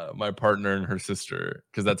my partner and her sister,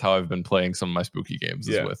 because that's how I've been playing some of my spooky games,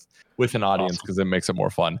 is with an audience, because it makes it more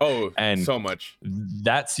fun. Oh, and so much.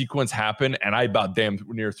 That sequence happened, and I about damn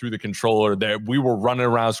near threw the controller. There, we were running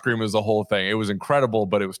around screaming. It was the whole thing. It was incredible,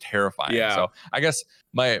 but it was terrifying. Yeah. So I guess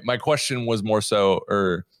my question was more so,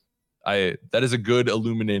 that is a good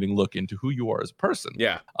illuminating look into who you are as a person.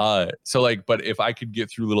 Yeah. So like, but if I could get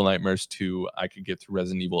through Little Nightmares 2, I could get through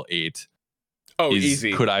Resident Evil 8. Oh,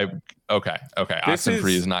 easy. Could I? Okay.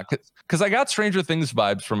 Oxenfree is not, because I got Stranger Things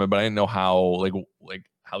vibes from it, but I didn't know how like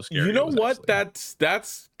how scary. You know what? Actually.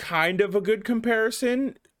 That's kind of a good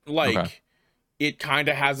comparison. Like, it kind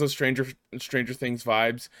of has those Stranger Things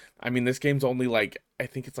vibes. I mean, this game's only like, I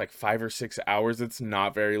think it's like 5 or 6 hours. It's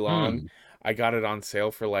not very long. I got it on sale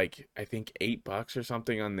for like, I think $8 or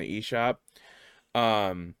something on the eShop.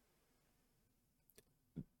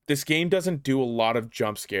 This game doesn't do a lot of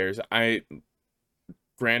jump scares.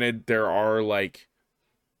 Granted, there are like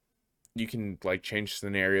you can like change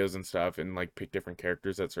scenarios and stuff and like pick different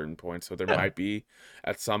characters at certain points. So there might be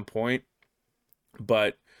at some point,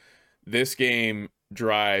 but this game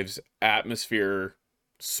drives atmosphere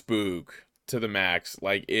spook to the max.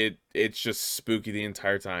 Like it's just spooky the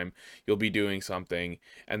entire time. You'll be doing something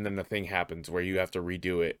and then the thing happens where you have to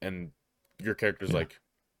redo it and your character's like,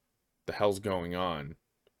 the hell's going on?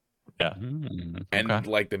 Yeah. And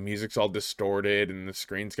like the music's all distorted and the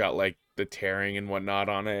screen's got like the tearing and whatnot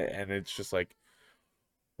on it, and it's just like,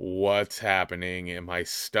 what's happening? Am I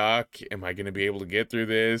stuck? Am I gonna be able to get through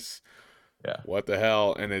this? Yeah. What the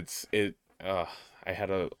hell? And I had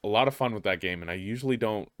a lot of fun with that game, and I usually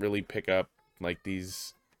don't really pick up like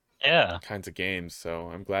these kinds of games, so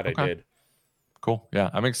I'm glad I did. Cool. Yeah,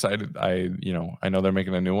 I'm excited. I know they're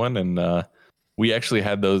making a new one, and we actually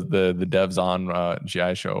had the devs on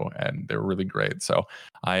GI show, and they're really great. So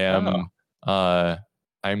I am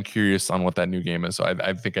I'm curious on what that new game is. So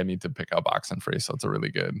I think I need to pick out Oxenfree. So it's a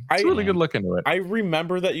really good look into it. I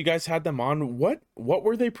remember that you guys had them on. What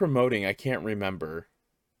were they promoting? I can't remember.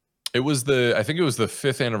 I think it was the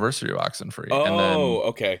 5th anniversary of Oxenfree. Oh, and then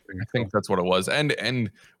okay. I think that's what it was.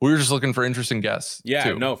 And we were just looking for interesting guests. Yeah,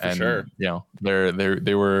 too. no, for sure. You know,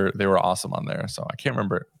 they were awesome on there. So I can't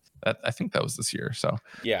remember. I think that was this year. So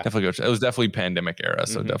yeah, definitely go. It was definitely pandemic era.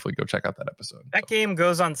 So definitely go check out that episode. That game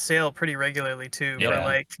goes on sale pretty regularly too,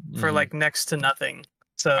 for like next to nothing.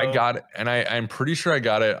 So I got it, and I'm pretty sure I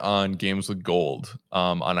got it on Games with Gold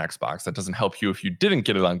on Xbox. That doesn't help you if you didn't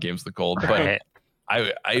get it on Games with Gold, but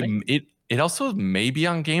it also may be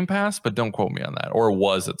on Game Pass, but don't quote me on that. Or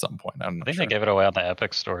was at some point. I think they gave it away on the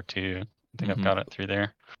Epic Store too. I think I've got it through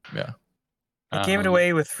there. Yeah. They gave it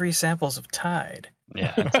away with free samples of Tide.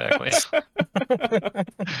 Yeah, exactly.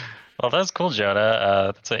 Well, that's cool,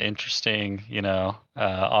 Jonah. That's an interesting,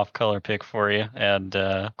 off-color pick for you, and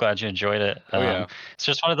glad you enjoyed it. It's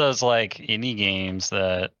just one of those like indie games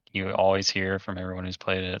that you always hear from everyone who's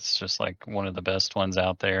played it. It's just like one of the best ones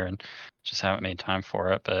out there, and just haven't made time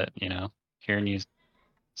for it. But hearing you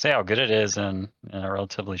say how good it is and how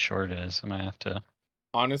relatively short it is, I might have to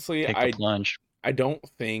honestly take the plunge. I don't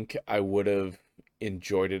think I would have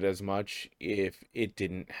enjoyed it as much if it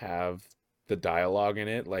didn't have the dialogue in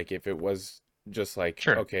it. Like if it was just like,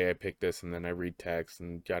 okay, I picked this and then I read text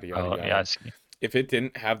and yada yada yada. Yeah, I see. If it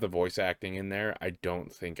didn't have the voice acting in there, I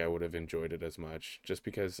don't think I would have enjoyed it as much, just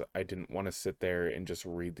because I didn't want to sit there and just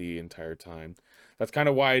read the entire time. That's kind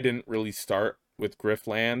of why I didn't really start with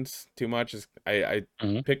Griftlands too much. Is I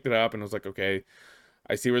picked it up and was like, okay,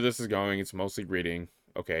 I see where this is going. It's mostly reading.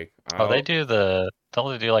 Okay. They do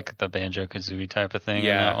like the Banjo Kazooie type of thing in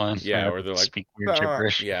that one. Yeah, where they're like speak weird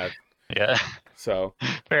gibberish. Yeah. So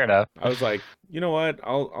fair enough. I was like, you know what?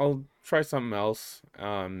 I'll try something else.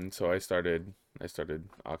 So I started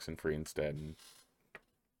Oxenfree instead. And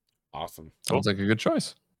awesome. Sounds like a good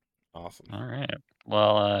choice. Awesome. All right.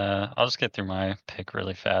 Well, I'll just get through my pick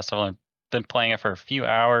really fast. I've only been playing it for a few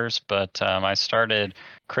hours, but I started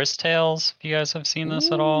Chris Tales. If you guys have seen this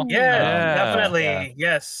at all? Yeah, definitely.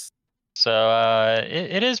 Yes. So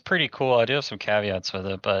it is pretty cool. I do have some caveats with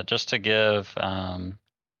it, but just to give kind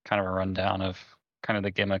of a rundown of kind of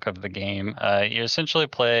the gimmick of the game, you essentially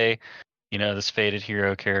play, this faded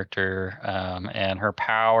hero character, and her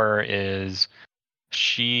power is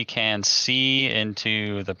she can see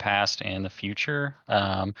into the past and the future.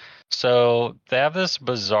 So they have this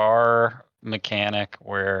bizarre mechanic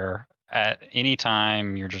where at any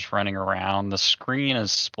time you're just running around, the screen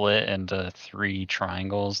is split into 3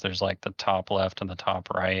 triangles. There's like the top left and the top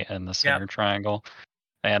right and the center triangle.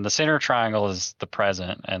 And the center triangle is the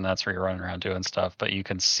present, and that's where you're running around doing stuff. But you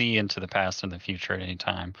can see into the past and the future at any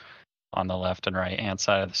time on the left and right hand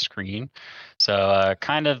side of the screen. So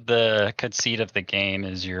kind of the conceit of the game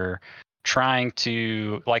is you're trying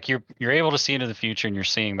to, like, you're able to see into the future, and you're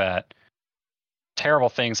seeing that terrible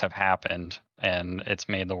things have happened and it's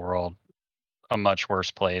made the world a much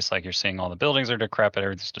worse place. Like you're seeing all the buildings are decrepit,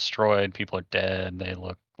 everything's destroyed, people are dead, they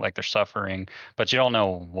look like they're suffering, but you don't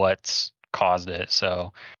know what's caused it.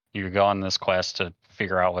 So you go on this quest to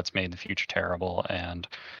figure out what's made the future terrible. And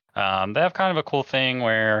they have kind of a cool thing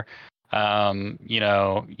where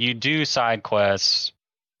you do side quests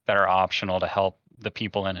that are optional to help the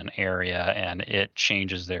people in an area, and it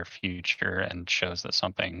changes their future and shows that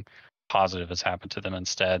something positive has happened to them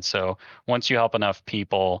instead. So once you help enough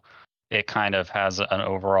people, it kind of has an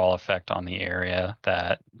overall effect on the area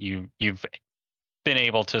that you've been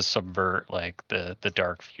able to subvert, like the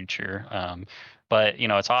dark future. But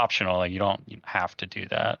it's optional. Like you don't have to do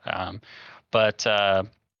that. But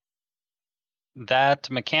that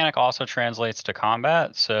mechanic also translates to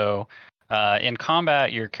combat. So In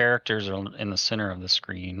combat, your characters are in the center of the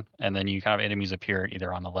screen, and then you kind of enemies appear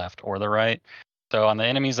either on the left or the right. So on the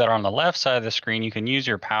enemies that are on the left side of the screen, you can use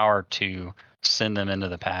your power to send them into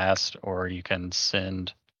the past, or you can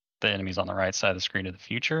send the enemies on the right side of the screen to the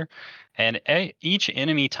future. And each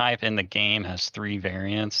enemy type in the game has 3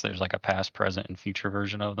 variants. There's like a past, present, and future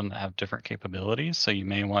version of them that have different capabilities. So you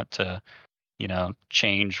may want to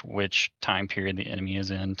change which time period the enemy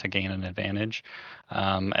is in to gain an advantage.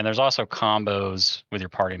 And there's also combos with your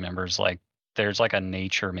party members. Like there's like a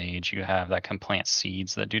nature mage you have that can plant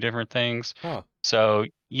seeds that do different things. Huh. So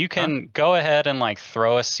you can go ahead and like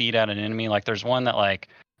throw a seed at an enemy. Like there's one that like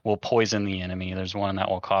will poison the enemy. There's one that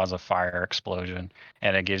will cause a fire explosion,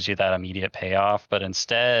 and it gives you that immediate payoff. But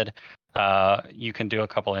instead, you can do a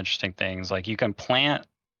couple interesting things. Like you can plant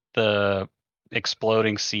the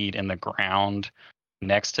exploding seed in the ground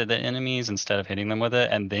next to the enemies instead of hitting them with it,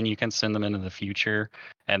 and then you can send them into the future,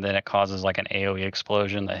 and then it causes like an AoE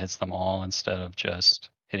explosion that hits them all instead of just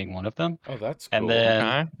hitting one of them. Oh, that's cool. And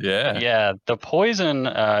then yeah, the poison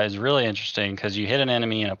is really interesting because you hit an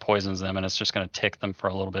enemy and it poisons them, and it's just going to tick them for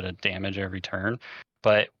a little bit of damage every turn.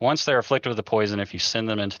 But once they're afflicted with the poison, if you send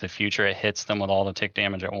them into the future, it hits them with all the tick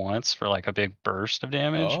damage at once for like a big burst of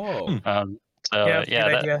damage. Oh. So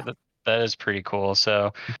Yeah, that is pretty cool.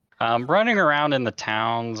 So running around in the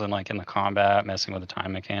towns and like in the combat, messing with the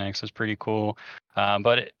time mechanics is pretty cool.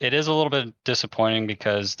 But it is a little bit disappointing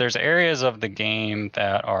because there's areas of the game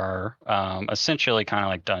that are essentially kind of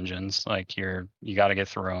like dungeons. Like you got to get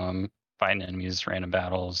through them, fighting enemies, random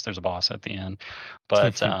battles. There's a boss at the end.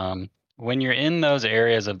 But when you're in those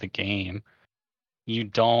areas of the game, you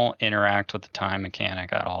don't interact with the time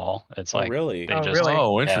mechanic at all. It's like really?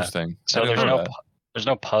 Oh, interesting. So there's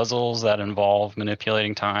no puzzles that involve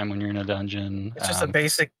manipulating time when you're in a dungeon. It's just a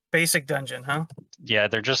basic dungeon, huh? Yeah,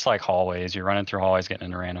 they're just like hallways. You're running through hallways, getting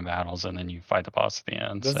into random battles, and then you fight the boss at the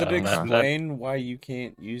end. Does it explain why you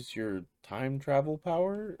can't use your time travel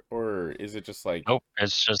power, or is it just like? Nope.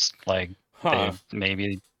 It's just like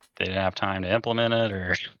maybe they didn't have time to implement it,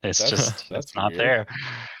 or it's not there.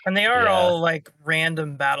 And they are all like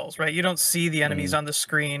random battles, right? You don't see the enemies on the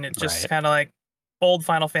screen. It's just kind of like old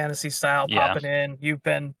Final Fantasy style, popping in. You've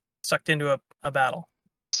been sucked into a battle.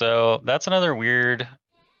 So that's another weird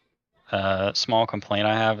small complaint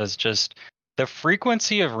I have, is just the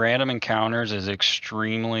frequency of random encounters is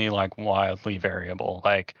extremely like wildly variable.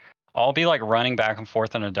 Like I'll be like running back and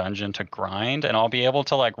forth in a dungeon to grind, and I'll be able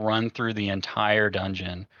to like run through the entire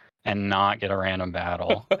dungeon and not get a random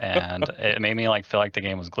battle. And it made me like feel like the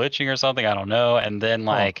game was glitching or something. I don't know. And then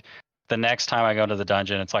like the next time I go to the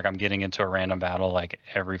dungeon, it's like I'm getting into a random battle like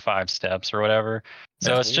every 5 steps or whatever.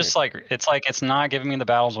 So it's just like it's not giving me the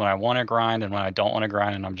battles when I want to grind and when I don't want to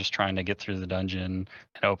grind, and I'm just trying to get through the dungeon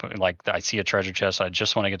and open. Like I see a treasure chest, so I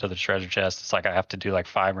just want to get to the treasure chest. It's like I have to do like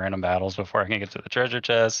 5 random battles before I can get to the treasure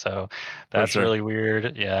chest. So that's really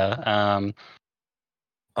weird. Yeah.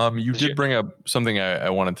 You did bring up something I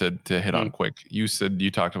wanted to hit on quick. You said you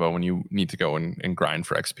talked about when you need to go and grind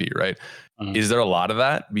for XP, right? Is there a lot of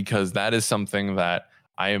that? Because that is something that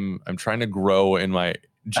I'm trying to grow in my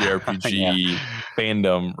JRPG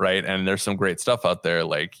fandom, right? And there's some great stuff out there.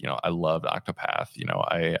 Like, I loved Octopath.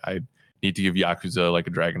 I need to give Yakuza Like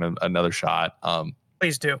a Dragon another shot.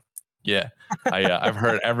 Please do. Yeah, I've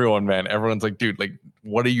heard everyone's like, dude, like,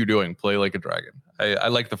 what are you doing? Play Like a Dragon. I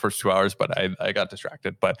like the first 2 hours, but I got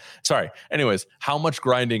distracted. But sorry. Anyways, how much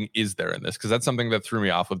grinding is there in this? Because that's something that threw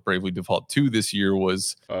me off with Bravely Default 2 this year. I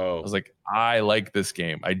was like, I like this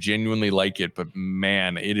game. I genuinely like it, but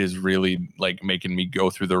man, it is really like making me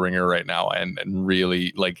go through the ringer right now and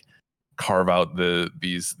really like carve out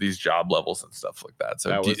these job levels and stuff like that.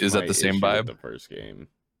 So is that the same vibe? The first game.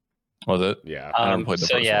 Was it? Yeah. I never played the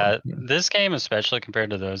first one. This game, especially compared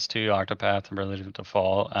to those two, Octopath and Bravely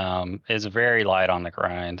Default, is very light on the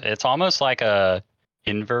grind. It's almost like a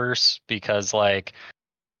inverse, because like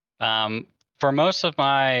for most of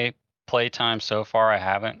my playtime so far, I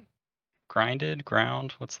haven't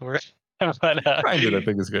ground. What's the word? But, grinded, I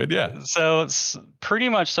think is good. Yeah. So pretty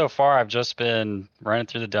much so far, I've just been running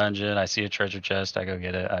through the dungeon. I see a treasure chest, I go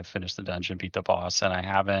get it. I finish the dungeon, beat the boss, and I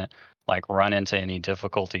haven't like run into any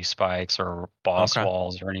difficulty spikes or boss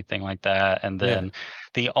walls or anything like that. And then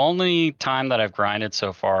the only time that I've grinded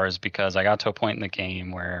so far is because I got to a point in the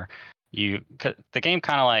game where the game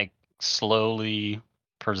kind of like slowly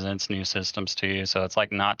presents new systems to you. So it's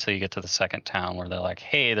like not till you get to the second town where they're like,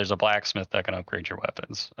 hey, there's a blacksmith that can upgrade your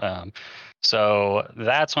weapons. So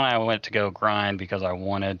that's when I went to go grind because I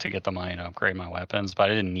wanted to get the money to upgrade my weapons, but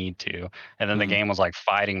I didn't need to. And then the game was like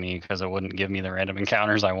fighting me because it wouldn't give me the random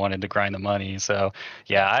encounters I wanted to grind the money. So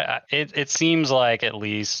yeah, it seems like at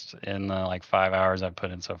least in the like 5 hours I've put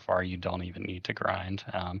in so far, you don't even need to grind.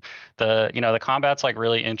 The combat's like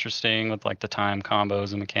really interesting with like the time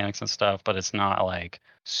combos and mechanics and stuff, but it's not like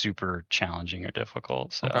super challenging or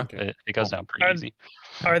difficult. So it goes down pretty easy.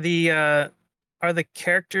 Are the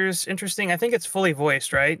characters interesting? I think it's fully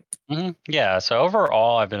voiced, right? Yeah. So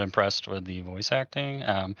overall, I've been impressed with the voice acting.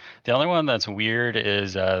 The only one that's weird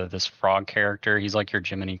is this frog character. He's like your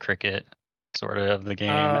Jiminy Cricket sort of the game.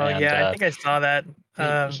 Oh, yeah, I think I saw that.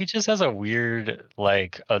 He just has a weird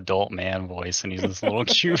like adult man voice, and he's this little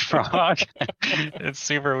cute frog. It's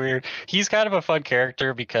super weird. He's kind of a fun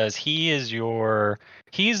character because he's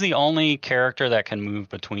the only character that can move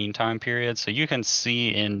between time periods. So you can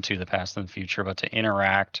see into the past and the future, but to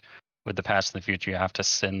interact with the past and the future, you have to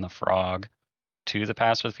send the frog to the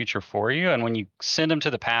past or the future for you. And when you send him to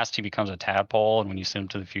the past, he becomes a tadpole, and when you send him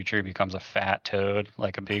to the future, he becomes a fat toad,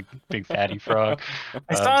 like a big fatty frog.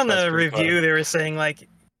 I saw in so the review they were saying like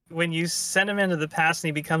when you send him into the past and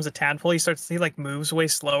he becomes a tadpole, he like moves way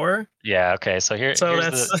slower. Yeah. Okay. So here's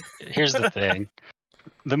the thing.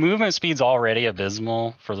 The movement speed's already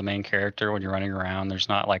abysmal for the main character when you're running around. There's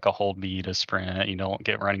not like a hold B to sprint. You don't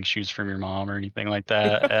get running shoes from your mom or anything like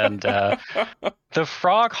that. And the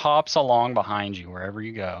frog hops along behind you wherever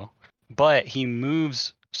you go, but he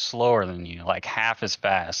moves slower than you, like half as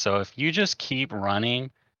fast. So if you just keep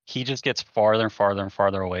running, he just gets farther and farther and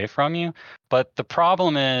farther away from you. But the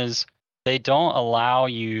problem is they don't allow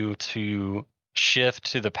you to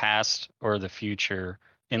shift to the past or the future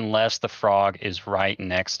unless the frog is right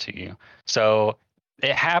next to you. So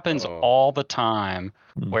it happens all the time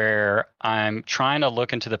where I'm trying to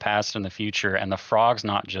look into the past and the future, and the frog's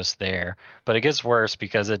not just there. But it gets worse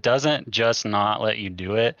because it doesn't just not let you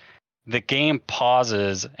do it. The game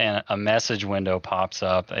pauses and a message window pops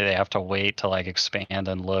up. They have to wait to like expand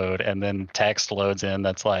and load, and then text loads in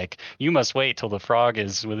that's like, you must wait till the frog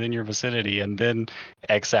is within your vicinity, and then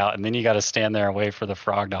X out, and then you got to stand there and wait for the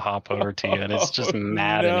frog to hop over to you, and it's just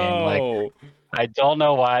maddening. No. Like, I don't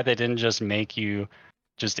know why they didn't just make you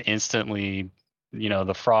just instantly,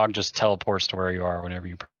 the frog just teleports to where you are whenever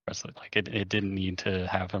you press it. Like it didn't need to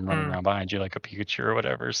have him running around behind you like a Pikachu or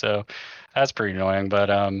whatever. So that's pretty annoying. But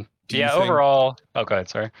overall. Oh, go ahead.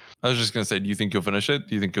 Sorry. I was just gonna say, do you think you'll finish it?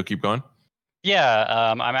 Do you think you'll keep going? Yeah,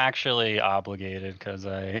 I'm actually obligated because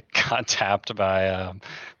I got tapped by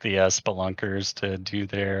the Spelunkers to do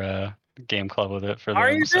their game club with it for them.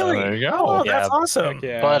 Are you really? There you go. Oh, that's awesome.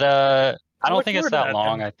 Yeah. But I don't think it's that then.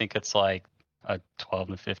 long. I think it's like a 12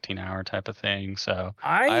 to 15 hour type of thing. So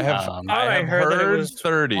I have heard that it was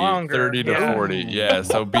 30 to 40. Yeah,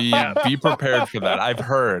 so be prepared for that. I've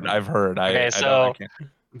heard. Okay,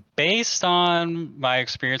 based on my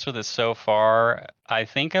experience with it so far, I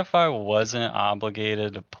think if I wasn't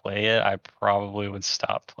obligated to play it, I probably would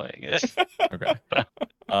stop playing it. Okay.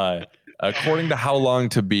 According to How Long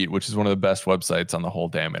to Beat, which is one of the best websites on the whole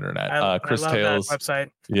damn internet, Chris Tales. That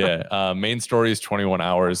website. Yeah. Main story is 21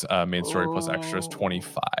 hours. Main story plus extras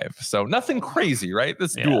 25. So nothing crazy, right?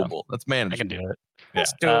 That's doable. That's manageable. I can do it.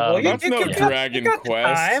 That's doable. That's no Dragon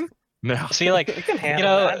Quest. No. See, like, you can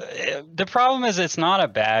handle that. The problem is it's not a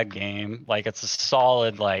bad game. Like, it's a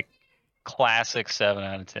solid, like, classic 7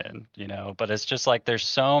 out of 10, but it's just like there's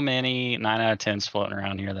so many 9 out of 10s floating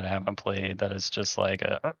around here that I haven't played that it's just like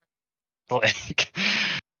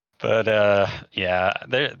but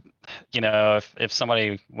there, if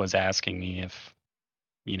somebody was asking me if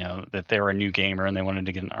that they were a new gamer and they wanted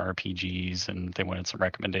to get into RPGs and they wanted some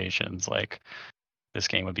recommendations, like this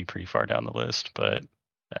game would be pretty far down the list. But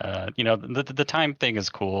the time thing is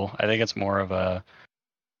cool. I think it's more of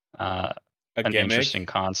an interesting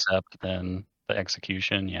concept than the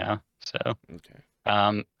execution. Yeah. So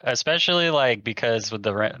especially like because with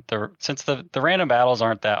since the random battles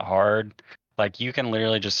aren't that hard, like you can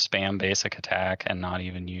literally just spam basic attack and not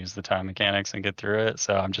even use the time mechanics and get through it.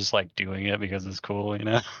 So I'm just like doing it because it's cool,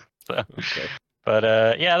 So, but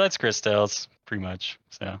that's Chris Tales pretty much.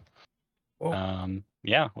 So, cool.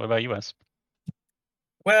 What about you, Wes?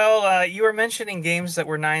 Well, you were mentioning games that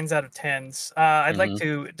were 9s out of 10s. I'd like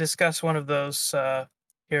to discuss one of those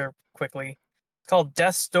here quickly. It's called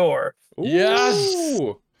Death's Door. Yes.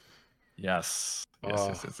 I'm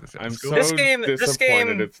so this game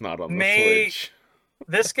disappointed it's not on the Switch.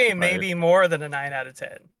 This game may be more than a 9 out of 10.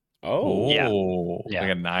 Yeah. Like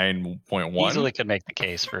a 9.1? Easily could make the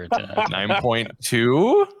case for it.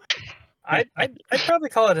 9.2? I'd probably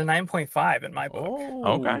call it a 9.5 in my book.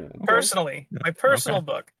 Okay. Personally, my personal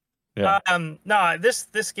book. Yeah. No,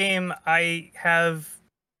 this game I've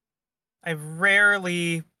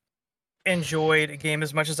rarely enjoyed a game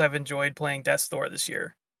as much as I've enjoyed playing Death's Door this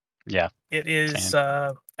year. Yeah. It is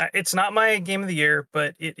it's not my game of the year,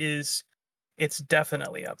 but it's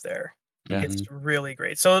definitely up there. Yeah. It's really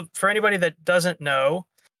great. So for anybody that doesn't know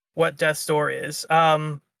what Death's Door is,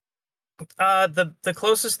 the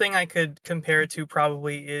closest thing I could compare it to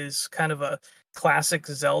probably is kind of a classic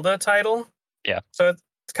Zelda title. Yeah. So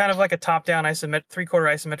it's kind of like a top-down three-quarter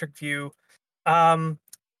isometric view.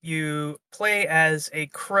 You play as a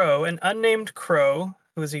crow, an unnamed crow,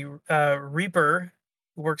 who is a reaper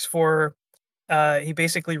who works for. He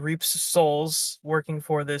basically reaps souls, working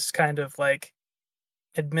for this kind of like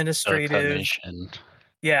administrative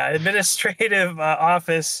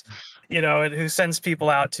office, who sends people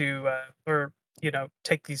out to or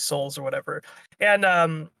take these souls or whatever. And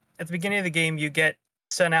at the beginning of the game you get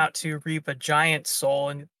sent out to reap a giant soul,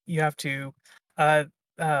 and you have to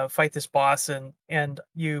fight this boss, and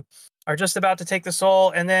you are just about to take the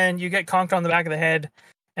soul, and then you get conked on the back of the head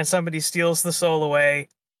and somebody steals the soul away,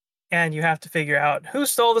 and you have to figure out who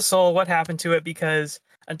stole the soul, what happened to it, because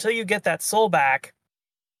until you get that soul back,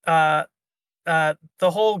 the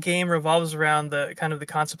whole game revolves around the kind of the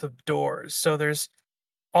concept of doors. So there's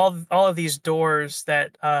all of these doors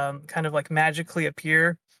that kind of like magically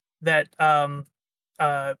appear that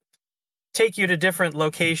take you to different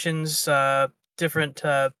locations,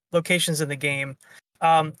 locations in the game.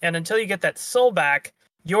 And until you get that soul back,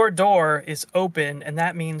 your door is open, and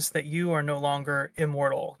that means that you are no longer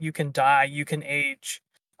immortal. You can die, you can age.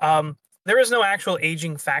 There is no actual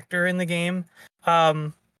aging factor in the game.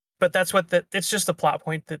 But that's it's just a plot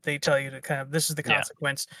point that they tell you to kind of, this is the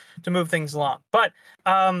consequence to move things along. But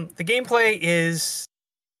the gameplay is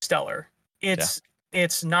stellar. It's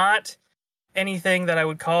not anything that I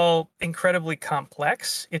would call incredibly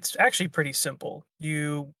complex. It's actually pretty simple.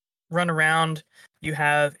 You run around, you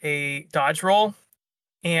have a dodge roll,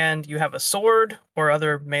 and you have a sword or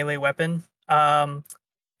other melee weapon. And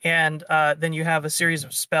then you have a series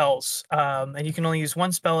of spells, and you can only use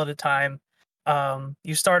one spell at a time.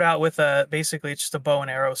 You start out with basically it's just a bow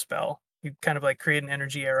and arrow spell. You kind of like create an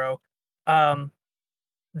energy arrow.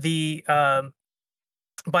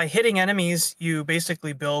 By hitting enemies, you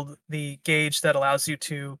basically build the gauge that allows you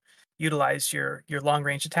to utilize your long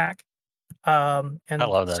range attack. And I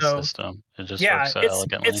love that system. It just works so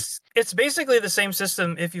elegantly. It's basically the same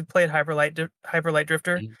system if you played Hyperlight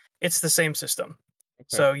Drifter. It's the same system. Okay.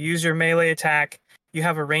 So use your melee attack. You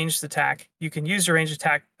have a ranged attack. You can use your ranged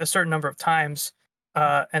attack a certain number of times,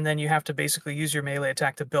 and then you have to basically use your melee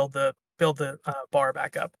attack to build the bar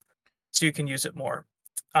back up, so you can use it more.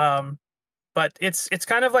 But it's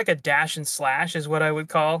kind of like a dash and slash is what I would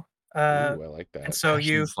call. Ooh, I like that. And so dash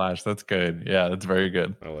and slash, that's good. Yeah, that's very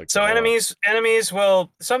good. I like so enemies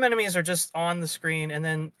some enemies are just on the screen,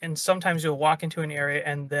 and sometimes you'll walk into an area,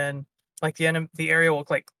 and then like the area will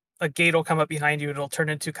like a gate will come up behind you. It'll turn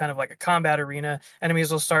into kind of like a combat arena.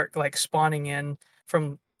 Enemies will start like spawning in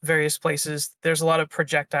from various places. There's a lot of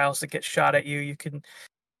projectiles that get shot at you. You can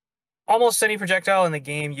almost any projectile in the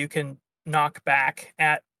game you can knock back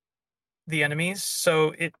at the enemies.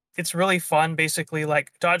 So it's really fun, basically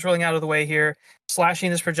like dodge rolling out of the way here,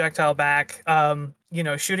 slashing this projectile back,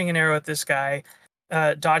 shooting an arrow at this guy,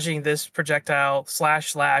 dodging this projectile,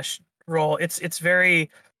 slash roll. It's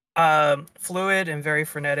very fluid and very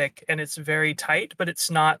frenetic, and it's very tight, but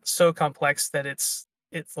it's not so complex that it's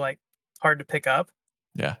like hard to pick up.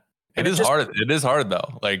 Yeah. It is hard. It is hard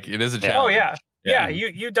though. Like it is a challenge. Oh yeah.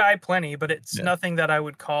 You die plenty, but it's nothing that I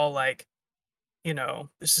would call like,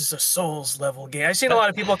 this is a Souls level game. I've seen a lot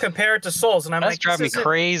of people compare it to Souls, and I'm that's like, driving me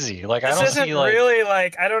crazy. Like I don't see like really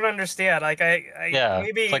like I don't understand. Like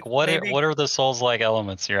maybe it's like what are the Souls like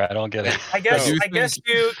elements here? I don't get it. I guess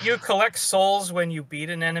you collect souls when you beat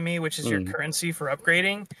an enemy, which is your currency for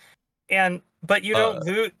upgrading, but you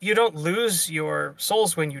don't lose your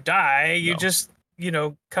souls when you die. You just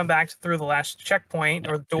come back through the last checkpoint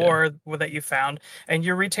or door that you found, and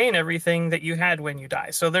you retain everything that you had when you die.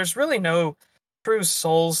 So there's really no true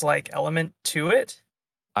Souls-like element to it.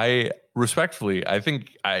 I actually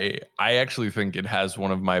think it has one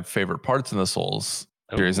of my favorite parts in the Souls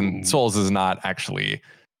series, and Souls is not actually.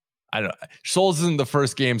 Souls isn't the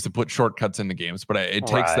first games to put shortcuts into games, but it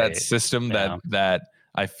takes that system that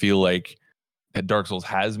I feel like that Dark Souls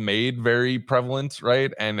has made very prevalent,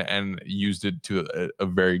 right, and used it to a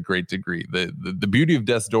very great degree. The beauty of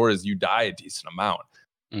Death's Door is you die a decent amount,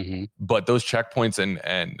 But those checkpoints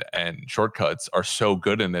and shortcuts are so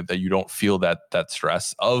good in it that you don't feel that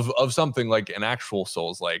stress of something like an actual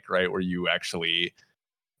Souls-like, right, where you actually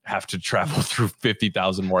have to travel through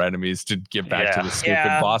 50,000 more enemies to get back to the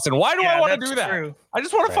stupid boss. And why do I want to do that? True. I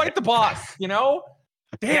just want to fight the boss, you know?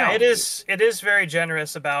 Damn. Yeah, it is very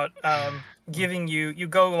generous about giving you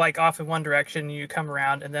go like off in one direction, you come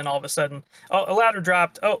around, and then all of a sudden, oh, a ladder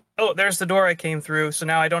dropped. Oh, there's the door I came through. So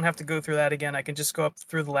now I don't have to go through that again. I can just go up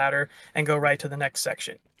through the ladder and go right to the next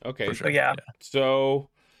section. Okay. For sure. So yeah. So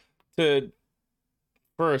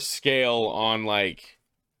for a scale on like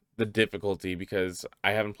the difficulty, because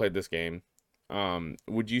I haven't played this game,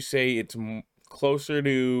 would you say it's closer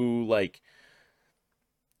to like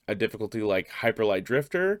a difficulty like Hyper Light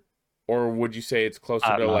Drifter, or would you say it's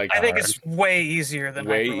closer to like? I think it's way easier than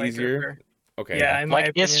way Hyper Light easier. Drifter. Okay. Yeah, in my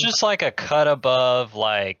opinion. It's just like a cut above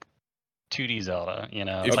like 2D Zelda, you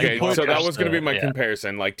know. Okay, like, so that was going to be my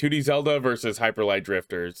comparison, like 2D Zelda versus Hyper Light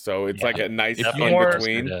Drifter. So it's like a nice in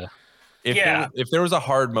between. If there was a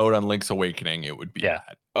hard mode on Link's Awakening, it would be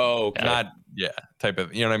that. Oh, okay. Not type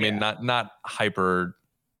of, you know what I mean? Not hyper.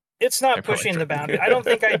 It's not pushing the boundary. I don't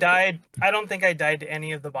think I died to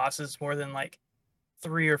any of the bosses more than like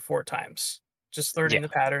 3 or 4 times. Just learning the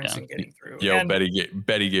patterns and getting through. Yo, and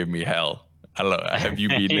Betty gave me hell. I don't know. Have you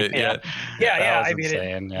beaten it yet? Yeah, I beat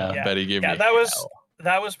it. Yeah. Betty gave me hell.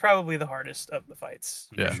 That was probably the hardest of the fights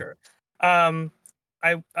for sure. I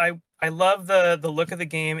love the look of the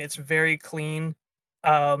game. It's very clean.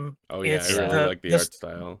 I really like the art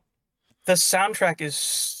style. The soundtrack is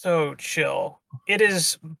so chill. It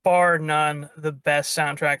is bar none the best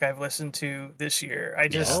soundtrack I've listened to this year. I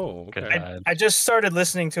just started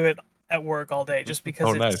listening to it at work all day just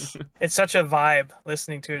because it's such a vibe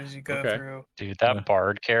listening to it as you go through. Dude, that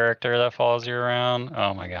bard character that follows you around,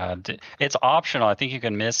 oh my god. It's optional. I think you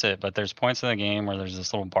can miss it, but there's points in the game where there's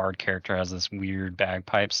this little bard character has this weird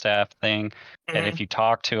bagpipe staff thing. And if you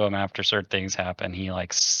talk to him after certain things happen, he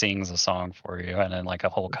like sings a song for you, and then like a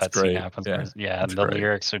whole cutscene happens. And the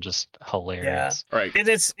lyrics are just hilarious. Yeah. Right. And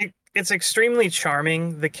it's extremely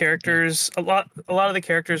charming. The characters, a lot of the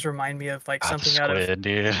characters remind me of like something out of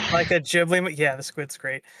dude. like a Ghibli. Yeah, the squid's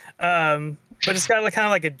great. But it's got like kind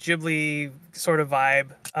of like a Ghibli sort of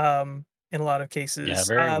vibe. In a lot of cases. Yeah,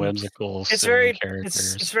 very whimsical. It's very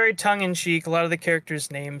characters. It's very tongue in cheek. A lot of the characters'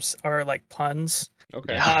 names are like puns.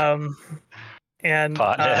 Okay. And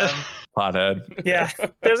Pothead. Yeah,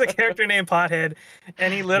 there's a character named Pothead,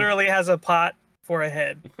 and he literally has a pot for a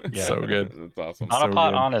head. Yeah, so good. That's awesome. Not a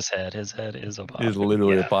pot on his head. His head is a pot. He's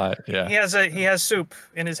literally a pot. Yeah. He has soup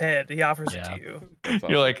in his head. He offers it to you.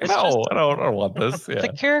 You're like, no, I don't want this. Yeah. The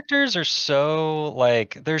characters are so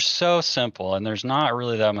like they're so simple, and there's not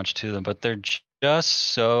really that much to them, but they're just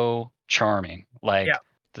so charming. Like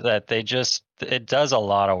that it does a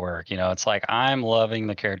lot of work. You know, it's like I'm loving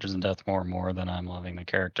the characters in Deathmore more than I'm loving the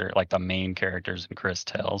character, like the main characters in Chris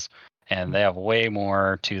Tales. And they have way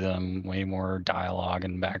more to them, way more dialogue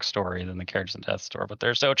and backstory than the characters in Death's Door, but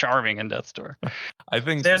they're so charming in Death's Door. I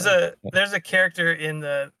think there's a character in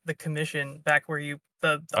the commission back where you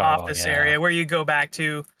the office area where you go back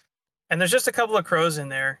to, and there's just a couple of crows in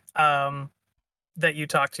there that you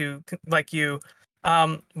talk to, like you.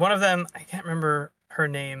 One of them, I can't remember her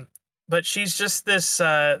name, but she's just this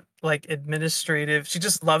like administrative. She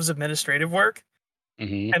just loves administrative work.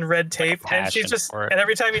 And red tape, like and she's just, and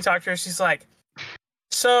every time you talk to her, she's like,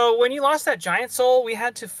 so when you lost that giant soul, we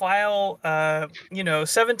had to file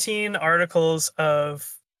 17 articles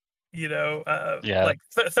of like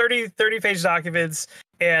 30 page documents,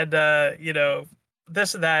 and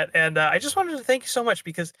this and that, and I just wanted to thank you so much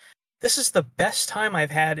because this is the best time I've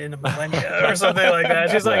had in a millennia, or something like that.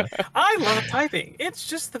 She's like, I love typing. It's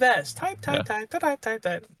just the best. Type. Yeah.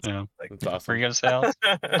 Like, that's awesome. Were you gonna say else?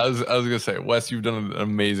 I was gonna say, Wes, you've done an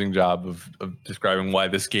amazing job of describing why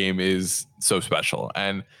this game is so special.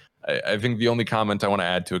 And I think the only comment I want to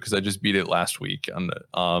add to it, because I just beat it last week, on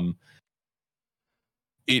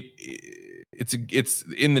it's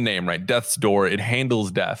in the name, right? Death's Door. It handles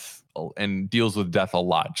death and deals with death a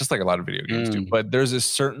lot, just like a lot of video games do. But there's a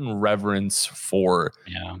certain reverence for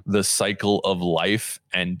the cycle of life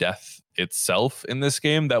and death itself in this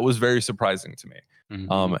game that was very surprising to me.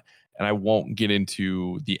 And I won't get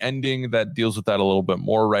into the ending that deals with that a little bit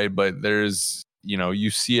more, right? But there's, you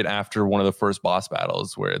see it after one of the first boss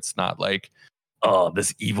battles where it's not like, oh,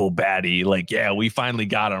 this evil baddie, like, yeah, we finally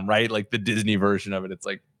got him, right? Like the Disney version of it. It's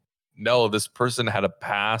like, no, this person had a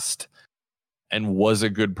past and was a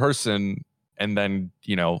good person, and then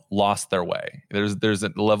lost their way. There's a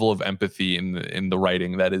level of empathy in the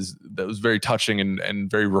writing that was very touching and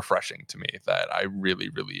very refreshing to me, that I really,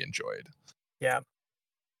 really enjoyed. Yeah,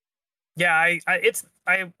 Yeah,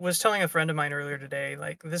 I was telling a friend of mine earlier today,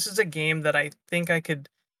 like this is a game that I think I could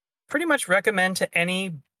pretty much recommend to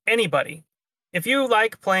anybody. If you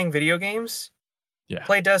like playing video games, Yeah.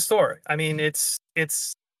 play Death's Door. I mean, it's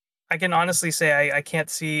I can honestly say I can't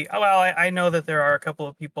see. Oh, well, I know that there are a couple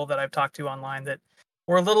of people that I've talked to online that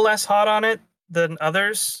were a little less hot on it than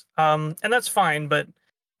others, and that's fine. But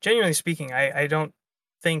genuinely speaking, I don't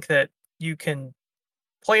think that you can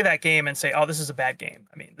play that game and say, "Oh, this is a bad game."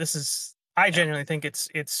 I mean, this is. I genuinely think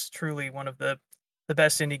it's truly one of the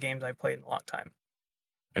best indie games I've played in a long time,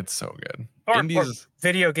 It's so good. or Indies,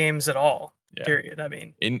 video games at all. Yeah. Period. I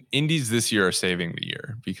mean, indies this year are saving the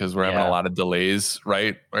year because we're having a lot of delays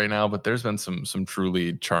right now. But there's been some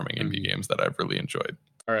truly charming indie games that I've really enjoyed.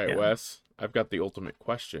 All right, Wes, I've got the ultimate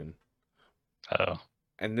question. Oh,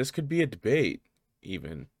 and this could be a debate.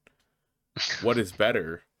 Even, what is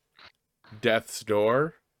better, Death's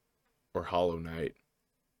Door or Hollow Knight?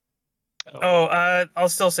 I'll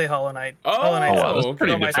still say Hollow Knight. Oh, Hollow Knight's wow,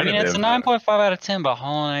 pretty I mean, it's a definitive. 9.5 out of 10, but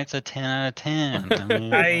Hollow Knight's a 10 out of 10. I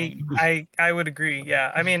mean, I would agree.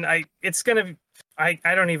 Yeah, I mean, it's gonna. I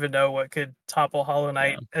don't even know what could topple Hollow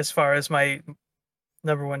Knight as far as my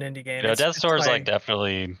number one indie game. Death's Door is like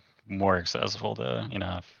definitely more accessible to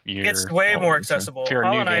if you're. It's way more accessible. If you're a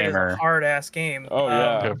Hollow new Knight gamer, is a hard ass game. Oh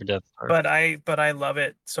yeah. Go for Death's Door. But I love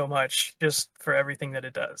it so much just for everything that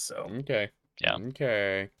it does. So Okay. Yeah.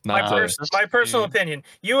 Okay. my personal opinion.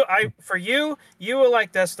 You will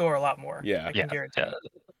like Death's Door a lot more. Yeah. I can guarantee.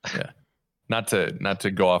 Yeah. Not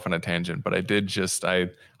to go off on a tangent, but I did just I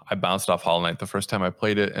bounced off Hollow Knight the first time I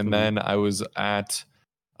played it, and then I was at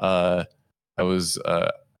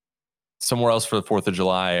somewhere else for the 4th of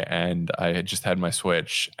July, and I had just had my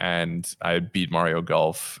Switch, and I had beat Mario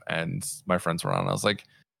Golf, and my friends were on. I was like,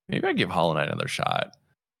 maybe I give Hollow Knight another shot.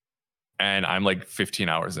 And I'm like 15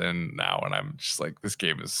 hours in now, and I'm just like, this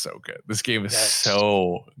game is so good. This game is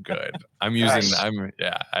so good. I'm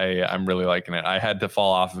really liking it. I had to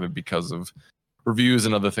fall off of it because of reviews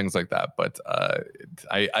and other things like that, but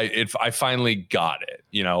I finally got it.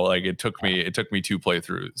 Like it took me 2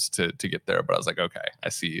 playthroughs to get there, but I was like, okay, I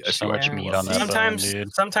see what you mean on that.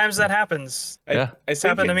 Sometimes that happens. It's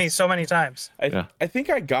happened to me so many times. I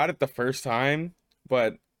think I got it the first time,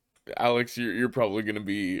 but Alex, you're probably gonna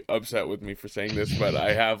be upset with me for saying this, but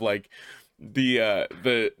I have like the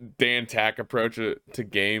Dan Tack approach to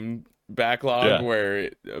game backlog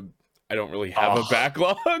where I don't really have a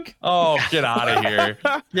backlog. Oh, get out of here!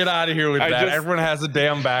 Get out of here with that. Everyone has a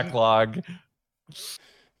damn backlog.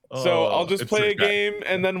 So I'll just play a game,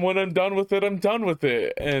 and then when I'm done with it, I'm done with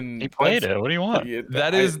it. And you played it. What do you want?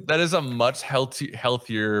 That is a much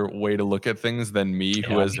healthier way to look at things than me,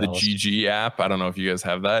 who has the GG app. I don't know if you guys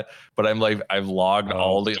have that, but I'm like, I've logged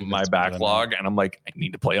my backlog, and I'm like, I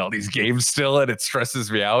need to play all these games still, and it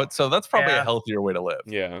stresses me out. So that's probably a healthier way to live.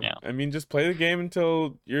 Yeah. I mean, just play the game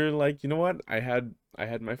until you're like, you know what? I had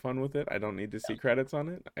my fun with it. I don't need to see credits on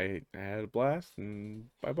it. I had a blast, and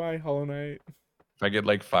bye Hollow Knight. If I get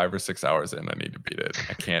like 5 or 6 hours in, I need to beat it.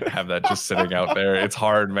 I can't have that just sitting out there. It's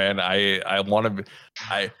hard, man. I want to.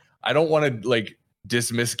 I don't want to like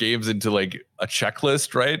dismiss games into like a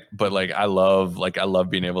checklist, right? But like I love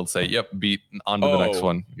being able to say, "Yep, beat on to the next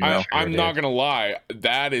one." I'm not gonna lie.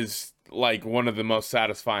 That is like one of the most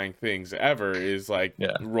satisfying things ever. Is like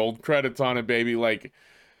rolled credits on it, baby. Like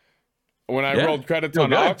when I rolled credits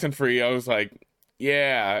on Oxenfree, I was like,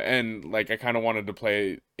 yeah, and like I kind of wanted to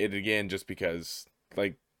play it again just because.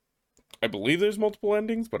 Like, I believe there's multiple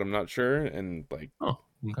endings, but I'm not sure. And like,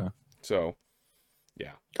 so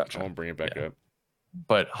yeah, gotcha. I won't bring it back up.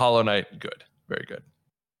 But Hollow Knight, good, very good.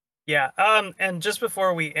 Yeah. And just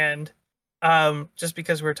before we end, just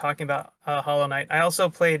because we're talking about Hollow Knight, I also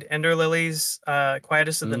played Ender Lilies,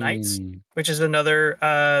 Quietus of the Nights, which is another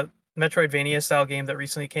Metroidvania style game that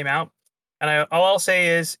recently came out. And all I'll say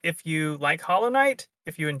is, if you like Hollow Knight,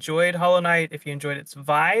 if you enjoyed Hollow Knight, if you enjoyed its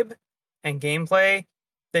vibe and gameplay,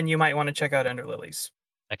 then you might want to check out Ender Lilies.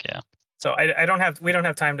 Heck yeah. So we don't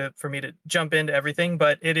have time for me to jump into everything,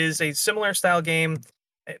 but it is a similar style game.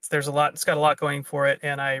 It's got a lot going for it,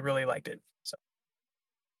 and I really liked it. So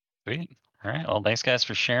sweet. All right. Well, thanks guys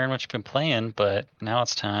for sharing what you've been playing, but now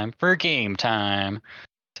it's time for game time.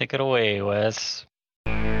 Take it away, Wes.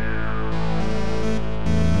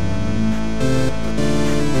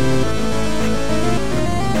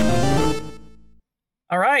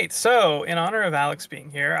 All right, so in honor of Alex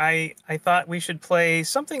being here, I thought we should play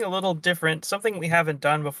something a little different, something we haven't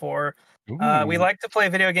done before. We like to play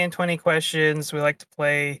video game 20 questions. We like to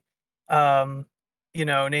play, name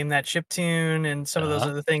that chiptune and some of those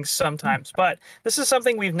other things sometimes. But this is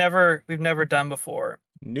something we've never done before.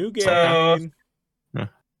 New game.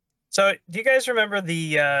 So, do you guys remember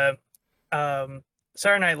the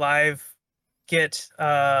Saturday Night Live skit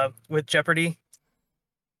with Jeopardy?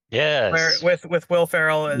 Yes. Where with Will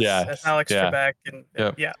Ferrell as Alex Trebek and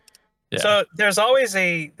yeah. So there's always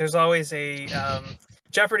a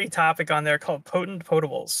Jeopardy topic on there called Potent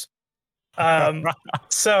Quotables.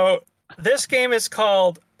 So this game is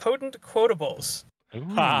called Potent Quotables.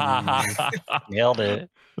 Nailed it.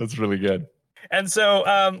 That's really good. And so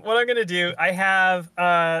what I'm gonna do, I have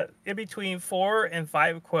in between 4 and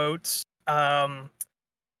 5 quotes. All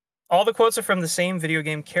the quotes are from the same video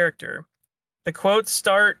game character. The quotes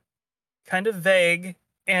start kind of vague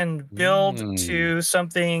and build to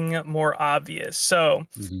something more obvious. So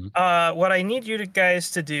what I need you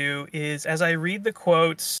guys to do is, as I read the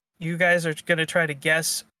quotes, you guys are going to try to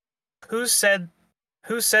guess who said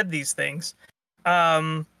these things.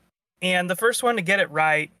 And the first one to get it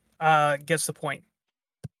right gets the point.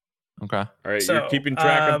 Okay. All right, So, you're keeping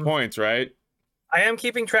track of points, right? I am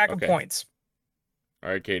keeping track of points. All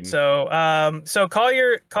right, Caden. So call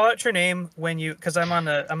out your name when you, because I'm on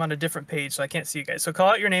a different page, so I can't see you guys. So call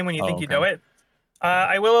out your name when you think you know it.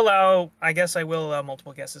 I will allow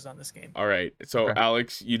multiple guesses on this game. All right. So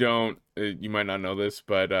Alex, you might not know this,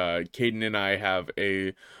 but Caden and I have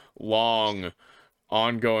a long,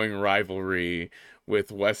 ongoing rivalry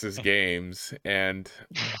with Wes's games, and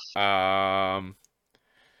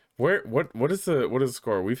what is the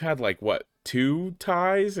score? We've had like 2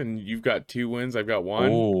 ties, and you've got 2 wins. I've got 1.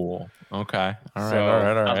 Oh, okay.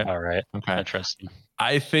 All right. Okay. Interesting.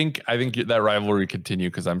 I think that rivalry continue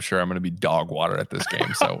because I'm sure I'm going to be dog water at this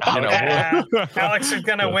game. So Alex is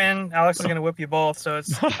going to win. Alex is going to whip you both, so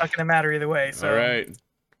it's not going to matter either way. So. All right,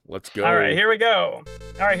 let's go. All right, here we go.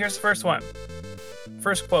 All right, here's the first one.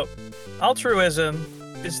 First quote: "Altruism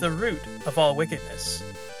is the root of all wickedness."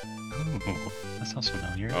 Ooh, that sounds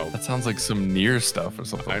familiar. Oh, that sounds like some near stuff or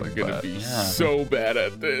something. I'm like gonna that. be so bad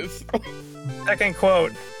at this. Second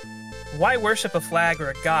quote: "Why worship a flag or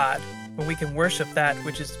a god when we can worship that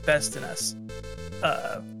which is best in us?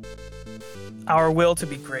 Our will to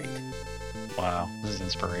be great." Wow, this is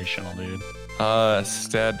inspirational, dude.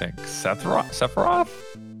 Stadnik. Sephiroth?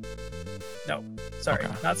 No, sorry,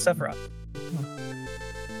 not Sephiroth.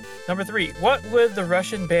 Number 3, what would the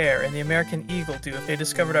Russian bear and the American eagle do if they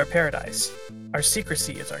discovered our paradise? Our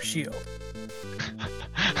secrecy is our shield.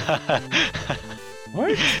 What?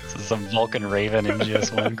 This is some Vulcan Raven and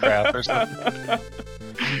GS1 crap or something.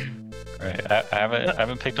 Right, I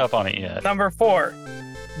haven't picked up on it yet. Number 4,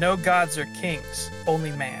 no gods or kings,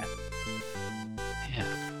 only man. Yeah.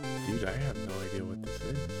 Dude, I have no idea what this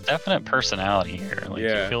is. Definite personality here. Like,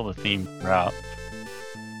 you feel the theme throughout.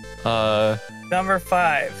 Number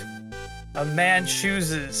 5, a man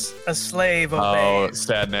chooses, a slave obeys. Oh,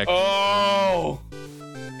 Stadnik. Oh!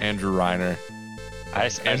 Andrew Reiner.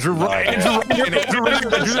 Andrew Ryan.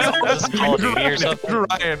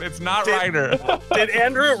 It's not Reiner. Did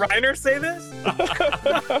Andrew Reiner say this?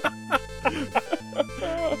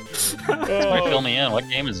 Somebody fill me in. What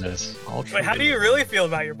game is this? Wait, how do you really feel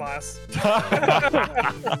about your boss?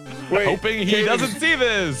 Wait, hoping he doesn't see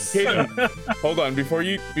this. Caden, hold on. Before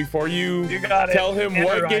you tell him Andrew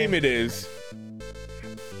what Ryan. game it is,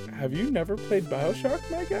 have you never played BioShock,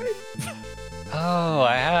 my guy? Oh,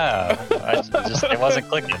 I have. It wasn't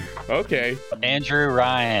clicking. Okay. Andrew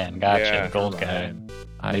Ryan. Gotcha. Yeah, Gold guy.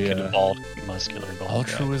 Bald, muscular gold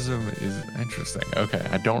altruism guy. is interesting. Okay,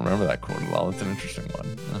 I don't remember that quote at all. It's an interesting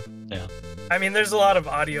one. Yeah. I mean, there's a lot of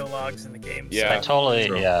audio logs in the game. So. Yeah. I totally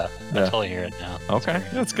hear it now. Okay,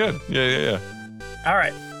 that's good. Yeah. All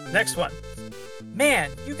right, next one. Man,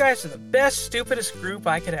 you guys are the best, stupidest group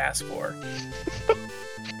I could ask for.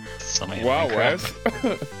 Wow, Wes.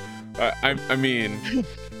 I mean,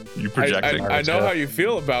 you projecting. I know how you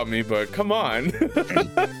feel about me, but come on.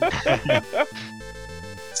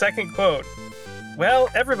 Second quote. Well,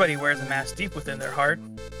 everybody wears a mask deep within their heart.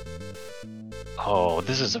 Oh,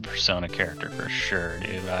 this is a Persona character for sure,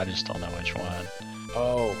 dude. I just don't know which one.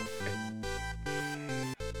 Oh.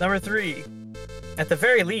 Number 3. At the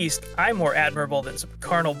very least, I'm more admirable than some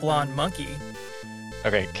carnal blonde monkey.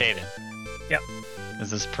 Okay, Caden. Yep. Is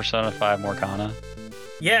this Persona 5 Morgana?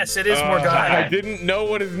 Yes, it is Morgana. I didn't know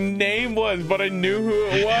what his name was, but I knew who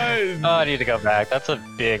it was. Oh, I need to go back. That's a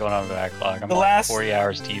big one on the backlog. I'm like 40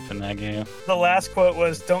 hours deep in that game. The last quote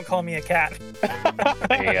was, "Don't call me a cat."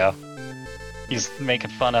 There you go. He's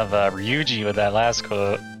making fun of Ryuji with that last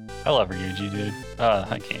quote. I love Ryuji, dude.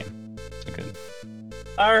 That game. It's good.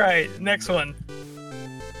 All right, next one.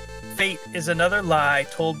 Fate is another lie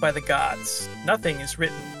told by the gods. Nothing is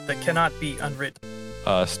written that cannot be unwritten.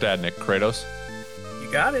 Stadnik. Kratos. You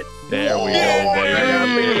got it. There we go, baby.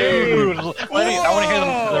 I want to hear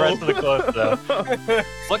the rest of the quote though.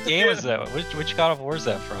 What game is that? Which God of War is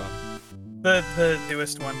that from? The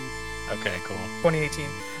newest one, Okay, cool. 2018.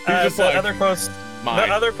 just The like, other quotes. Mine.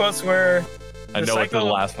 The other quotes were. I know what the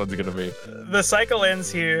last one's gonna be. The cycle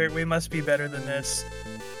ends here. We must be better than this.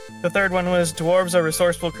 The third one was dwarves are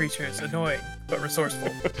resourceful creatures, annoying but resourceful.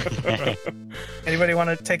 Anybody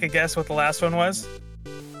want to take a guess what the last one was?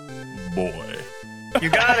 Boy. You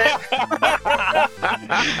got it.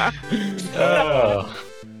 Oh,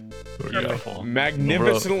 There we go. beautiful.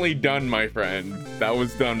 Magnificently done, my friend. That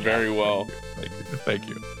was done very well. Thank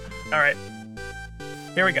you. All right.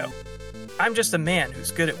 Here we go. I'm just a man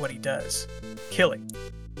who's good at what he does. Killing.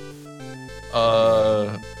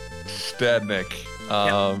 Stadnik.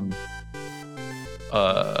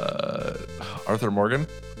 Arthur Morgan?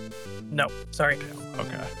 No, sorry.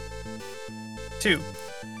 Okay. 2.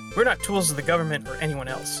 We're not tools of the government or anyone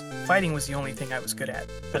else. Fighting was the only thing I was good at,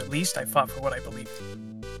 but at least I fought for what I believed.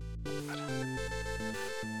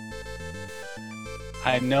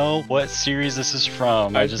 I know what series this is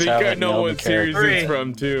from. I just think I haven't know nailed the what series character. it's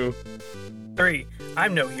from too. 3.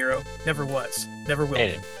 I'm no hero. Never was. Never will.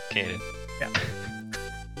 Kaden. Yeah.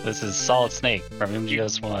 This is Solid Snake from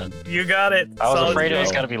MGS1. You got it. I was Solid afraid it was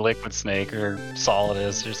Snake. gonna be Liquid Snake or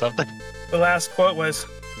Solidus or something. The last quote was,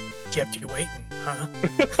 kept you waiting, huh?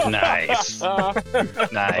 Nice. Nice.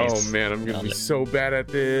 Oh man, I'm gonna Nailed be it. so bad at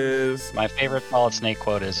this. My favorite Solid Snake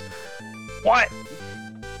quote is, "What?"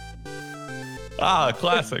 Ah,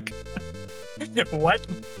 classic. What?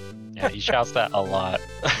 Yeah, he shouts that a lot.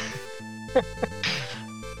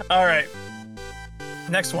 All right.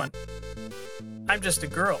 Next one. I'm just a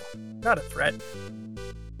girl, not a threat.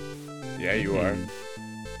 Yeah, you are.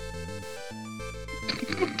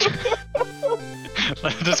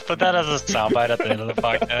 Just put that as a soundbite at the end of the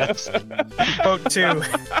podcast. Quote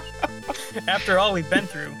 2. After all we've been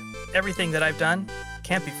through, everything that I've done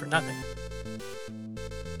can't be for nothing.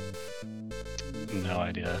 No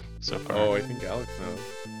idea so far. Oh, I think Alex knows.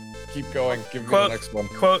 Keep going. Give me Quote- the next one.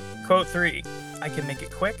 Quote 3. I can make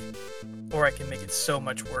it quick, or I can make it so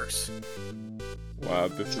much worse. Wow,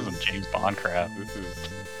 this This is some is James Bond crap. this is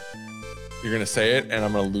You're gonna say it, and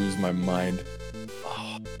I'm gonna lose my mind.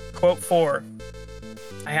 Quote 4.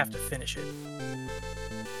 I have to finish it.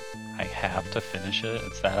 I have to finish it.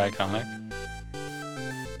 It's that iconic.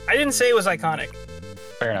 I didn't say it was iconic.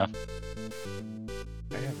 Fair enough.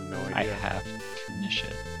 I have no I idea. have to finish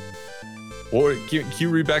it. Or can you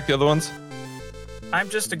read back the other ones? I'm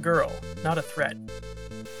just a girl, not a threat.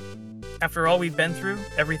 After all we've been through,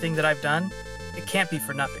 everything that I've done, it can't be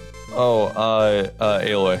for nothing. Oh,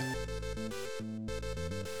 Aloy.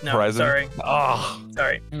 No, Horizon? sorry. Ah,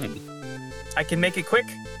 Sorry. Hmm. I can make it quick,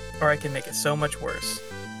 or I can make it so much worse.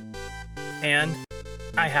 And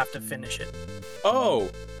I have to finish it. Oh,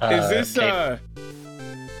 is this Kate,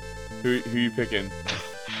 who you picking?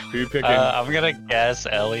 Who you picking? I'm gonna guess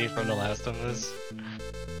Ellie from The Last of Us.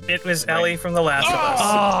 It was Ellie from The Last of Us.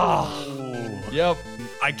 Oh, yep.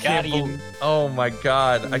 I Got can't. him. Oh my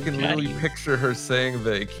god! I can Got literally him. picture her saying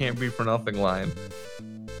the "it can't be for nothing" line.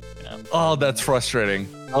 Yeah. Oh, that's frustrating.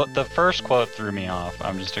 Well, the first quote threw me off.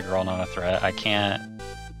 I'm just a girl, not a threat. I can't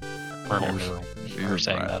remember her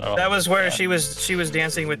saying right. that at all. That was where Yeah. she was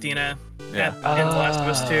dancing with Dina Yeah. in The Last of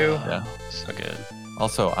Us 2. Yeah. So good.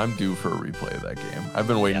 Also, I'm due for a replay of that game. I've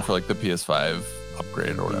been waiting Yeah. for like the PS5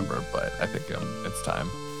 upgrade or whatever, but I think it's time.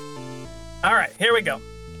 All right, here we go.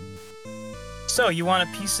 So, you want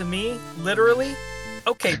a piece of me? Literally?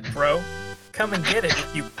 Okay, bro. Come and get it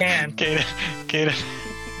if you can. Kaden,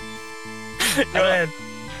 Go ahead.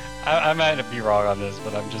 I might be wrong on this,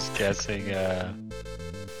 but I'm just guessing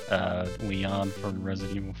Leon from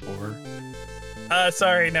Resident Evil 4.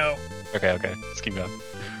 Sorry, no. Okay, let's keep going.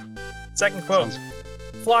 Second quote. Sounds-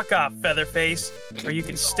 Flock off, Featherface, or you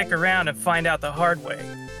can stick around and find out the hard way.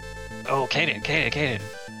 Oh, Kaden.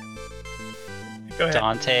 Go ahead.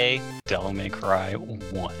 Dante, Devil May Cry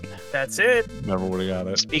 1. That's it. Never would have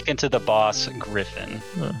got it. Speaking to the boss, Griffin.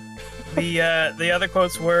 The other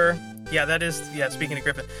quotes were, speaking of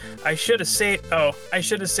Griffin, I should have saved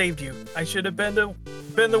you. I should have been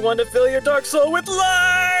the one to fill your dark soul with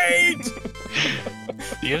light.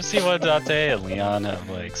 Do you ever see what Dante and Leon have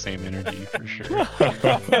like same energy for sure?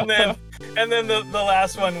 and then the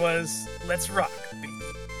last one was, let's rock, baby.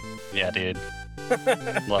 Yeah, dude.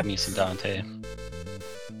 Love me some Dante.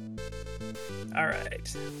 All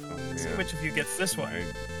right. Oh, Let's see man. which of you gets this one. I-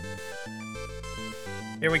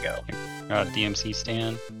 Here we go. DMC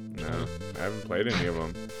stand. No, I haven't played any of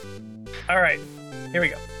them. All right. Here we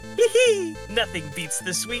go. Hee-hee! Nothing beats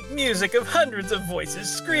the sweet music of hundreds of voices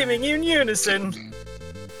screaming in unison.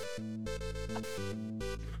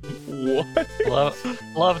 What?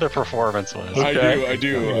 Love the performance was. Okay. I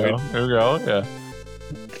do. There we go. Yeah.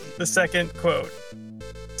 The second quote.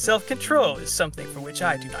 Self-control is something for which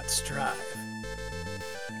I do not strive.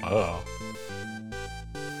 Oh.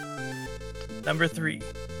 Number 3.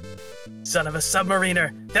 Son of a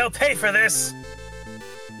submariner. They'll pay for this.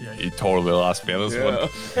 Yeah, you totally lost me on this one.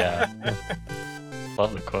 Yeah.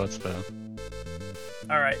 Love the quotes though.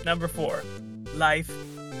 All right, number 4. Life,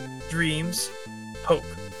 dreams, hope.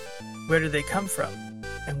 Where do they come from?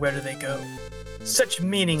 And where do they go? Such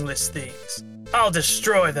meaningless things. I'll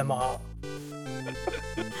destroy them all.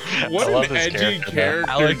 What I love an this edgy character,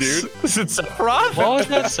 Alex, dude. is it Sephiroth? What was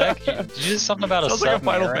that second? Did you do something about Sounds a like a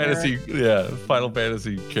Final submariner? Fantasy, Final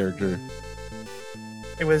Fantasy character.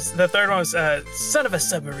 It was the third one was son of a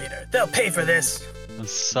submariner. They'll pay for this. A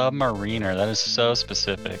submariner. That is so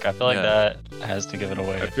specific. I feel like Yeah. that has to give it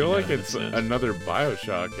away. I feel like it's this is- another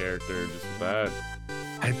Bioshock character, just with that.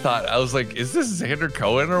 I was like, is this Xander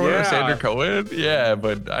Cohen or whatever? Yeah. Xander Cohen? Yeah,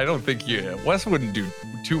 but I don't think Wes wouldn't do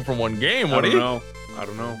 2 from 1 game, I would don't he? know. I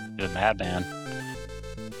don't know. The Madman.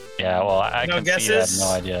 Yeah, well, I No can see that. guesses? No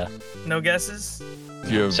idea. No guesses?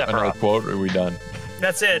 Do you have Sephiroth. another quote or are we done?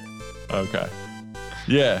 That's it. Okay.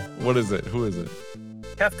 Yeah, what is it? Who is it?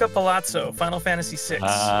 Kefka Palazzo, Final Fantasy VI.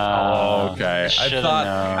 Okay.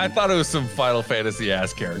 I thought it was some Final Fantasy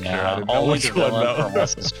ass character. I Yeah, didn't know only which the one villain from though.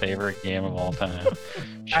 Wes's favorite game of all time.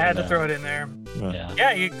 I had to throw it in there. Yeah.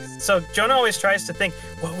 Yeah, so Jonah always tries to think,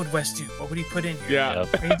 what would Wes do? What would he put in here? Yeah.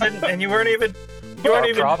 Yep. And you didn't, and you weren't even.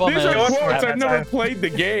 Our problem These is- are going for quotes. it I've that never time. played the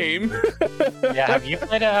game. Yeah, have you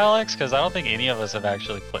played it, Alex? Because I don't think any of us have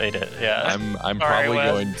actually played it. Yeah. I'm Sorry, probably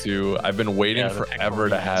Wes. going to. I've been waiting Yeah, the forever Pixel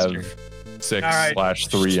to have remaster.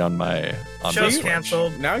 6/3 on my Show's Switch.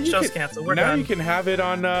 canceled. Now you Show's can, canceled. We're now done. you can have it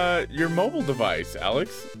on your mobile device,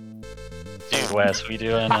 Alex. Dude, Wes, we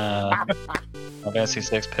doing Final Fantasy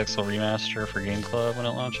 6 Pixel Remaster for Game Club when it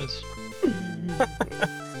launches?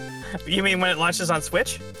 You mean when it launches on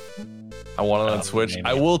Switch? I want it on Oh, Switch. maybe.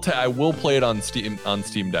 I will play it on Steam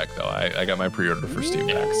Deck though. I got my pre-order for Steam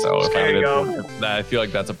Deck, so if There I you get go. it, I feel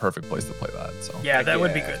like that's a perfect place to play that. So Yeah, Heck that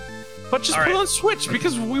would be yeah. good. but just All put it right. on Switch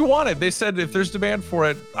because we want it. They said if there's demand for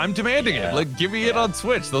it, I'm demanding Yeah. it. Like give me it Yeah. on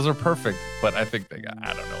Switch. Those are perfect. But I think they got.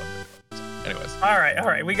 I don't know. So, anyways. All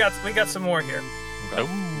right. We got some more here. Ooh.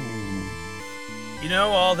 You know,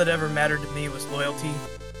 all that ever mattered to me was loyalty.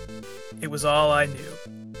 It was all I knew.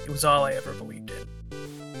 It was all I ever believed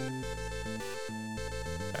in.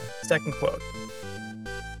 Second quote.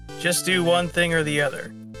 Just do one thing or the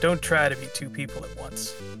other. Don't try to be 2 people at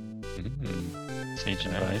once. Sage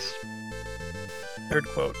advice. Third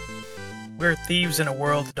quote. We're thieves in a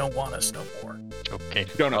world that don't want us no more. Okay.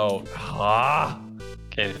 Don't know.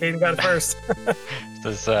 Okay. Hayden got it first.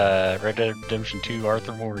 This is Red Dead Redemption 2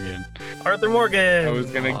 Arthur Morgan. Arthur Morgan. I was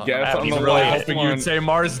gonna I guess haven't on the even really played last hoping one. you'd say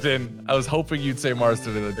Marsden. I was hoping you'd say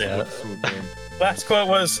Marsden in the Yeah. swoop game. Last quote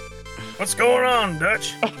was, "What's going on,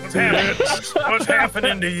 Dutch? What's happening? What's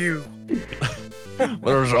happening to you?"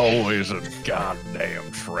 There's always a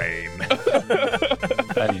goddamn train.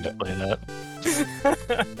 I need to play that.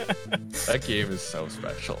 That game is so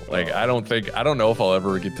special. Like I don't know if I'll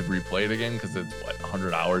ever get to replay it again because it's what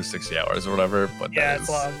 100 hours, 60 hours, or whatever. But Yeah, that it's is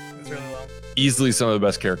long. It's really long. easily some of the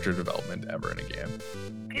best character development ever in a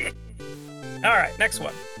game. All right, next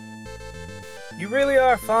one. You really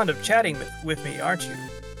are fond of chatting with me, aren't you?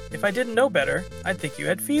 If I didn't know better, I'd think you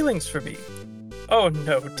had feelings for me. Oh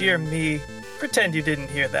no, dear me. Pretend you didn't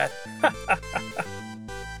hear that.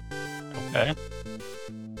 Okay.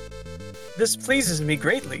 This pleases me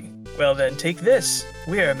greatly. Well then, take this.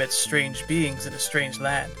 We are amidst strange beings in a strange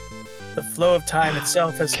land. The flow of time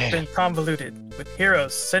itself has Okay. been convoluted, with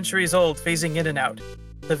heroes centuries old phasing in and out.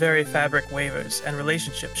 The very fabric wavers, and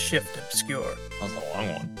relationships shift and obscure. That was a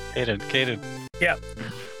long one. Kaden. Yeah.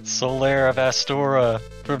 Solaire of Astora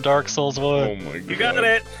from Dark Souls 1. Oh my god. You got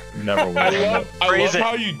it. Never will. I love Phrase it.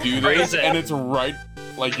 how you do Phrase this, it. and it's right,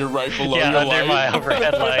 like you're right below Yeah, your under light. my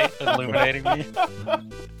overhead light illuminating me.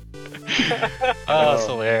 Oh,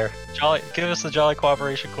 Solaire. Jolly, give us the Jolly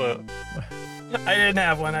Cooperation quote. I didn't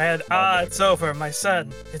have one. I had, it's over, my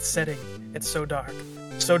sun. It's setting. It's so dark.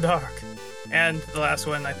 So dark. And the last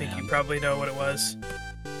one, I think you probably know what it was.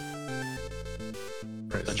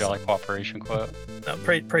 The Jolly Cooperation quote. No,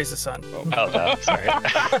 praise the sun. Oh, no, sorry.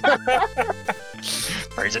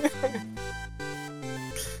 Praise it.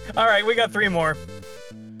 All right, we got 3 more.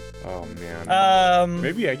 Oh man.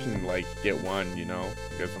 Maybe Maybe I can like get one. You know,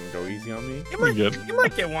 you guys want to go easy on me? you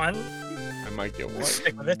might get one. I might get one.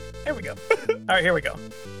 Stick with it. Here we go. All right, here we go.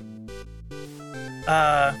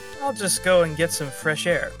 I'll just go and get some fresh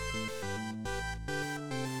air.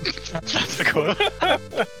 That's the quote.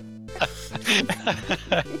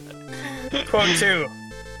 Quote 2.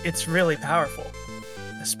 It's really powerful,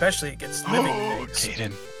 especially against living things.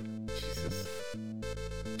 Caden. Jesus.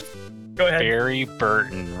 Go ahead. Barry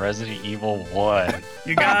Burton, Resident Evil 1.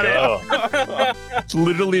 You got it. It's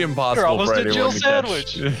literally impossible almost for a anyone Jill to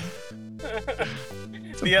sandwich. catch.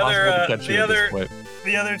 It's The impossible other, to catch you at this point.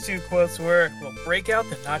 The other two quotes were, "We'll break out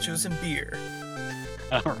the nachos and beer,"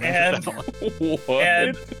 I don't remember And- that one.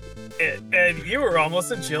 What? and you were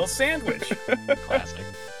almost a Jill sandwich. Classic.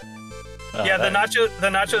 Yeah, the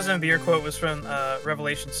nachos and beer quote was from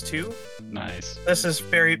Revelations 2. Nice. This is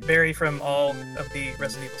Barry from all of the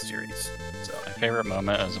Resident Evil series. So My favorite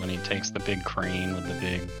moment is when he takes the big crane with the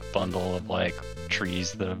big bundle of like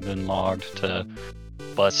trees that have been logged to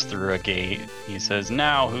bust through a gate. He says,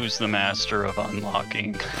 "Now who's the master of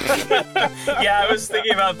unlocking?" yeah, I was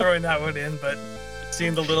thinking about throwing that one in, but it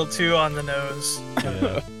seemed a little too on the nose.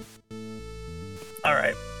 Yeah. All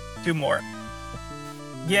right, 2 more.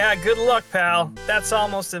 Yeah, good luck, pal. That's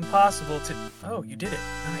almost impossible to... Oh, you did it.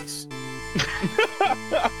 Nice.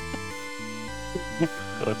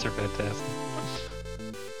 Those are fantastic.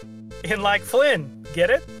 And like Flynn,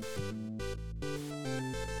 get it?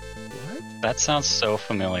 What? That sounds so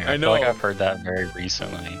familiar. I I feel like know. I've heard that very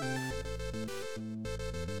recently.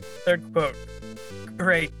 3rd quote.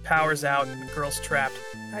 Great, power's out, the girl's trapped.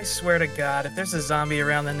 I swear to God, if there's a zombie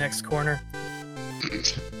around the next corner...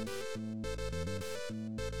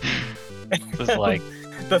 It was like,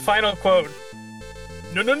 The final quote.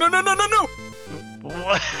 No, no, no, no, no, no, no!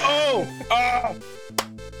 what? Oh! Ah!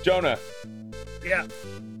 Jonah, Yeah,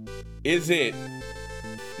 is it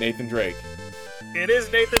Nathan Drake? it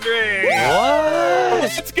is Nathan Drake. What?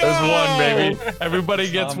 Let's go! There's one, baby. Everybody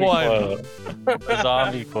gets Zombie one. quote. The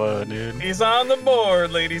zombie quote, dude. He's on the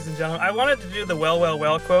board, ladies and gentlemen. I wanted to do the well, well,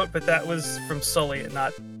 well quote, but that was from Sully and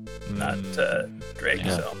not Drake.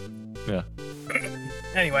 Yeah. So Yeah.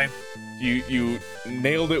 anyway, You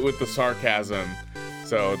nailed it with the sarcasm.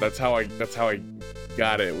 So that's how I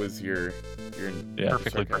got it. Was your Yeah.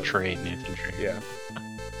 Perfectly sarcasm. portrayed Nathan Drake. Yeah.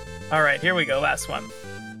 all right, here we go. Last one.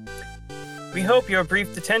 We hope your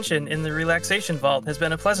brief detention in the relaxation vault has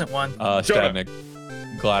been a pleasant one. Stavnik.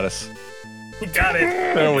 Gladys. You got it.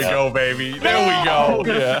 There we go, baby. There we go.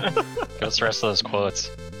 Yeah. What's the rest of those quotes?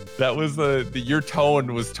 That was the your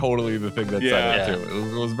tone was totally the thing that Yeah. said it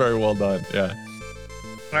too. It was very well done. Yeah.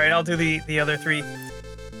 All right, I'll do the other 3.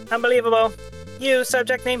 Unbelievable. You,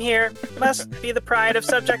 subject name here, must be the pride of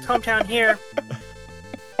subject hometown here.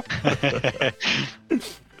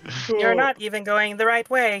 You're not even going the right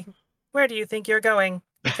way. Where do you think you're going?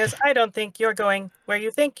 Because I don't think you're going where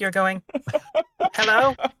you think you're going.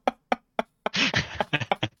 Hello?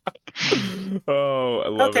 Oh, I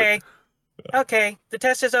love Okay. Okay, the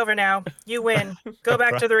test is over now. You win. Go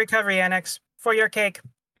back to the recovery annex for your cake.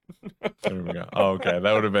 There we go. Oh, okay.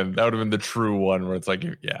 That would have been the true one where it's like,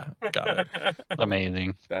 yeah, got it. Amazing.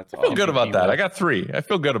 it. That's I feel awesome. good about that. I got 3. I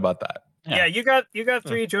feel good about that. Yeah, you got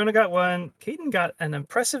 3. Jonah got 1. Keaton got an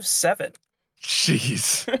impressive 7.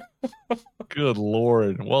 Jeez. Good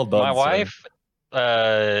Lord. Well done. My sir.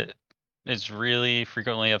 wife is really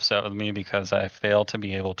frequently upset with me because I fail to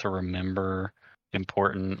be able to remember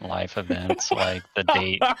important life events like the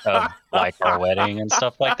date of like our wedding and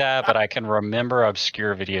stuff like that, but I can remember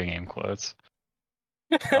obscure video game quotes.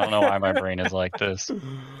 I don't know why my brain is like this.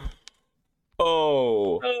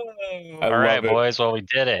 Oh, I All right, love it. boys. Well, we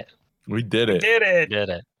did it. We did it. Did We it. did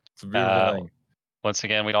it. It's a beautiful thing. Once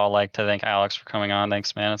again, we'd all like to thank Alex for coming on.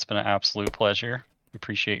 Thanks, man. It's been an absolute pleasure.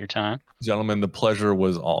 Appreciate your time. Gentlemen, the pleasure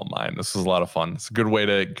was all mine. This was a lot of fun. It's a good way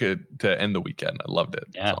to end the weekend. I loved it.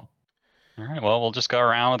 Yeah. So, All right. Well, we'll just go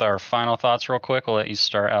around with our final thoughts real quick. We'll let you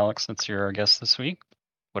start, Alex, since you're our guest this week.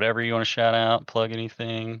 Whatever you want to shout out, plug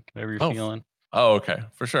anything, whatever you're feeling. oh, okay,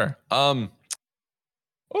 for sure. I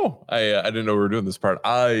didn't know we were doing this part.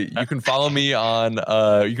 You can follow me on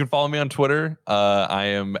Twitter. I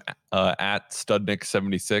am at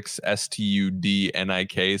Studnik76,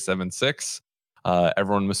 STUDNIK 76.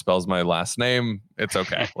 Everyone misspells my last name. It's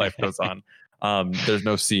okay. Life goes on. There's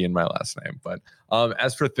no C in my last name. But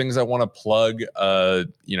as for things I want to plug,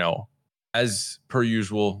 as per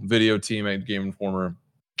usual, video team at Game Informer,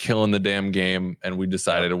 killing the damn game, and we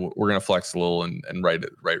decided we're gonna flex a little and write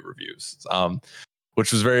reviews.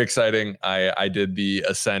 Which was very exciting. I did the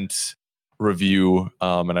Ascent review,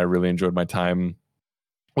 and I really enjoyed my time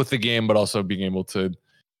with the game, but also being able to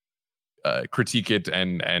critique it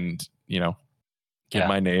and get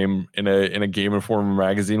my name in a Game Informer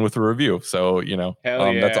magazine with a review. So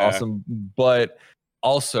that's awesome. But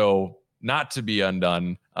also, not to be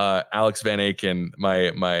undone, Alex Van Aken,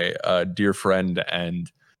 my dear friend and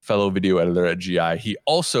fellow video editor at GI. He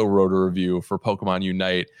also wrote a review for Pokemon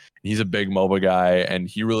Unite. He's a big MOBA guy, and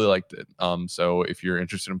he really liked it. So if you're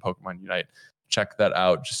interested in Pokemon Unite, check that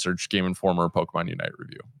out. Just search Game Informer Pokemon Unite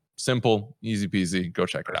review. Simple, easy peasy. Go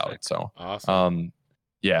check it out. So awesome.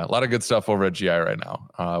 Yeah, a lot of good stuff over at GI right now.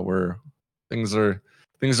 Things are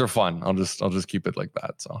fun. I'll just keep it like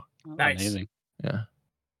that. So nice. Amazing. Yeah.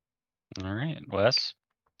 All right, Wes,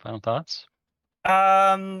 final thoughts?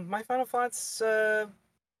 My final thoughts,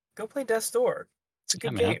 go play Death's Door. It's a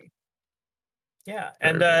good game. Yeah.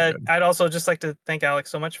 And I'd also just like to thank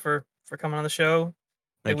Alex so much for coming on the show.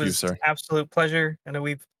 Thank you, sir. An absolute pleasure. I know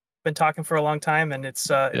we've been talking for a long time, and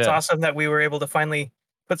it's awesome that we were able to finally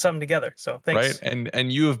put something together. So thanks. Right.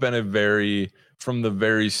 And you have been from the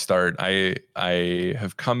very start, I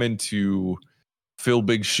have come into fill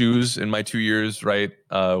big shoes in my 2 years, right?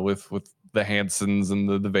 With the Hansons and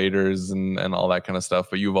the Vaders and all that kind of stuff.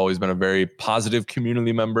 But you've always been a very positive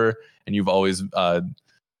community member, and you've always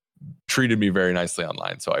treated me very nicely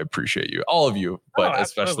online. So I appreciate you, all of you, but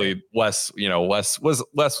especially Wes. Wes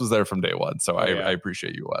was there from day one. So I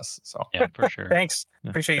appreciate you, Wes. So yeah, for sure. Thanks.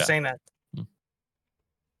 Appreciate you saying that.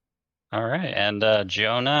 All right, and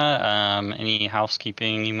Jonah, any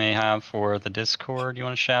housekeeping you may have for the Discord you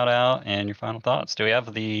want to shout out, and your final thoughts? Do we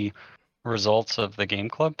have the results of the game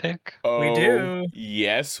club pick? We do.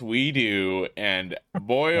 Yes, we do. And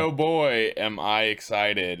boy, oh boy, am I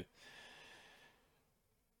excited.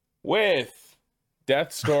 With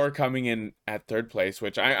Death's Door coming in at 3rd place,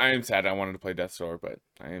 which I am sad. I wanted to play Death's Door, but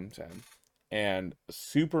I am sad. And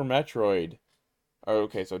Super Metroid.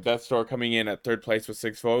 Okay, so Death's Door coming in at 3rd place with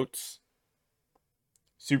 6 votes.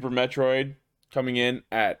 Super Metroid coming in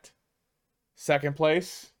at 2nd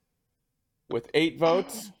place with 8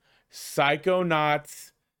 votes.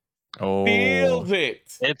 Psychonauts feels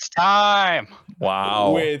it. It's time.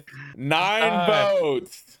 Wow. With 9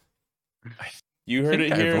 votes. You heard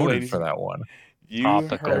it here, ladies. For that one. You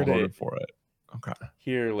heard it for it. Okay.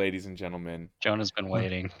 Here, ladies and gentlemen. Jonah's been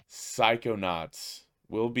waiting. Psychonauts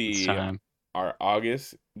will be our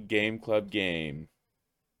August Game Club game.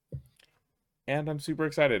 And I'm super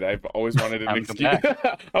excited. I've always wanted an excuse.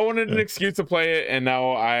 I wanted an excuse to play it, and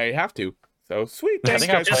now I have to. So sweet. Thanks,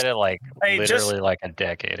 I played it literally a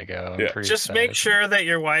decade ago. Just make sure that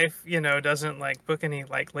your wife, doesn't book any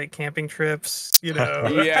late camping trips.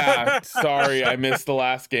 Yeah. Sorry, I missed the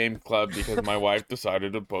last game club because my wife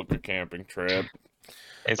decided to book a camping trip.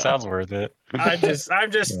 It sounds worth it. I'm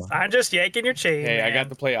just yanking your chain. Hey, man. I got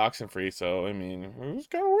to play Oxenfree, so it was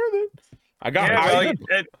kind of worth it. I got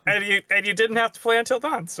and you didn't have to play until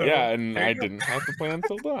dawn. So yeah, and I didn't have to play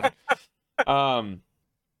until dawn.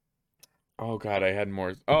 Oh god, I had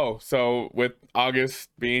more. Oh, so with August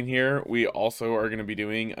being here, we also are going to be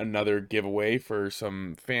doing another giveaway for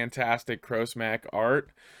some fantastic Crowsmack art.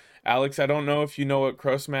 Alex, I don't know if you know what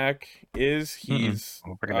Crowsmack is. He's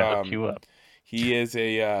we're going to hook you up. He is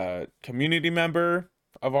a community member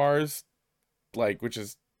of ours, which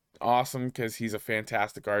is awesome because he's a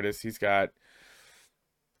fantastic artist. He's got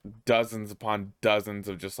dozens upon dozens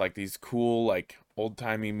of just these cool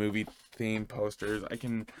old-timey movie theme posters. I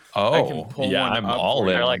can pull one I'm up all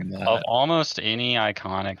in. Of almost any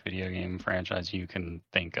iconic video game franchise you can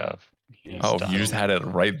think of. You just had it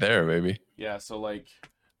right there, baby. Yeah, so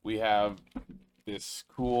we have this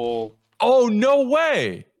cool. Oh no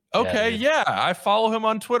way! Okay, yeah, I follow him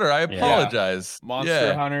on Twitter. I apologize.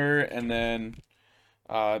 Monster Hunter, and then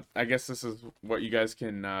I guess this is what you guys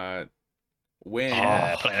can win.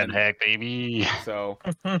 Plan heck, baby. So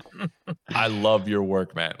I love your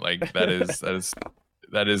work, man.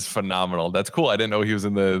 That is phenomenal. That's cool. I didn't know he was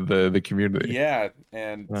in the community. Yeah,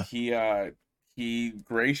 and he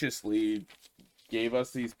graciously gave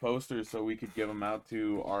us these posters so we could give them out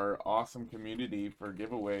to our awesome community for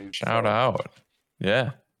giveaways. Shout out.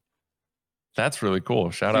 Yeah. That's really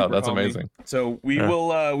cool. Shout out. That's amazing. So we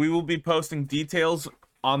will be posting details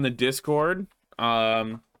on the Discord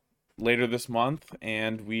later this month,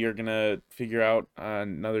 and we are gonna figure out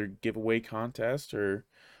another giveaway contest or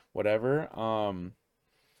whatever.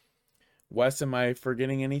 Wes, am I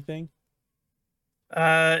forgetting anything?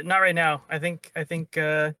 Not right now. I think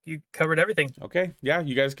you covered everything. Okay. Yeah,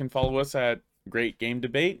 you guys can follow us at Great Game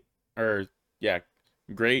Debate,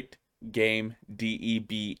 Great Game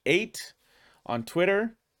DEB8 on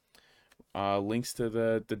Twitter. Links to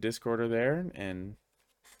the Discord are there, and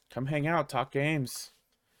come hang out, talk games,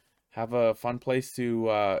 have a fun place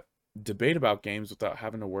to debate about games without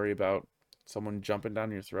having to worry about someone jumping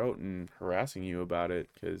down your throat and harassing you about it,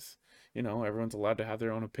 because everyone's allowed to have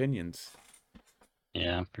their own opinions.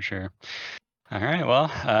 Yeah, for sure. All right. Well,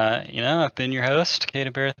 I've been your host, Katie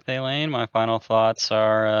Birthday Lane. My final thoughts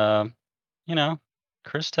are,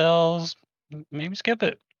 Chris tells, maybe skip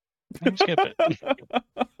it. Maybe skip it.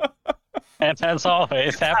 And as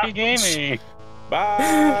always, happy gaming.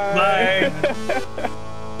 Bye. Bye.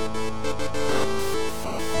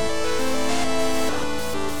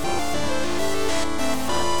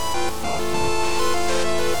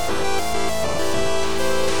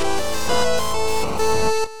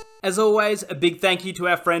 As always, a big thank you to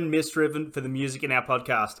our friend Misdriven for the music in our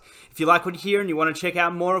podcast. If you like what you hear and you want to check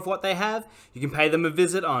out more of what they have, you can pay them a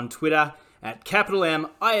visit on Twitter at MIST_RIVEN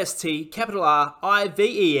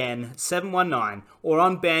 719 or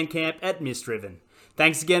on Bandcamp at Misdriven.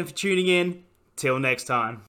 Thanks again for tuning in. Till next time.